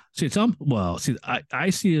 Well, see, I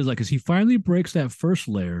see it as like as he finally breaks that first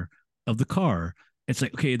layer of the car, it's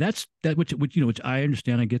like okay, that's that which I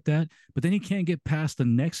understand, I get that, but then he can't get past the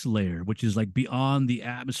next layer, which is like beyond the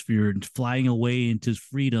atmosphere and flying away into his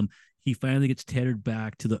freedom. He finally gets tethered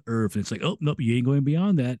back to the earth, and it's like, oh nope, you ain't going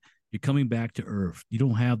beyond that. You're coming back to earth. You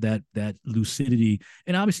don't have that lucidity,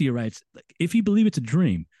 and obviously you're right. It's like, if you believe it's a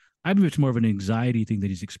dream, I believe it's more of an anxiety thing that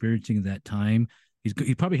he's experiencing at that time. He's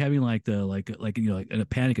probably having like like a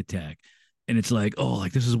panic attack, and it's like, oh,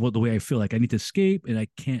 like this is what the way I feel, like I need to escape and I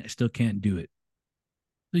still can't do it.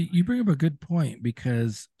 So you bring up a good point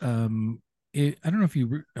because I don't know if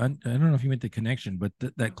I don't know if you meant the connection, but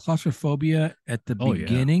that claustrophobia at the Oh yeah,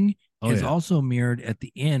 beginning oh is yeah, also mirrored at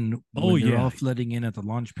the end oh when they're all yeah, flooding in at the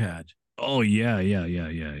launch pad. oh yeah, yeah, yeah,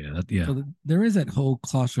 yeah, yeah, yeah. So there is that whole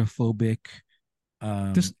claustrophobic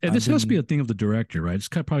This has to be been a thing of the director, right? It's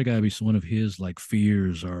probably got to be one of his like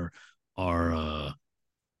fears or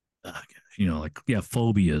like yeah,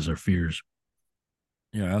 phobias or fears.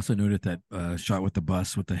 yeah, I also noted that shot with the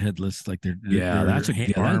bus with the headless, like Yeah, their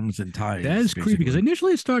that arms and that ties, is creepy because basically.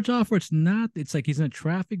 initially it starts off where it's like he's in a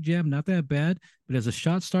traffic jam, not that bad. But as the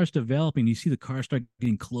shot starts developing, you see the car start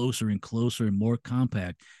getting closer and closer and more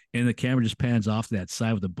compact. And the camera just pans off to that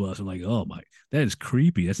side of the bus. I'm like, oh my, that is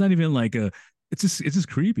creepy. That's not even like it's just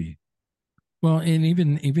creepy. Well, and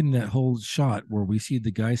even that whole shot where we see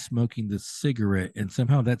the guy smoking the cigarette, and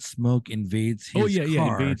somehow that smoke invades Oh his yeah, yeah,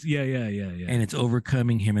 car, invades. Yeah, yeah, yeah, yeah. and it's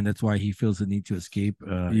overcoming him, and that's why he feels the need to escape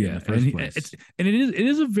in Yeah, the first place. it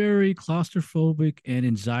is a very claustrophobic and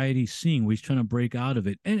anxiety scene where he's trying to break out of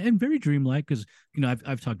it, and very dreamlike because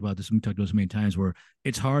I've talked about this and we talked about this many times where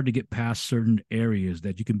it's hard to get past certain areas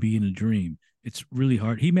that you can be in a dream. It's really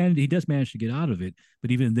hard. He does manage to get out of it,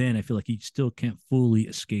 but even then, I feel like he still can't fully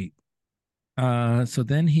escape. So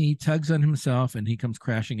then he tugs on himself, and he comes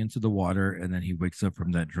crashing into the water, and then he wakes up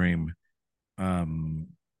from that dream. Um,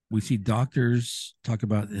 we see doctors talk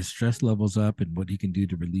about his stress levels up and what he can do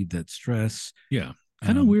to relieve that stress. Yeah,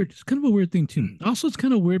 kind of Um, weird. It's kind of a weird thing too. Also, it's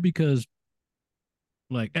kind of weird because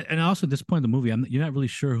like, and also at this point in the movie, you're not really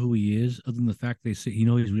sure who he is, other than the fact they say he's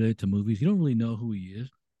related to movies. You don't really know who he is,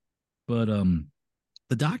 but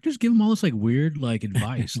the doctors give him all this like weird like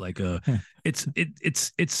advice, like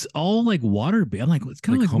it's all like water based. I'm like, it's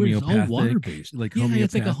kind like of like weird. It's all water homeopathic, based. like Yeah,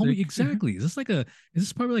 it's like a homeopathic. exactly. Is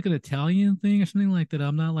this probably like an Italian thing or something like that?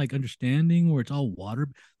 I'm not like understanding where it's all water.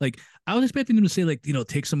 Like I was expecting them to say like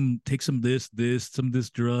take some some of this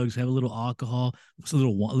drugs, have a little alcohol, a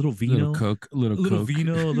little vino, A little coke, a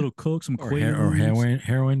little coke, some or quaaludes.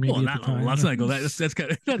 heroin Well, maybe at the not let's time. not go that. That's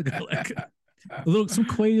kind of not go like a little some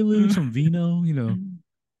quaaludes, some vino.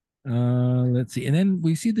 Let's see, and then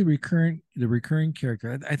we see the recurring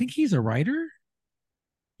character. I think he's a writer.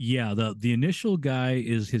 Yeah, the initial guy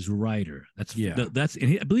is his writer. Yeah. That's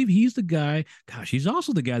and I believe he's the guy. Gosh, he's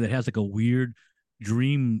also the guy that has like a weird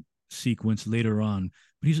dream sequence later on.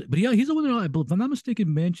 But yeah, he's the one that if I'm not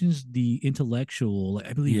mistaken mentions the intellectual. Like,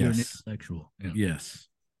 I believe you're an Yes. intellectual. Yeah. Yes.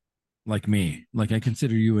 Like me. Like I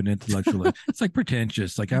consider you an intellectual. It's like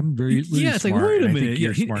pretentious. Like I'm very really Yeah, it's like smart, wait and a I think minute. Yeah,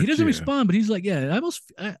 you're he smart doesn't too. respond, but he's like, yeah.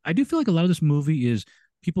 I do feel like a lot of this movie is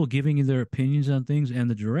people giving you their opinions on things, and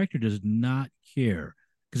the director does not care.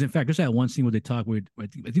 Because in fact, there's that one scene where they talk. Where I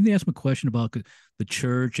think they ask him a question about the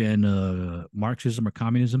church and Marxism or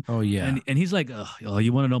communism, Oh yeah. and he's like, oh,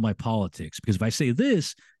 you want to know my politics? Because if I say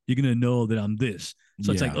this, you're gonna know that I'm this.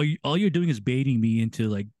 So it's like, Yeah. oh, all you're doing is baiting me into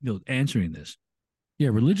like answering this. Yeah,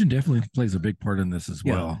 religion definitely plays a big part in this as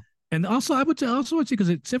Yeah. well. And also, I would say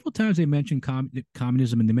because several times they mentioned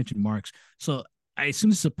communism and they mentioned Marx, so I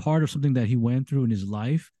assume this is a part of something that he went through in his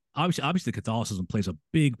life. Obviously, Catholicism plays a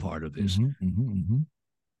big part of this.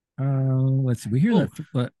 Let's see. We hear that.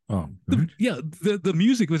 Oh, Oh, go ahead. yeah, the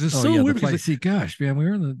music was just Oh so yeah, the weird flight. because See, gosh, man, we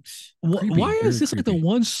were in the why creepy, is very this like the creepy.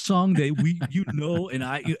 one song that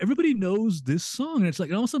and everybody knows this song, and it's like,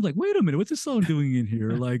 and also I'm like, wait a minute, what's this song doing in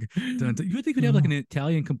here? Like, you would think we'd have like an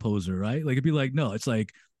Italian composer, right? Like it'd be like, no, it's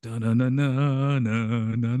like na na na na na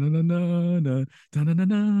na na na na na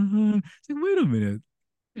na. It's like, wait a minute,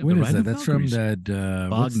 yeah, What the is Ride that? of the That's from Valkyries, that.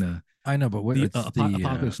 What's Wagner, I know, but what the it's the. I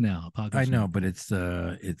Apocalypse know, Now, but it's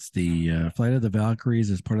the Flight of the Valkyries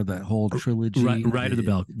is part of that whole trilogy. Ride of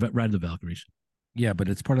the Valkyries, Yeah, but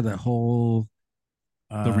it's part of that whole.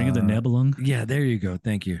 the Ring of the Nibelung. Yeah, there you go.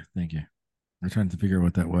 Thank you, thank you. I'm trying to figure out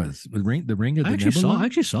what that was. The ring of the I Nibelung.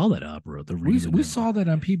 actually saw that opera, the Ring We of the we Nibelung. saw that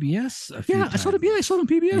on PBS a few Yeah, I saw it. Yeah, I times. saw it on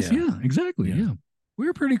PBS. Yeah, Yeah, exactly. yeah. Yeah. We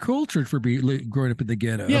were pretty cultured for growing up in the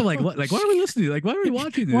Yeah, ghetto. like what? Like why are we listening? Like why are we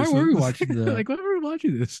watching Why this? were we watching the? Like why are we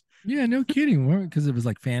watching this? Yeah, no kidding. Because it was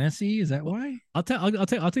like fantasy. Is that Well, why? I'll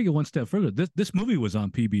take it one step further. This movie was on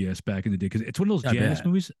PBS back in the day because it's one of those I Janice bet.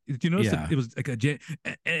 movies. Did you notice that Yeah. it was like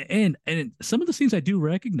and some of the scenes I do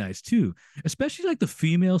recognize too, especially like the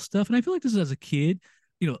female stuff. And I feel like this is as a kid.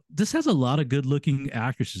 This has a lot of good looking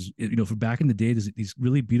actresses, from back in the day. There's these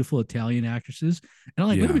really beautiful Italian actresses. And I'm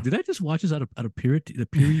like, wait a Yeah. minute, did I just watch this out of period,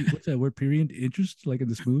 what's that word, period interest, like in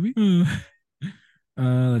this movie?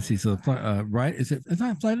 Let's see. So, right? Is it? It's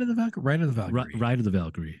not Flight of the Valkyrie. Right of the Valkyrie. Ride of the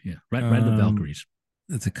Valkyrie. Yeah. Ride of the Um, Valkyries.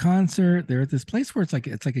 it's a concert. They're at this place where it's like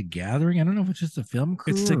a gathering. I don't know if it's just a film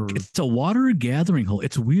It's crew a or it's a water gathering hole.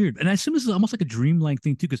 It's weird. And I assume this is almost like a dreamlike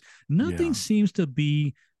thing too, because nothing yeah. seems to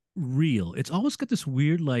be real. It's always got this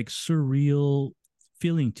weird, like surreal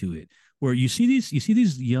feeling to it, where you see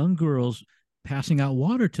these young girls passing out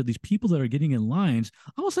water to these people that are getting in lines,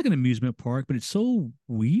 almost like an amusement park, but it's so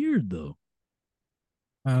weird though.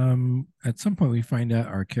 At some point we find out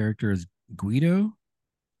our character is Guido,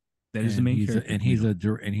 That is the main character,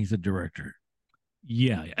 Guido. and he's a director.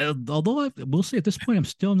 Yeah. Although I will say at this point, I'm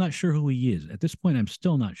still not sure who he is. At this point, I'm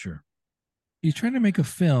still not sure. He's trying to make a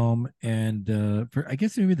film, and I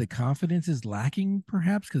guess maybe the confidence is lacking,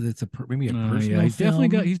 perhaps because it's maybe a personal film.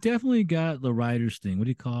 He's definitely got the writer's thing. What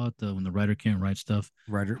do you call it? When the writer can't write stuff?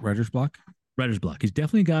 Writer's block. Writer's block. He's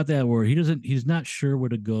definitely got that where he's not sure where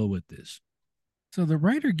to go with this. So the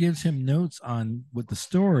writer gives him notes on what the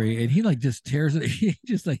story, and he like just tears it. He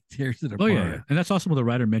just like tears it apart. Oh yeah, and that's also what the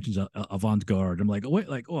writer mentions avant garde. I'm like, oh, wait,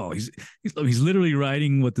 like, oh, he's literally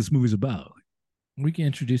writing what this movie's about. We can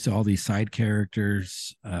introduce all these side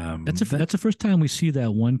characters. That's the first time we see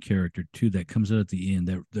that one character too that comes out at the end.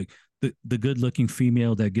 That the good looking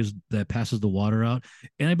female that passes the water out,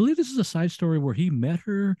 and I believe this is a side story where he met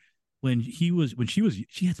her when she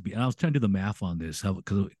had to be. And I was trying to do the math on this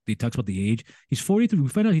because he talks about the age. He's 43. We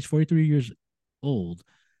find out he's 43 years old,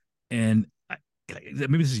 and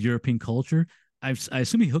maybe this is European culture. I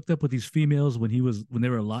assume he hooked up with these females when they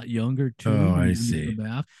were a lot younger too. Oh, I see.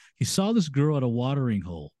 see. He saw this girl at a watering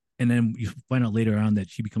hole, and then you find out later on that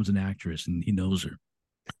she becomes an actress, and he knows her.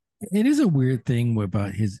 It is a weird thing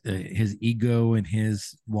about his ego and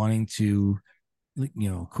his wanting to,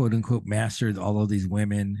 quote unquote, master all of these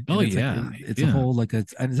women. Oh it's yeah, it's a whole like is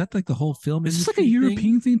that like the whole film? Is this like a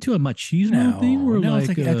European thing too, a machismo thing? Where no, like,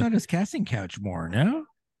 it's like I thought it was casting couch more. No,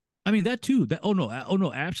 I mean that too. Oh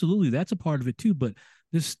no, absolutely, that's a part of it too. But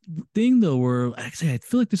this thing though, where I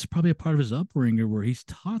feel like this is probably a part of his upbringing, where he's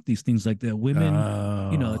taught these things like that. Women,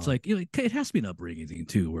 it's like it has to be an upbringing thing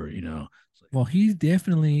too, where like, well, he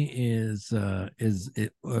definitely is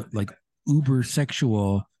like uber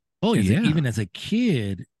sexual. Oh yeah, even as a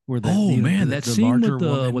kid. Where that scene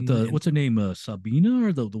with the what's her name, Sabina,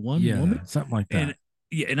 or the one woman, something like that.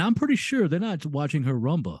 And I'm pretty sure they're not watching her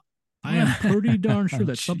rumba. I am pretty darn sure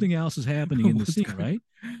that something else is happening in the scene, right?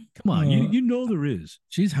 Come on, Uh, you know there is.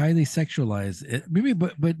 she's highly sexualized. Maybe,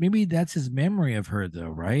 but maybe that's his memory of her, though,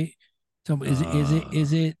 right? So Uh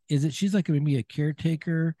is it? She's like maybe a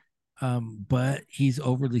caretaker, but he's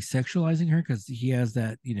overly sexualizing her because he has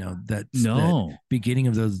that, that no. beginning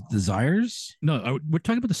of those desires. No, we're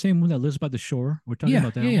talking about the same one that lives by the shore. We're talking Yeah,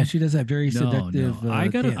 about yeah, that yeah. one. She does that very No, seductive no. I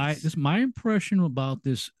gotta. I dance. this my impression about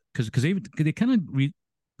this because they kind of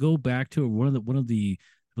go back to one of the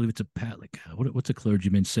I believe it's a pat like what's a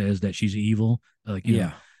clergyman says that she's evil. Like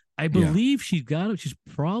Yeah, I yeah. believe she's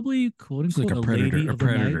probably quote She's like unquote a lady a of the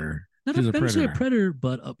night. predator. Not She's a not necessarily a predator,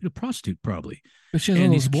 predator, but a prostitute probably. but she has all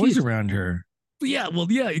And those these boys kids, around her. yeah, well,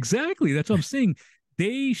 yeah, exactly. That's what I'm saying.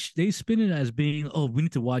 They spin it as being, oh, we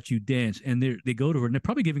need to watch you dance, and they go to her and they're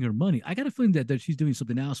probably giving her money. I got a feeling that she's doing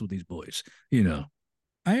something else with these boys. You know,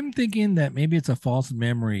 I'm thinking that maybe it's a false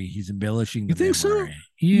memory. He's embellishing you the think so? memory.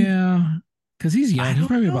 Yeah, because he's young. I He's don't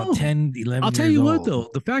probably about know. 10, I'll 11 tell years you what, old. though,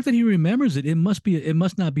 the fact that he remembers it, it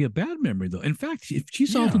must not be a bad memory, though. In fact, if she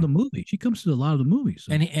saw through Yeah. the movie, she comes to a lot of the movies.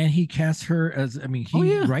 So. And he casts her as, I mean, Oh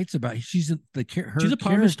he yeah, writes about, she's she's her a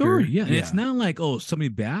part of the story. character. Yeah, and it's Yeah. not like oh somebody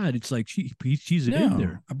bad. It's like she's in No,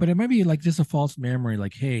 there. but it might be like just a false memory.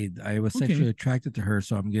 Like, hey, I was Okay. sexually attracted to her,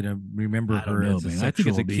 so I'm gonna remember I don't her know, as a man. I think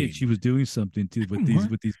as sexual a kid, being. she was doing something too with these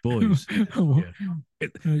What? with these boys. Yeah.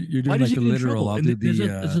 It, You're why doing does like he the get in literal. trouble? I'll And do there's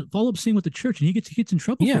a follow up scene with the church, and he gets in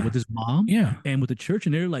trouble for it yeah, with his mom yeah. and with the church,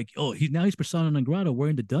 and they're like, oh, he's persona non grata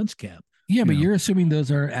wearing the dunce cap. Yeah, You but know, you're assuming those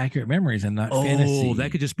are accurate memories and not oh, that could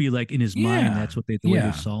fantasy. just be like in his mind. Yeah, That's what the way they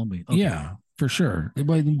yeah, saw me. Okay, yeah, for sure.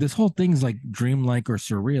 But this whole thing's like dreamlike or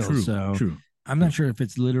surreal. true, So true, I'm not true. sure if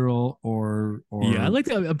it's literal Yeah, I or like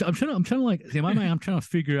that. I'm trying to like in my mind. I'm trying to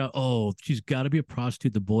figure out. Oh, she's got to be a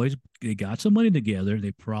prostitute. The boys they got some money together.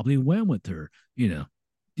 They probably went with her. You know,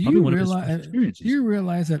 do probably you one of his realize do experiences. you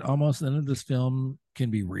realize that almost none of this film can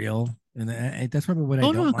be real? And that's probably what I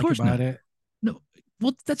Oh no, don't of like course about not. it. No,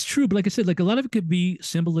 well, that's true. But like I said, like a lot of it could be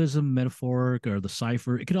symbolism, metaphoric, or the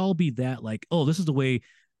cipher. It could all be that, like, oh, this is the way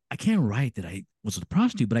I can't write that I was a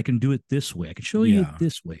prostitute, but I can do it this way. I can show you it Yeah.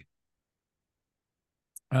 this way.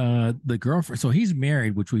 The girlfriend. So he's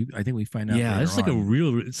married, which I think we find out Yeah, later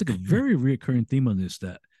on. it's like a very reoccurring theme on this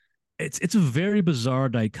that it's a very bizarre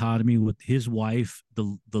dichotomy with his wife,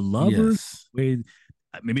 the lover, Yes. way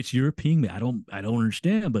maybe it's European. I don't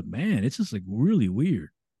understand, but man, it's just like really weird.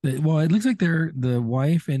 Well, it looks like the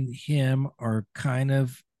wife and him are kind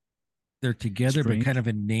of they're together, but kind Strange. of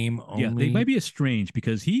in name Yeah, they might only. be estranged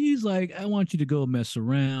because he's like, I want you to go mess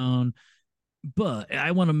around, but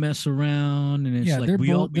I want to mess around, and it's Yeah, like they're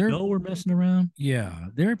both we they're know we're messing around. yeah,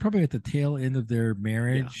 they're probably at the tail end of their Yeah,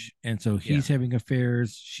 marriage, and so yeah. he's having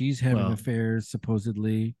affairs, she's having Well, affairs,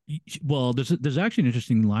 supposedly. well, there's actually an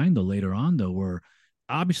interesting line though later on though where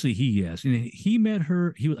obviously he met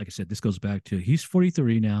her. He like I said, this goes back to he's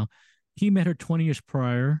 43 now. He met her 20 years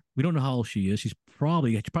prior. We don't know how old she is. She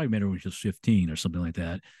probably met her when she was 15 or something like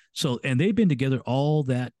that. So and they've been together all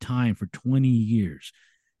that time for 20 years.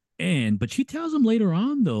 But she tells him later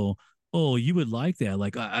on though, oh, you would like that.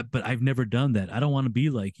 Like, but I've never done that. I don't want to be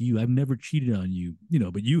like you. I've never cheated on you,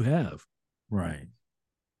 but you have. Right.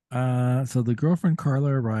 So the girlfriend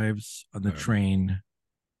Carla arrives on the All right. train.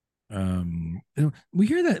 We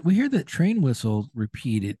hear that train whistle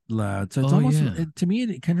repeated loud. So it's Oh almost yeah. to me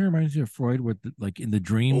it kind of reminds me of Freud, where like in the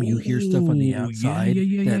dream you hear stuff on the Oh yeah, outside yeah,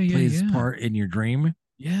 yeah, yeah, that yeah, plays yeah. part in your dream.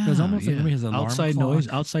 So it's Yeah, almost like yeah. maybe his alarm Outside noise,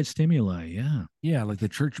 clock. outside stimuli. Yeah, Yeah, like the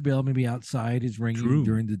church bell maybe outside is ringing true.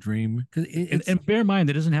 during the dream because And it's and bear in mind,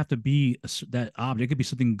 it doesn't have to be that object. It could be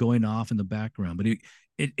something going off in the background, but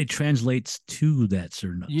it translates to that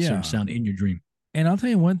certain yeah. sound in your dream. And I'll tell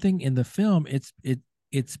you one thing in the film,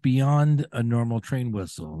 it's beyond a normal train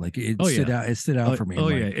whistle. Like Oh yeah. it stood out Oh, for me. oh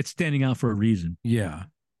I'm yeah. like, It's standing out for a reason. yeah.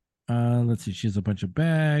 Let's see. She has a bunch of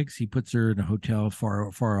bags. He puts her in a hotel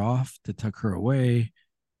far off to tuck her away.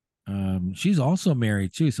 She's also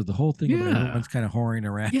married too, so the whole thing about Yeah. everyone's kind of whoring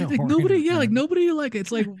around, Yeah, like whoring nobody. Yeah, like around nobody. Like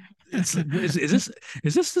it's like is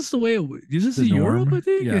this just the way? Is this the Europe? I norm.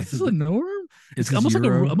 think Yeah, is so this a norm? this It's is almost like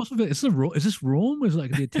Euro. almost like is this Rome? Is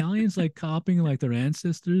like the Italians like copying like their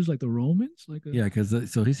ancestors, like the Romans? Like Yeah, because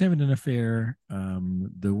so he's having an affair.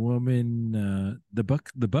 The woman,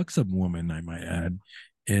 the buxom woman, I might add,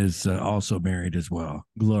 is also married as well.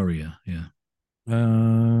 Gloria. Yeah.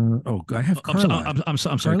 Oh, I have Carla. I'm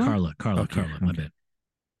sorry, Carla. Carla. Carla. Okay, Carla. My okay.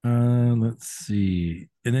 bad. Let's see.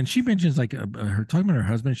 And then she mentions like her talking about her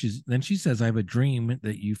husband. She says, "I have a dream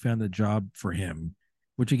that you found a job for him,"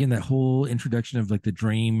 which again, that whole introduction of like the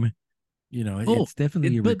dream, Oh, it's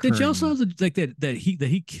definitely a but did you also recurring. have like that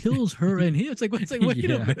he kills her and him? It's like wait a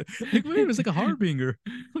Yeah. minute. Like wait a minute, it's like a harbinger.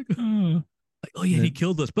 Like, Oh. like, oh yeah, he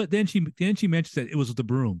killed us. But then she mentions that it was the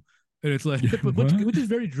broom, and it's like, but which is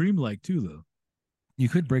very dreamlike too, though. You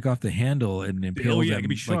could break off the handle and Oh impale yeah, it could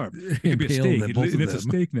be them, like sharp. It could be a impale steak. the both And of it's a them.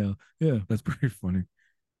 steak now. Yeah. That's pretty funny.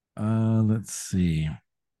 Let's see.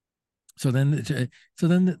 So then, so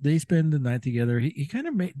then they spend the night together. He kind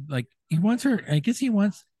of made like he wants her. I guess he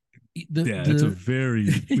wants Yeah, it's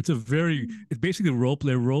basically role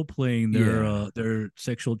playing yeah, their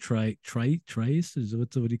sexual trice is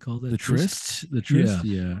what do you call that? the Yeah. tryst,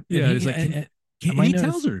 yeah. And Yeah. It's like I and might he notice,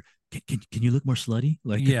 tells her, can you look more slutty?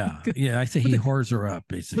 Like yeah, yeah. I say but he they, whores her up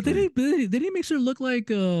but then basically. he makes her look like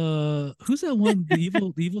who's that one,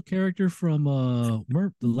 the evil character from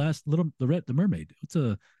the last little the mermaid.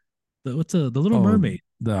 What's the Little Oh, Mermaid?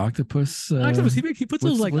 the octopus. Octopus. He puts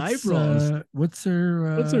those like eyebrows. What's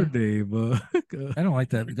her? What's her name? I don't like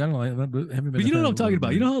that. I don't like. I haven't been But a you know fan what of I'm the talking Little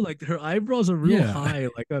about. You Mermaid. know how like her eyebrows are real Yeah. high,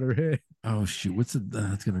 like on her head. Oh shoot, what's it?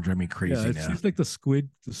 That's gonna drive me crazy Yeah, now. she's like the squid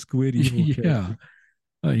evil Yeah. character.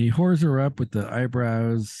 He whores her up with the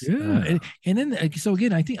eyebrows, Yeah. and then so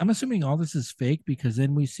again, I think I'm assuming all this is fake because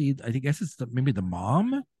then we see, I think, guess it's maybe the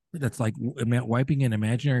mom that's like wiping an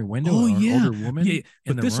imaginary window Oh or an yeah, older yeah. woman in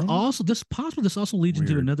But the room. this also leads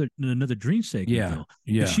into Weird. another dream segment Yeah, though,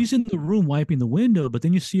 because yeah. she's in the room wiping the window, but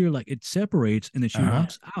then you see her like it separates, and then she Uh huh.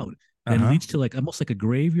 walks out. Uh Then it huh. leads to like almost like a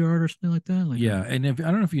graveyard or something like that. Like a Yeah, and if I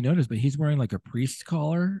don't know if you noticed, but he's wearing like a priest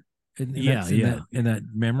collar, and yeah, that's in yeah, that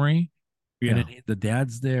memory, and yeah. then the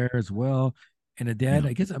dad's there as well. And the dad, Yeah.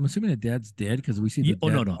 I guess I'm assuming the dad's dead because we see Yeah. the Oh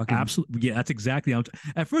no, dad no, walking. absolutely. Yeah, that's exactly.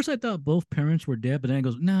 At first, I thought both parents were dead, but then it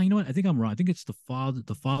goes, no, you know what? I think I'm wrong. I think it's the father.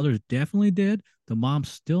 The father is definitely dead. The mom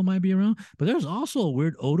still might be around, but there's also a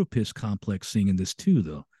weird Oedipus complex thing in this too,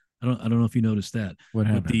 though. I don't know if you noticed that What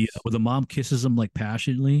with the happens? where the mom kisses him like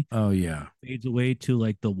passionately, Oh yeah, fades away to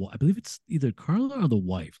like I believe it's either Carla or the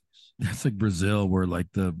wife. that's like Brazil, where like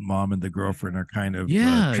the mom and the girlfriend are kind of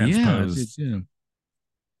Yeah, yeah, transposed. yeah.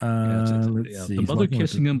 Yeah, Let's yeah. see. The He's mother walking with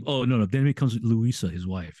the. kissing him. Oh no, no. Then it becomes Luisa, his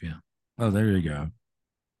wife. Yeah. Oh, there you go.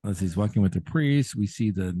 Let's see. He's walking with the priest. We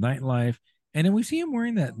see the nightlife, and then we see him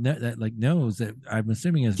wearing that like nose that I'm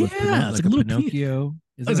assuming is was Yeah, it's like like a a little Pinocchio.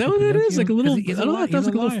 Is it Is like that a what it is? Pinocchio? Like a Because little, he's I don't know. I thought it he's was a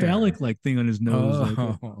like a little liar. phallic like thing on his nose. Like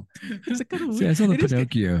Oh, it's like kind of see, weird. I saw the It is.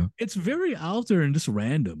 Pinocchio, It's very out there and just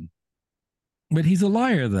random. but he's a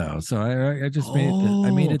liar though. So I just made it.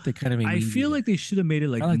 I made Oh, it to kind of make I feel me. like they should have made it I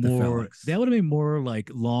like like the more. phallics. That would have made more like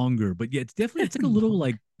longer. But yeah, it's like a little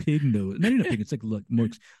like pig nose. Not even a pig. It's like more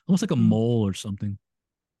almost like a mole or something.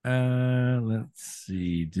 Let's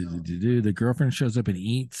see. The girlfriend shows up and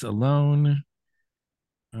eats alone.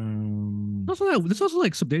 Um, Also, there's also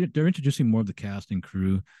like they're introducing more of the cast and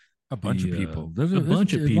crew. a bunch of The people. A There's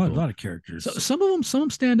bunch of a people. lot of So characters. some of them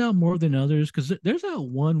stand out more than others because there's that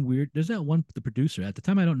one the producer at the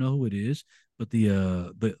time I don't know who it is, but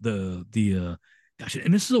gosh,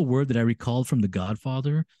 and this is a word that I recalled from The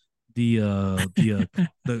Godfather, the commandatory,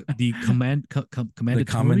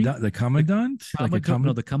 The the commandant, like a commodore,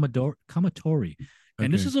 no, common. the commatory.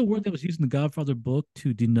 And this Okay, is a word that was used in the Godfather book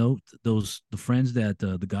to denote the friends that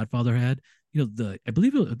the Godfather had. You know, I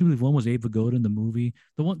believe one was Abe Vigoda in the movie.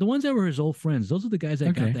 The ones that were his old friends. Those are the guys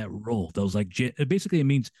that got okay, that role. Those like basically it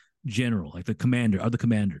means general, like the commander or the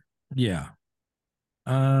commander. yeah.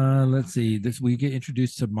 Let's see. This we get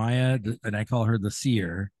introduced to Maya, and I call her the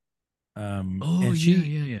seer. Oh And yeah, she,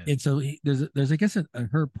 yeah, yeah. and so there's I guess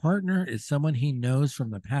her partner is someone he knows from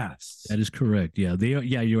the past. That is correct. Yeah, they are.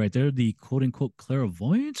 Yeah, you're right. They're the quote unquote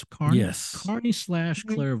clairvoyants, Yes, Carney slash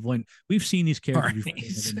clairvoyant. We've seen these characters before in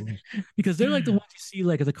Barney's. other movies because they're like the ones you see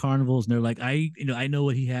like at the carnivals, and they're like, I know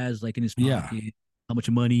what he has like in his Yeah. pocket, how much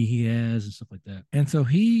money he has, and stuff like that. And so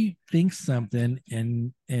he thinks something,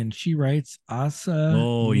 and she writes Asa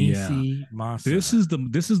Oh yeah, Nisi this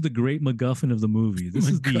Masa. is the great MacGuffin of the movie.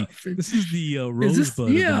 MacGuffin. This is the Is this? rosebud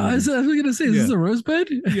of the Yeah, movie. I was gonna say, is Yeah, this a rosebud?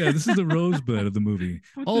 yeah, this is the rosebud of the movie.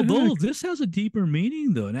 What the Although heck? this has a deeper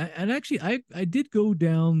meaning though, and actually I did go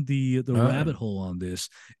down the Oh, rabbit hole on this,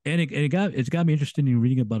 and it got me interested in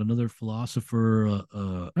reading about another philosopher.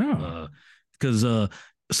 oh, Because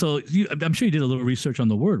so I'm sure you did a little research on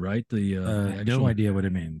the word, right? The no actual idea what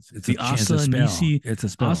it means. the It's a Asa spell. Nisi It's a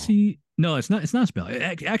spell. Asi. No, it's not. It's not a spell.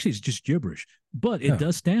 Actually, it's just gibberish, but it Oh,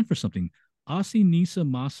 does stand for something. Asi Nisa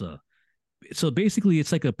Masa. So basically,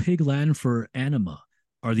 it's like a pig Latin for anima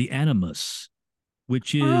or the animus, ah,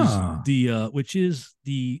 which is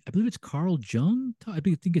the I believe it's Carl Jung. I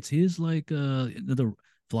think it's his like another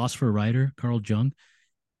philosopher writer, Carl Jung.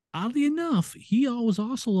 Oddly enough, he was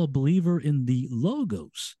also a believer in the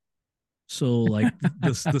logos. So like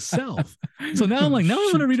the self. So now I'm oh like now I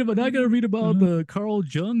want to read shoot. about now I got to read about the Carl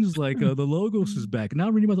Jung's like the logos is back. Now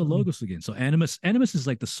I'm reading about the logos again. So animus is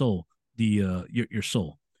like the soul. the your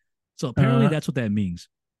soul. So apparently Uh, that's what that means.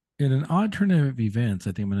 in an odd turn of events,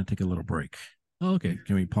 I think I'm going to take a little break. Oh, okay.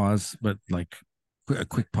 Can we pause? But like a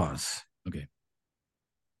quick pause. Okay.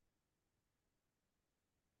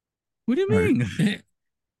 What do you All right. mean?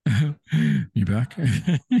 You back?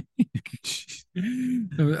 I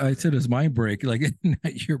said it's my break, like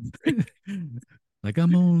not your break. Like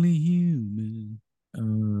I'm only human.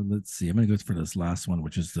 Let's see. I'm gonna go for this last one,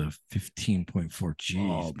 which is the 15.4. Oh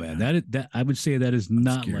Jeez, man, man, that I would say that is I'm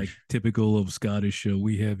not scared. like typical of Scottish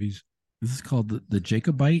wee heavies. This is called the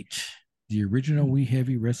Jacobite, the original wee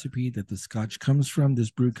heavy recipe that the Scotch comes from.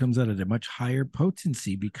 This brew comes out at a much higher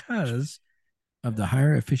potency because of the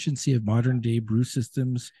higher efficiency of modern day brew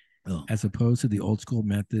systems, Oh, as opposed to the old school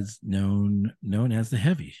methods known as the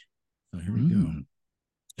heavy. So here we go. mm,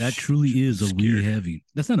 that truly I'm is a wee scared. heavy.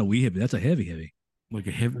 That's not a wee heavy. That's a heavy heavy. Like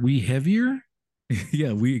a wee heavier.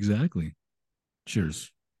 Yeah, we exactly.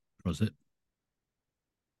 Cheers. Was it?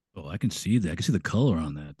 Oh, I can see that. I can see the color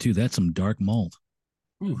on that too. That's some dark malt.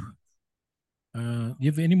 Ooh. You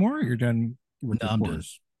have any more? Or you're done with No, your I'm done.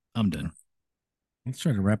 pours. I'm done. Let's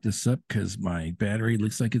try to wrap this up because my battery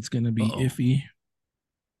looks like it's going to be Oh, iffy.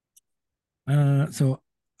 So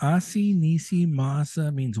Asi Nisi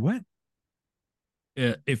Masa means what?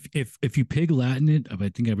 if you pig Latin it, I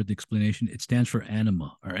think I read the explanation. It stands for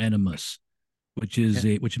anima or animus, which means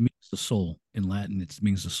the soul in Latin. It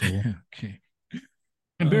means the soul. Okay.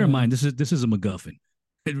 And bear in mind, this is a MacGuffin.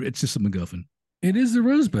 It's just a MacGuffin. It is the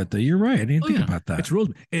rosebud, though. You're right. I didn't Oh think yeah, about that. it's rose.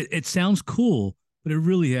 It sounds cool, but it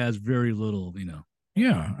really has very little.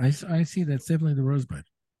 Yeah, I see. That's definitely the rosebud.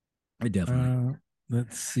 I definitely.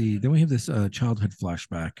 Let's see. Then we have this childhood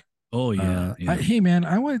flashback. Oh yeah, yeah. Hey man,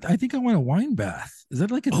 I think I want a wine bath. Is that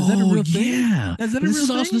a Oh real thing? yeah. Is that But a this real is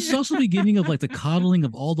also thing? this is also the beginning of like the coddling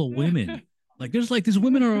of all the women. Like there's like these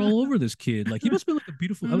women are all over this kid. Like he must be like a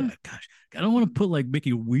beautiful. Gosh, I don't want to put like make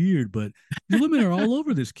it weird, but these women are all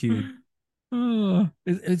over this kid.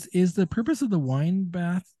 Is the purpose of the wine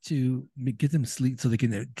bath to get them sleep so they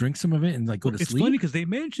can drink some of it and like go Well, to it's funny sleep? because they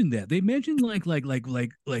mentioned that. They mentioned like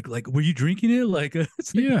were you drinking it? Like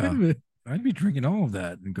it's like wait a Yeah, minute. I'd be drinking all of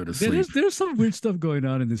that and go to There's sleep. there's some weird stuff going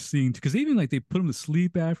on in this scene because even like they put them to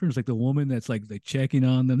sleep after. It's like the woman that's like checking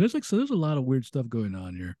on them. There's a lot of weird stuff going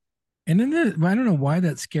on here. And then I don't know why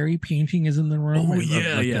that scary painting is in the room Oh of yeah,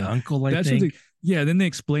 like the yeah. uncle, I That's what think. they. Yeah, then they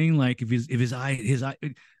explain like if his eye,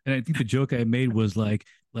 and I think the joke I made was like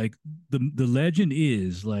the legend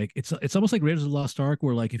is like it's almost like Raiders of the Lost Ark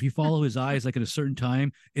where like if you follow his eyes like at a certain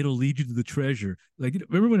time it'll lead you to the treasure. Like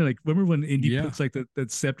remember when Indy Yeah. puts like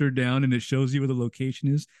that scepter down and it shows you where the location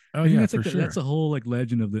is. Oh I think yeah, that's for like sure. that's a whole like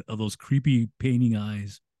legend of those creepy painting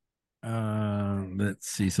eyes. Let's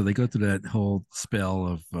see. So they go through that whole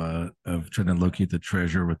spell of trying to locate the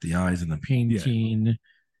treasure with the eyes and the Yeah. painting.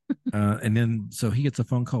 And then so he gets a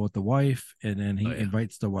phone call with the wife, and then Oh he yeah.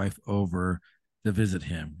 invites the wife over to visit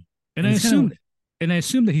him. And And I it's kind of assumed and I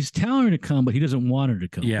assume that he's telling her to come, but he doesn't want her to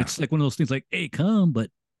come. yeah, It's like one of those things like, hey, come, but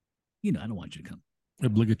I don't want you to come.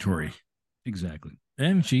 obligatory. Exactly.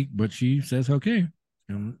 And she says, okay,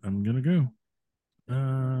 I'm gonna go.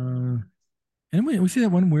 And we see that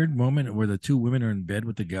one weird moment where the two women are in bed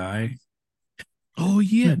with the guy. Oh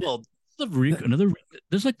yeah. Well, another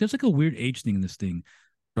there's like a weird age thing in this thing.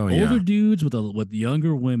 Oh Older yeah. dudes with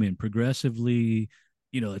younger women progressively,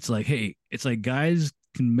 it's like hey, it's like guys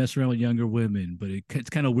can mess around with younger women, but it's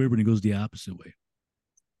kind of weird when it goes the opposite way.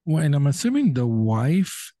 Well, and I'm assuming the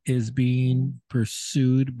wife is being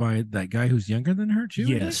pursued by that guy who's younger than her too. I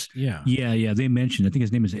think. Yes. Yeah. Yeah, yeah. They mentioned. I think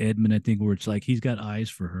his name is Edmund. I think where it's like he's got eyes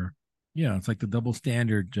for her. Yeah. It's like the double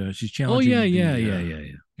standard. She's Oh yeah, challenging yeah, the. yeah, yeah,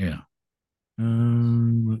 yeah, yeah.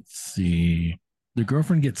 Let's see. The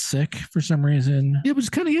girlfriend gets sick for some reason. Yeah, but it's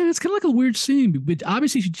kind of like a weird scene. But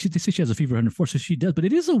obviously, they say she has a fever 104, so she does. But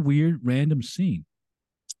it is a weird, random scene.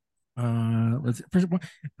 Let's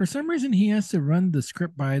for some reason he has to run the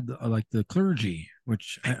script by like the clergy,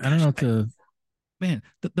 which I don't know to. Man,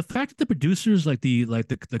 the fact that the producers like the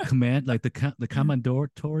command like the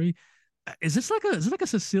commandatory is it like a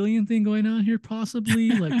Sicilian thing going on here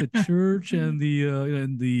possibly like the church and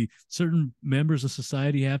the certain members of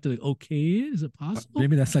society have to like, okay it? Is it possible?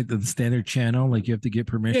 Maybe that's like the standard channel. Like you have to get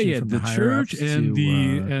Yeah, permission yeah. from the The higher church ups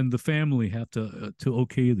to. and the family have to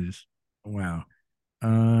okay this. Wow.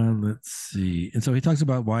 Let's see. And so he talks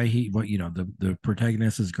about why what the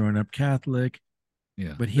protagonist is growing up Catholic,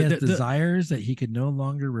 Yeah, but he has desires that he can no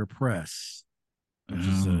longer repress, which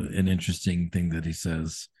is um, an interesting thing that he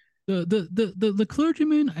says. the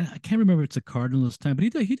clergyman I can't remember if it's a cardinal this time, but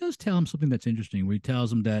he does tell him something that's interesting where he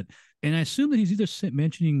tells him that, and I assume that he's either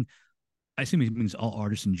mentioning I assume he means all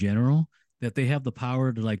artists in general that they have the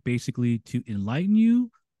power to like basically to enlighten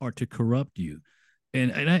you or to corrupt you.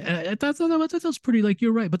 And I thought that was pretty like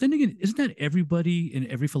you're right. But then again, isn't that everybody in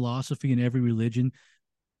every philosophy and every religion?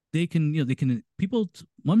 They can, they can people.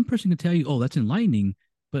 One person can tell you, oh, that's enlightening,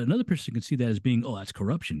 but another person can see that as being, oh, that's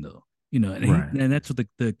corruption, though. Right. And that's what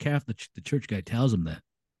the church guy tells him that.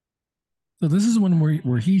 So this is one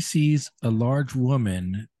where he sees a large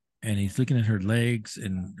woman and he's looking at her legs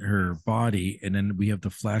and her body, and then we have the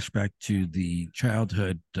flashback to the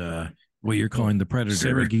childhood, what you're Oh, calling the predator.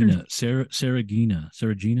 Saragina,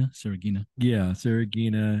 Yeah, Sarah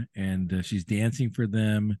Gina, and she's dancing for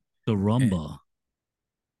them, the and rumba,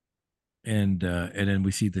 and then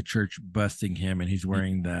we see the church busting him, and he's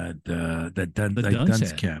wearing the like dunce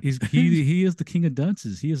dunce hat. cap, He is the king of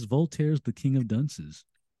dunces. He is Voltaire's the king of dunces.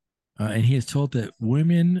 and he is told that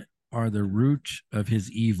women are the root of his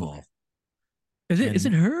evil. Is it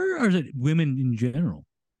And her or is it women in general?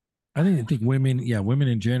 I think women, yeah, women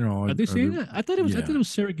in general Are they are saying the that? I thought yeah. it was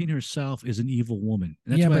Saragina herself is an evil woman.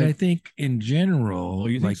 And that's Yeah, why but I think in oh, general,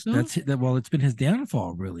 you think like so? that's that. Well, it's been his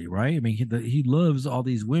downfall, really, right? I mean, he loves all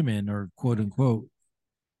these women, or quote unquote,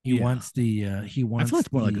 Yeah. he I feel like wants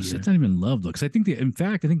it's more like the it's not even love though, because in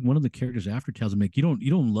fact, I think one of the characters after tells him like you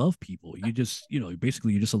don't love people. You just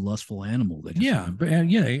basically you're just a lustful animal that just yeah, but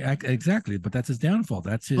exactly. But that's his downfall.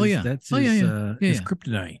 oh yeah, oh yeah, yeah, yeah, his yeah.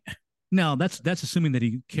 kryptonite. Now that's assuming that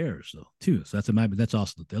he cares though too. So that's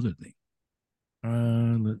also the other thing.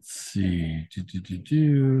 Let's see.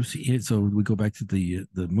 See, so we go back to the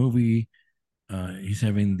movie. He's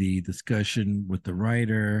having the discussion with the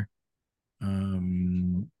writer.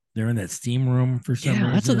 They're in that steam room for some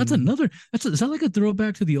Yeah, that's reason. another. Is that like a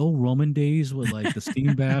throwback to the old Roman days with like the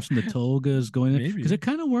steam baths and the togas going in? Because they're Maybe.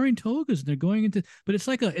 kind of wearing togas and they're going into, but it's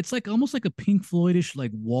like almost like a Pink Floydish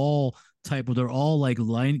like wall type where they're all like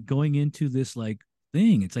line going into this like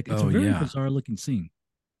thing. It's a Oh very yeah. bizarre looking scene.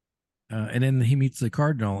 And then he meets the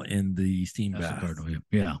cardinal in the steam That's the bath. cardinal.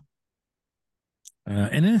 Yeah, yeah.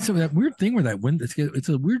 And then so that weird thing where that window, it's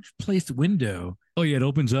a weird placed window. Oh yeah, it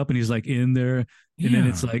opens up and he's like in there, and then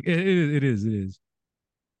it's Yeah. like it is.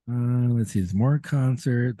 Let's see. It's more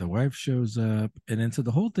concert. The wife shows up, and then so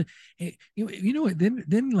the whole thing. Hey, you know what?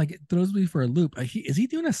 Then like it throws me for a loop. Is he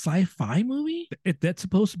doing a sci-fi movie? That's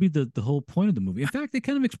supposed to be the whole point of the movie. In fact, they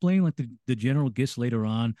kind of explain like the general gist later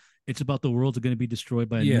on. It's about the world's going to be destroyed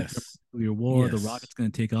by a Yes. nuclear war. The Yes. rocket's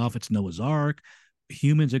going to take off. It's Noah's Ark.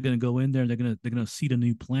 Humans are going to go in there. And they're gonna seed a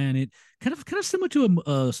new planet. Kind of similar to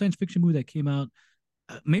a science fiction movie that came out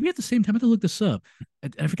maybe at the same time. I have to look this up.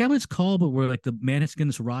 I forgot what it's called, but where like the man has to get in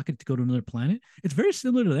this rocket to go to another planet. It's very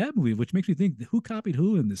similar to that movie, which makes me think who copied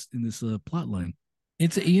who in this plot line.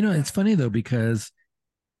 It's it's funny though because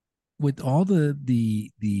with all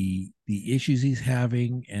the issues he's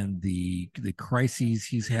having and the crises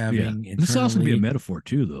he's Yeah. having And this also could be a internally. metaphor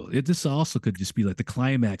too, though. This also could just be like the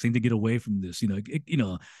climax. I need to get away from this,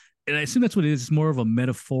 and I assume that's what it is. It's more of a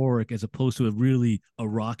metaphoric as opposed to a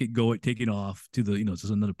rocket going taking off to just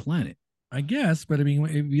another planet. I guess, but I mean,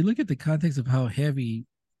 if you look at the context of how heavy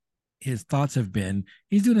his thoughts have been,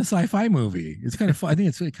 he's doing a sci-fi movie. It's kind of fun. I think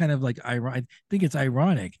it's kind of like ironic. I think it's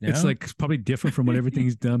ironic. It's No, like probably different from what everything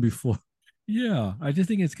he's done before. yeah, I just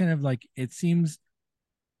think it's kind of like it seems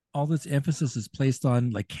all this emphasis is placed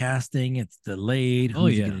on like casting. It's delayed. Oh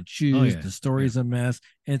Who's he going yeah. to Oh choose? yeah. The Yeah. story's a mess,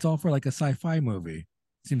 and it's all for like a sci-fi movie.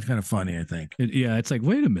 Seems kind of funny. I think. Yeah. It's like,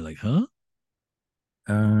 wait a minute, like, huh?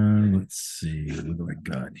 Let's see. What do I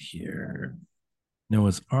got here?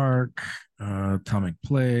 Noah's Ark, Atomic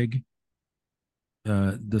Plague.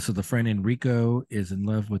 So the friend Enrico is in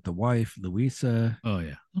love with the wife Luisa. Oh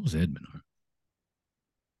yeah. That was Edmund.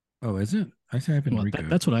 Oh, is it? I type Well, Enrico.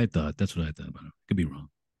 that's what I thought. That's what I thought about it. Could be wrong.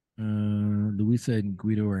 Luisa and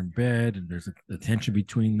Guido are in bed, and there's a tension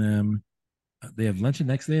between them. They have lunch the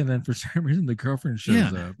next day, and then for some reason the girlfriend Yeah.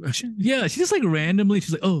 shows up. Yeah. She just like randomly,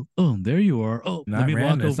 she's like, oh, there you are. Oh, let Not me walk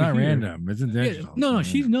random. It's over not here. random. It's Yeah, intentional. no,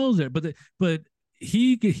 she knows that, but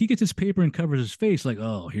he gets his paper and covers his face like,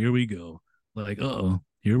 oh, here we go, like, oh,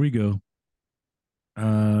 here we go.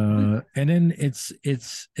 And then and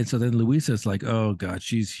so then Luisa's like, oh God,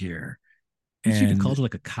 she's here, And she and calls her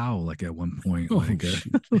like a cow, like at one point, oh like,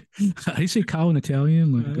 shoot. how do you say cow in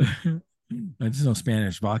Italian? Like, It's just no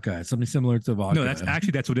Spanish vodka. It's something similar to no, vodka.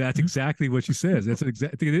 that's exactly what she says. That's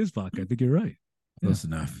exactly. I think it is vodka. I think you're right. Yeah, Close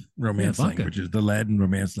enough. yeah, Romance vodka. languages, the Latin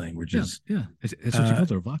romance Yeah, languages. yeah. It's what she calls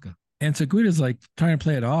her vodka. And so Guido's like trying to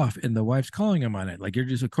play it off, and the wife's calling him on it. Like, you're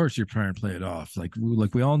just, of course, you're trying to play it off. Like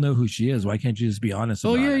we all know who she is. Why can't you just be honest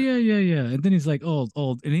Oh about yeah, it? yeah, yeah, yeah. And then he's like, oh,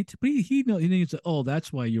 and he know, and then he's like, oh,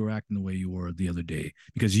 that's why you were acting the way you were the other day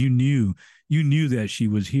because you knew that she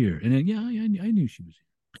was here. And then yeah, I knew she was here.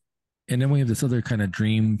 And then we have this other kind of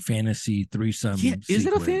dream fantasy Yeah, threesome is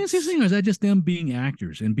it a fantasy sequence. thing, or is that just them being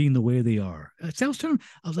actors and being the way they are? I was trying.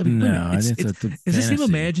 I was like, wait a minute. No, it's a Is this him fantasy.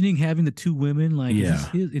 imagining having the two women? Like, is this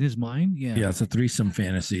Yeah, his in his mind? Yeah, yeah, it's a threesome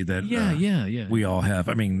fantasy that yeah, yeah, yeah, we yeah. all have.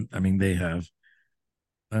 I mean, they have.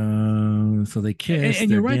 So they kiss. And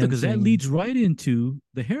They're you're right though, because that dancing. leads right into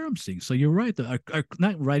the harem scene. So you're right though,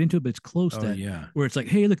 not right into it, but it's close Oh that yeah. where it's like,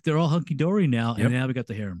 hey, look, they're all hunky dory now, and Yep. now we got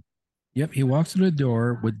the harem. Yep. He walks through the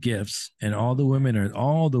door with gifts, and all the women are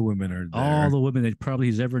All there. the women that probably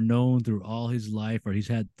he's ever known through all his life, or he's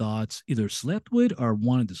had thoughts either slept with or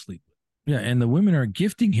wanted to sleep with. Yeah, and the women are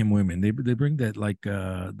gifting him women. They bring that like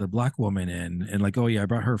the black woman in, and like, oh yeah, I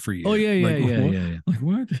brought her for Oh you. yeah, yeah, Like yeah, what? yeah, yeah. Like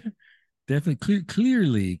what? Definitely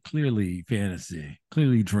clearly fantasy,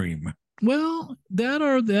 clearly dream. Well, that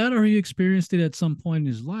or he experienced it at some point in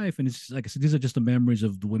his life, and it's like I said, these are just the memories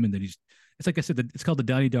of the women that he's. It's like I said, it's called the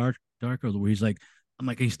Donnie Darko, where he's like, I'm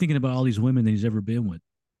like, he's thinking about all these women that he's ever been with.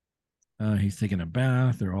 He's taking a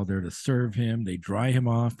bath. They're all there to serve him. They dry him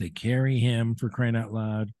off. They carry him for crying out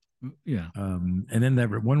loud. Yeah, And then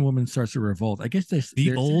that one woman starts to revolt. I guess the they're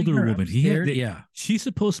sitting older her woman. upstairs. Yeah. She's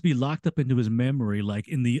supposed to be locked up into his memory, like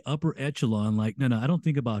in the upper echelon. Like, no, I don't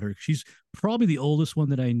think about her. She's probably the oldest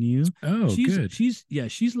one that I knew. Oh, good.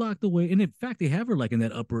 She's locked away, and in fact, they have her like in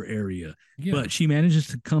that upper area. Yeah. But she manages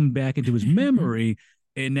to come back into his memory,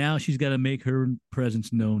 and now she's got to make her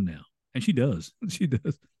presence known now, and she does. She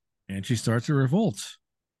does. And she starts to revolt.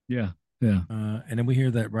 Yeah, yeah, And then we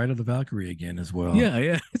hear that Ride of the Valkyrie again as well. yeah,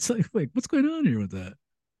 yeah. It's like, wait, what's going on here with that?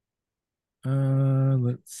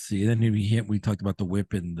 Let's see. Then we talked about the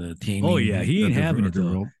whip and the Oh taming yeah, he ain't having of it the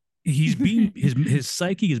though. rope. He's being his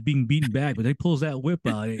psyche is being beaten back, but he pulls that whip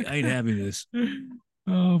out. I ain't having this.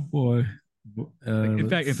 Oh boy. Like Let's in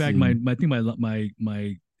fact, see. my thing,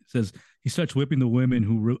 my says he starts whipping the women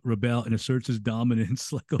who rebel and asserts his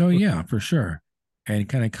dominance. Like Oh over. yeah, for sure. And it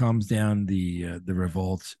kind of calms down the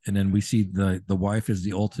revolt, and then we see the wife is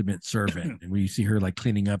the ultimate servant, and we see her like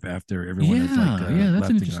cleaning up after everyone is like Yeah, yeah, that's an left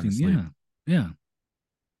and gone to interesting. sleep. Yeah,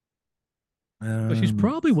 yeah. But she's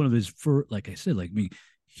probably Let's one of his for like I said, like me.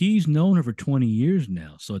 He's known her for 20 years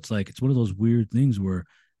now, so it's like it's one of those weird things where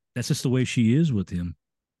that's just the way she is with him.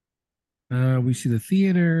 we see the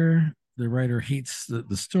theater. The writer hates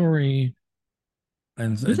the story,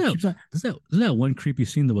 and There's that keeps on. there's that one creepy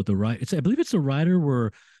scene though with the right. It's I believe it's the writer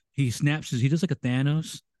where he does like a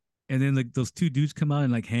Thanos, and then like those two dudes come out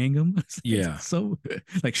and like hang him. Yeah, So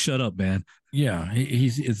like shut up, man. yeah.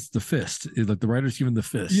 He's it's the fist. It's like the writer's giving the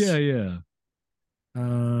Yeah, fist. yeah.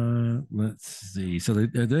 Let's see. So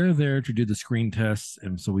they're there to do the screen tests,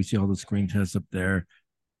 and so we see all the screen tests up there.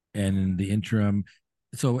 And in the interim,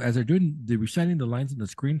 so as they're doing the reciting the lines in the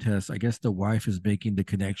screen test, I guess the wife is making the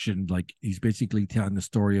connection. Like he's basically telling the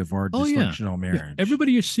story of our Oh yeah. dysfunctional Yeah. marriage.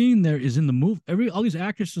 Everybody you're seeing there is in the movie. All these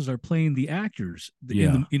actresses are playing the actors in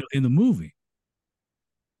Yeah. the in the movie.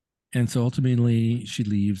 And so ultimately, she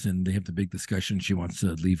leaves, and they have the big discussion. She wants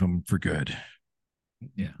to leave him for good.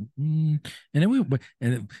 Yeah. And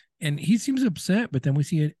then and he seems upset, but then we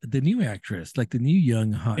see the new actress, like the new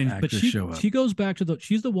young hot And but actress, show up. she goes back to the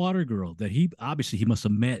she's the water girl that he must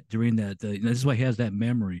have met during that this is why he has that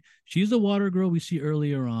memory. She's the water girl we see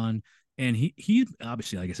earlier on, and he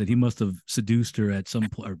obviously, like I said, he must have seduced her at some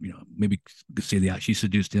point, or maybe say that she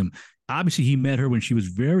seduced him. Obviously he met her when she was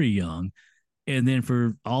very young, and then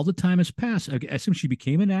for all the time has passed, I assume she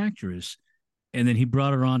became an actress, and then he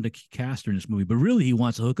brought her on to cast her in this movie. But really, he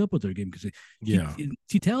wants to hook up with her again because Yeah,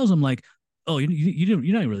 he tells him like, "Oh, you're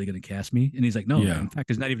not really going to cast me," and he's like, "No, yeah. in fact,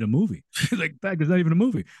 there's not even a movie. Like, in fact, there's not even a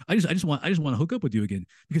movie. I just want to hook up with you again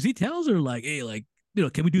because he tells her like, hey, like,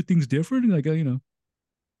 can we do things different? Like,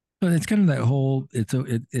 But it's kind of that whole.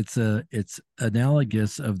 It's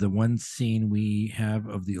analogous of the one scene we have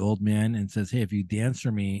of the old man and says, "Hey, if you dance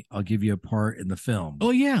for me, I'll give you a part in the film."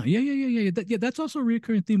 oh yeah, yeah. That's also a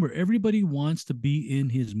recurring theme where everybody wants to be in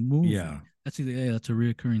his movie. Yeah. That's a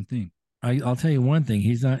recurring thing. I'll tell you one thing.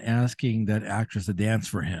 He's not asking that actress to dance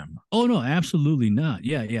for him. Oh no, absolutely not.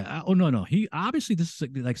 Yeah, yeah. Oh no, no. He obviously this is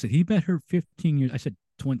like I said. He met her 15 years. I said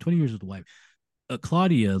 20 years with the wife.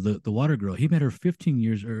 Claudia, the water girl. He met her 15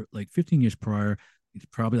 years or like 15 years prior. He's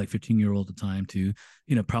probably like 15-year-old at the time too.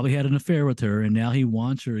 Probably had an affair with her, and now he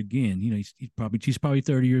wants her again. She's probably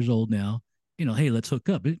 30 years old now. Hey, let's hook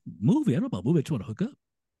up. Movie. I don't know about movie. I just want to hook up.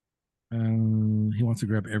 He wants to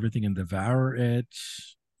grab everything and devour it.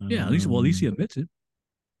 Yeah, at least he admits it.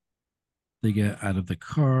 They get out of the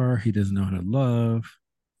car. He doesn't know how to love.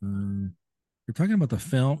 They're talking about the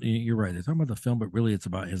film. You're right. They're talking about the film, but really it's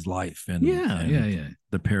about his life Yeah, yeah, and yeah.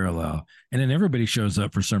 the parallel. And then everybody shows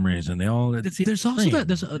up for some reason. They all There's also that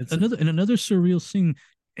there's another surreal scene,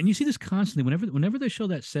 and you see this constantly whenever they show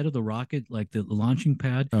that set of the rocket, like the launching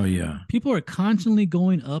pad, Oh yeah, people are constantly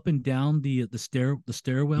going up and down the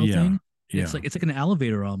stairwell yeah, thing. It's yeah. like an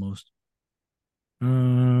elevator almost.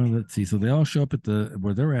 Let's see. So they all show up at the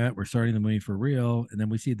where they're at. We're starting the movie for real, and then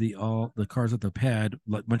we see the cars at the pad,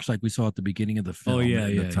 like, much like we saw at the beginning of the Oh film yeah, in the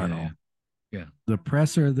yeah, yeah, yeah, tunnel. yeah. The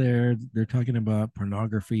press are there. They're talking about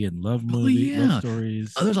pornography and Oh love yeah.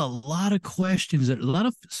 stories. There's a lot of questions that a lot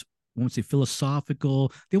of I won't say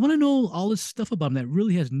philosophical. They want to know all this stuff about him that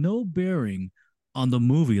really has no bearing on the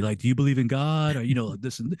movie. Like, do you believe in God, or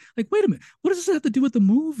this and like? Wait a minute, what does this have to do with the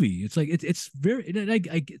movie? It's like it's very.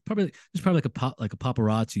 Probably it's probably like a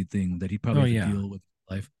paparazzi thing that he probably Oh has to yeah. deal with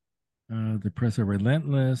in life. The press are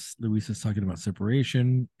relentless. Luis is talking about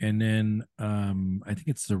separation, and then I think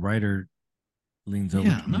it's the writer leans over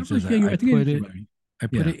Yeah, to I'm me and not really. says, Yeah, I I think put you're it right. I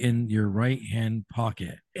put Yeah, it in your right hand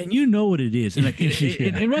pocket. and you know what it is, and like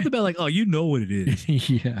Yeah. and right about like, oh, you know what it is.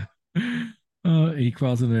 Yeah. He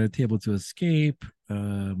crawls under the table to escape.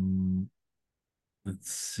 Um,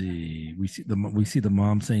 let's see. We see the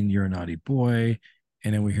mom saying, "You're a naughty boy,"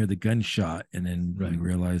 and then we hear the gunshot, and then we Right.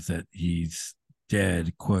 realize that he's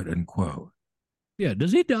dead, quote unquote. Yeah.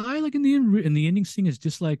 Does he die like in the ending scene? Is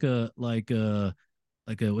just like a what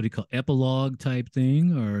do you call epilogue type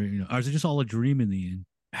thing, or or is it just all a dream in the end?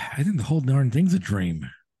 I think the whole darn thing's a dream.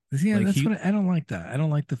 Yeah, Like that's he what I don't like. That I don't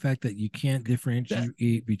like the fact that you can't that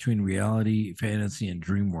differentiate between reality, fantasy, and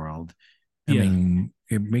dream world. I yeah mean,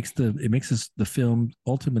 the film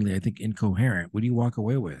ultimately, I think, incoherent. What do you walk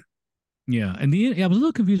away with? yeah. And I was a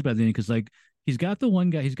little confused by the end because like he's got the one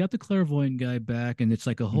guy, he's got the clairvoyant guy back, and it's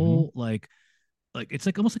like a Mm-hmm. whole like it's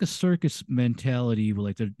like almost like a circus mentality with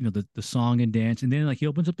like the song and dance, and then like he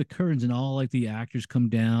opens up the curtains and all like the actors come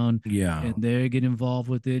down Yeah, and they get involved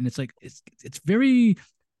with it, and it's like it's very.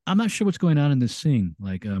 I'm not sure what's going on in this scene.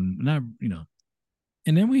 Like not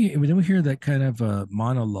and then we hear that kind of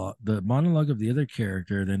monologue, the monologue of the other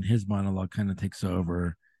character. Then his monologue kind of takes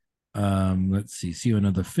over. Let's see you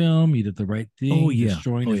another film. You did the right oh thing. yeah,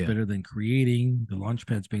 Destroying oh is yeah, better than creating. The launch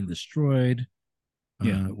pad's being destroyed.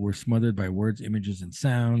 yeah, We're smothered by words, images, and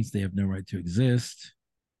sounds. They have no right to exist.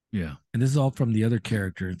 yeah. And this is all from the other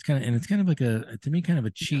character. It's kind of like to me, kind of a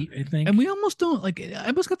Yeah. cheat, I And think. we almost don't like I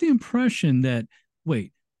almost got the impression that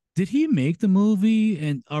wait, did he make the movie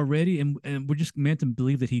and already and we're just meant to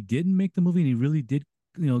believe that he didn't make the movie and he really did,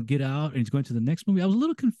 get out and he's going to the next movie. I was a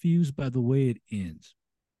little confused by the way it ends.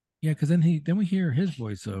 Yeah, because then we hear his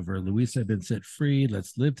voiceover. Luis had been set free.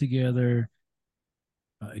 Let's live together.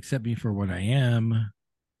 Accept me for what I am.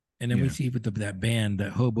 And then we Yeah. see with that band,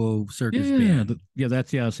 that hobo Yeah, circus yeah, yeah. band.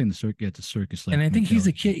 That's I was saying the circus, yeah, it's a circus And like I think he's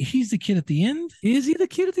the mentality. kid. He's the kid at the end. Is he the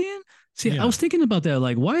kid at the end? See, I Yeah. was thinking about that.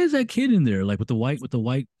 Like, why is that kid in there, like with the white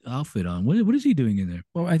outfit on? What is he doing in there?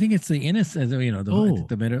 Well, I think it's the innocent. I think Oh,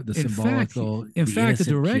 the in fact, symbolical, in the fact, the innocent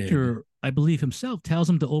kid. director, I believe himself, tells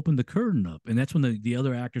him to open the curtain up, and that's when the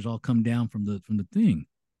other actors all come down from the thing.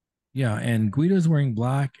 Yeah, and Guido's wearing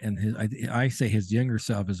black, and I say his younger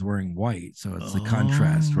self is wearing white. So it's the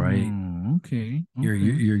contrast, right? Oh, okay, Your okay.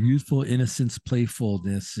 your youthful innocence,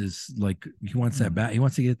 playfulness is like he wants that Hmm. back. He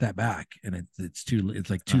wants to get that back, and it's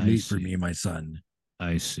like too I late for me see. and my son.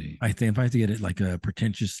 I see. I think if I have to get it like a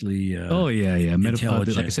pretentiously Oh yeah, yeah. Like I said,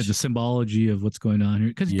 intelligent, the symbology of what's going on here,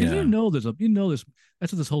 because yeah. there's.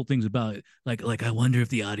 That's what this whole thing's about. Like I wonder if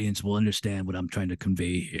the audience will understand what I'm trying to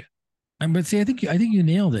convey here. But see, I think you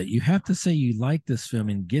nailed it. You have to say you like this film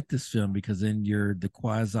and get this film because then you're the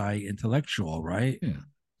quasi intellectual, right? Yeah.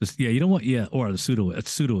 Yeah, you don't want or the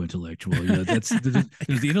pseudo intellectual. Yeah, there's the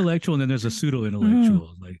intellectual and then there's a pseudo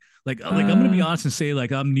intellectual. Like I'm gonna be uh, honest and say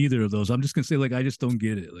like I'm neither of those. I'm just gonna say like I just don't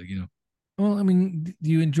get it. well, I mean, do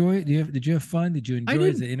you enjoy it? Did you have fun? Did you I enjoy it?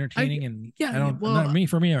 Is didn't. it I entertaining? And yeah. I don't, not Well, me,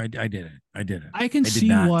 for me, I did it. I did it. I can I did see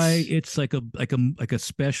not. why it's like a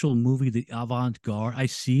special movie, the avant garde. I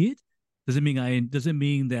see it. Doesn't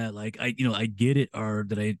mean that like I get it or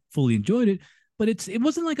that I fully enjoyed it. But it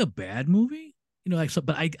wasn't like a bad movie.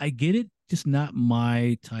 But I get it. Just not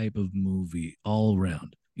my type of movie all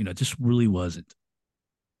around. It just really wasn't.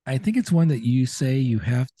 I think it's one that you say you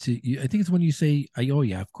have to. I think it's when you say, "Oh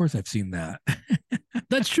yeah, of course I've seen that."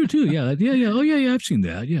 That's true too. Yeah, yeah, yeah. Oh yeah, yeah. I've seen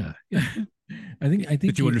that. Yeah, yeah. I Did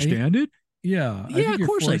think you you. understand it? Yeah, I Yeah, think of you're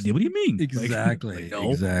course I forced. did. What do you mean? Like Exactly,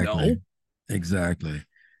 no, exactly, no. exactly.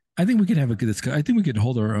 I think we could have a good discussion. I think we could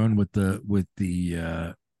hold our own with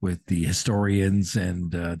the historians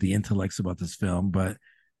and the intellects about this film. But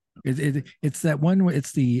it's that one.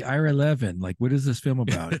 It's the IRA 11. Like, what is this film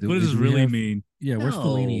about? What does this Do we really have? mean? Yeah, where's No,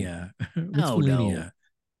 Fellini? What's no, Fellini? no.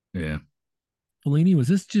 Yeah. Fellini, was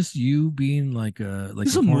this just you being like This a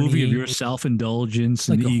is a movie of horny your self indulgence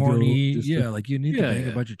and like a horny, ego. Just yeah, like you need to yeah, bang a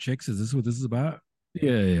yeah, bunch of chicks? Is this what this is about?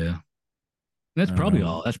 yeah, yeah. That's probably Um,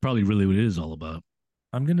 all. That's probably really what it is all about.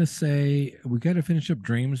 I'm gonna say we got to finish up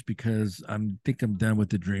Dreams because I'm done with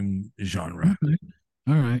the dream genre. Okay.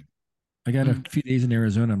 All right. I got a Mm. few days in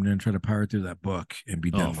Arizona. I'm gonna try to power through that book and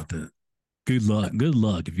be Oh, done with it. good luck. Good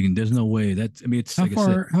luck. If you can, there's no way. That's. I mean, it's like I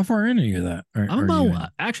said. How far in are you that I'm are you about. in?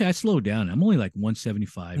 Actually, I slowed down. I'm only like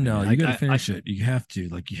 175 in No, it. you got to finish it. You have to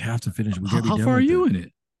you have to finish it. We got to be How done far are with you it. in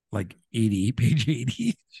it? Like 80, page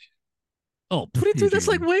 80, Oh, what do you do? page That's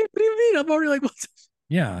like 80. wait. What do you mean? I'm already like what?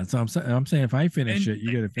 Yeah, so I'm saying if I finish And it,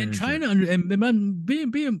 you got to and finish trying it. to under and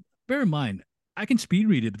being bear in mind, I can speed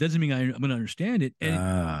read it, but doesn't mean I'm going to understand it. And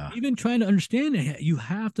Ah, even trying to understand it, you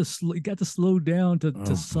have to you got to slow down to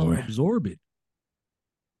oh some boy, absorb it.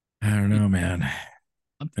 I don't know, man.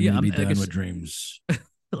 I need Yeah, to I'm be like I done with said, dreams.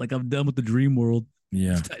 like I'm done with the dream world.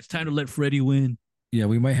 Yeah, It's time to let Freddie win. yeah.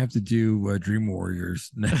 We might have to do Dream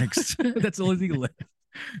Warriors next. That's the only thing left.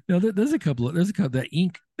 No, there's a couple. There's a couple. That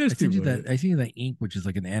ink. There's too much. I sent you that ink, which is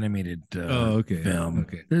like an animated Oh, okay, film.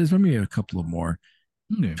 okay, There's maybe a couple of more.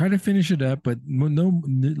 okay. Try to finish it up, but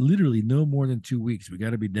literally no more than 2 weeks. We got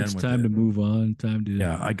to be done It's with time it. to move on. Time to.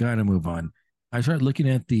 Yeah, I got to move on. I started looking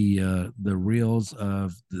at the reels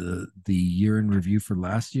of the year in review for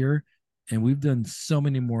last year, and we've done so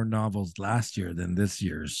many more novels last year than this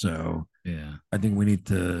year. So Yeah. I think we need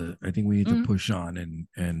to Mm, push on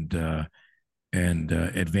and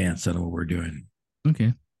advance on what we're doing.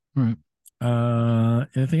 okay. All right.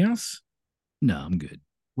 Anything else? No, I'm good.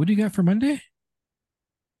 What do you got for Monday?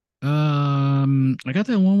 I got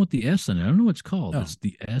that one with the S on it. I don't know what it's called. Oh, It's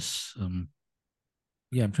the S.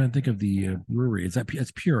 yeah, I'm trying to think of the brewery. Is that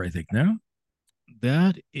it's pure? I think no,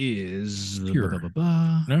 That is pure.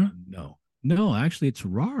 No. no, no. Actually, it's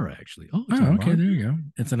RAR. Actually, oh, it's a Oh, okay. RAR There you beer. go.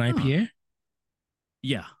 It's an Huh. IPA.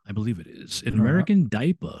 Yeah, I believe it is an Oh, American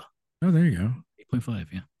DIPA, oh, there you go. 8.5.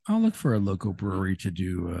 Yeah. I'll look for a local brewery to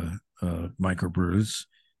do microbrews.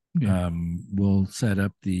 Okay. We'll set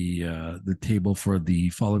up the table for the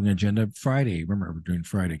following agenda Friday. Remember, we're doing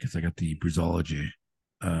Friday because I got the Brewsology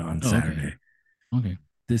on Oh, okay. Saturday. Okay.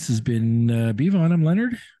 This has been Bvon. I'm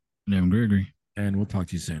Leonard, Yeah, I'm Gregory. and we'll talk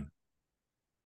to you soon.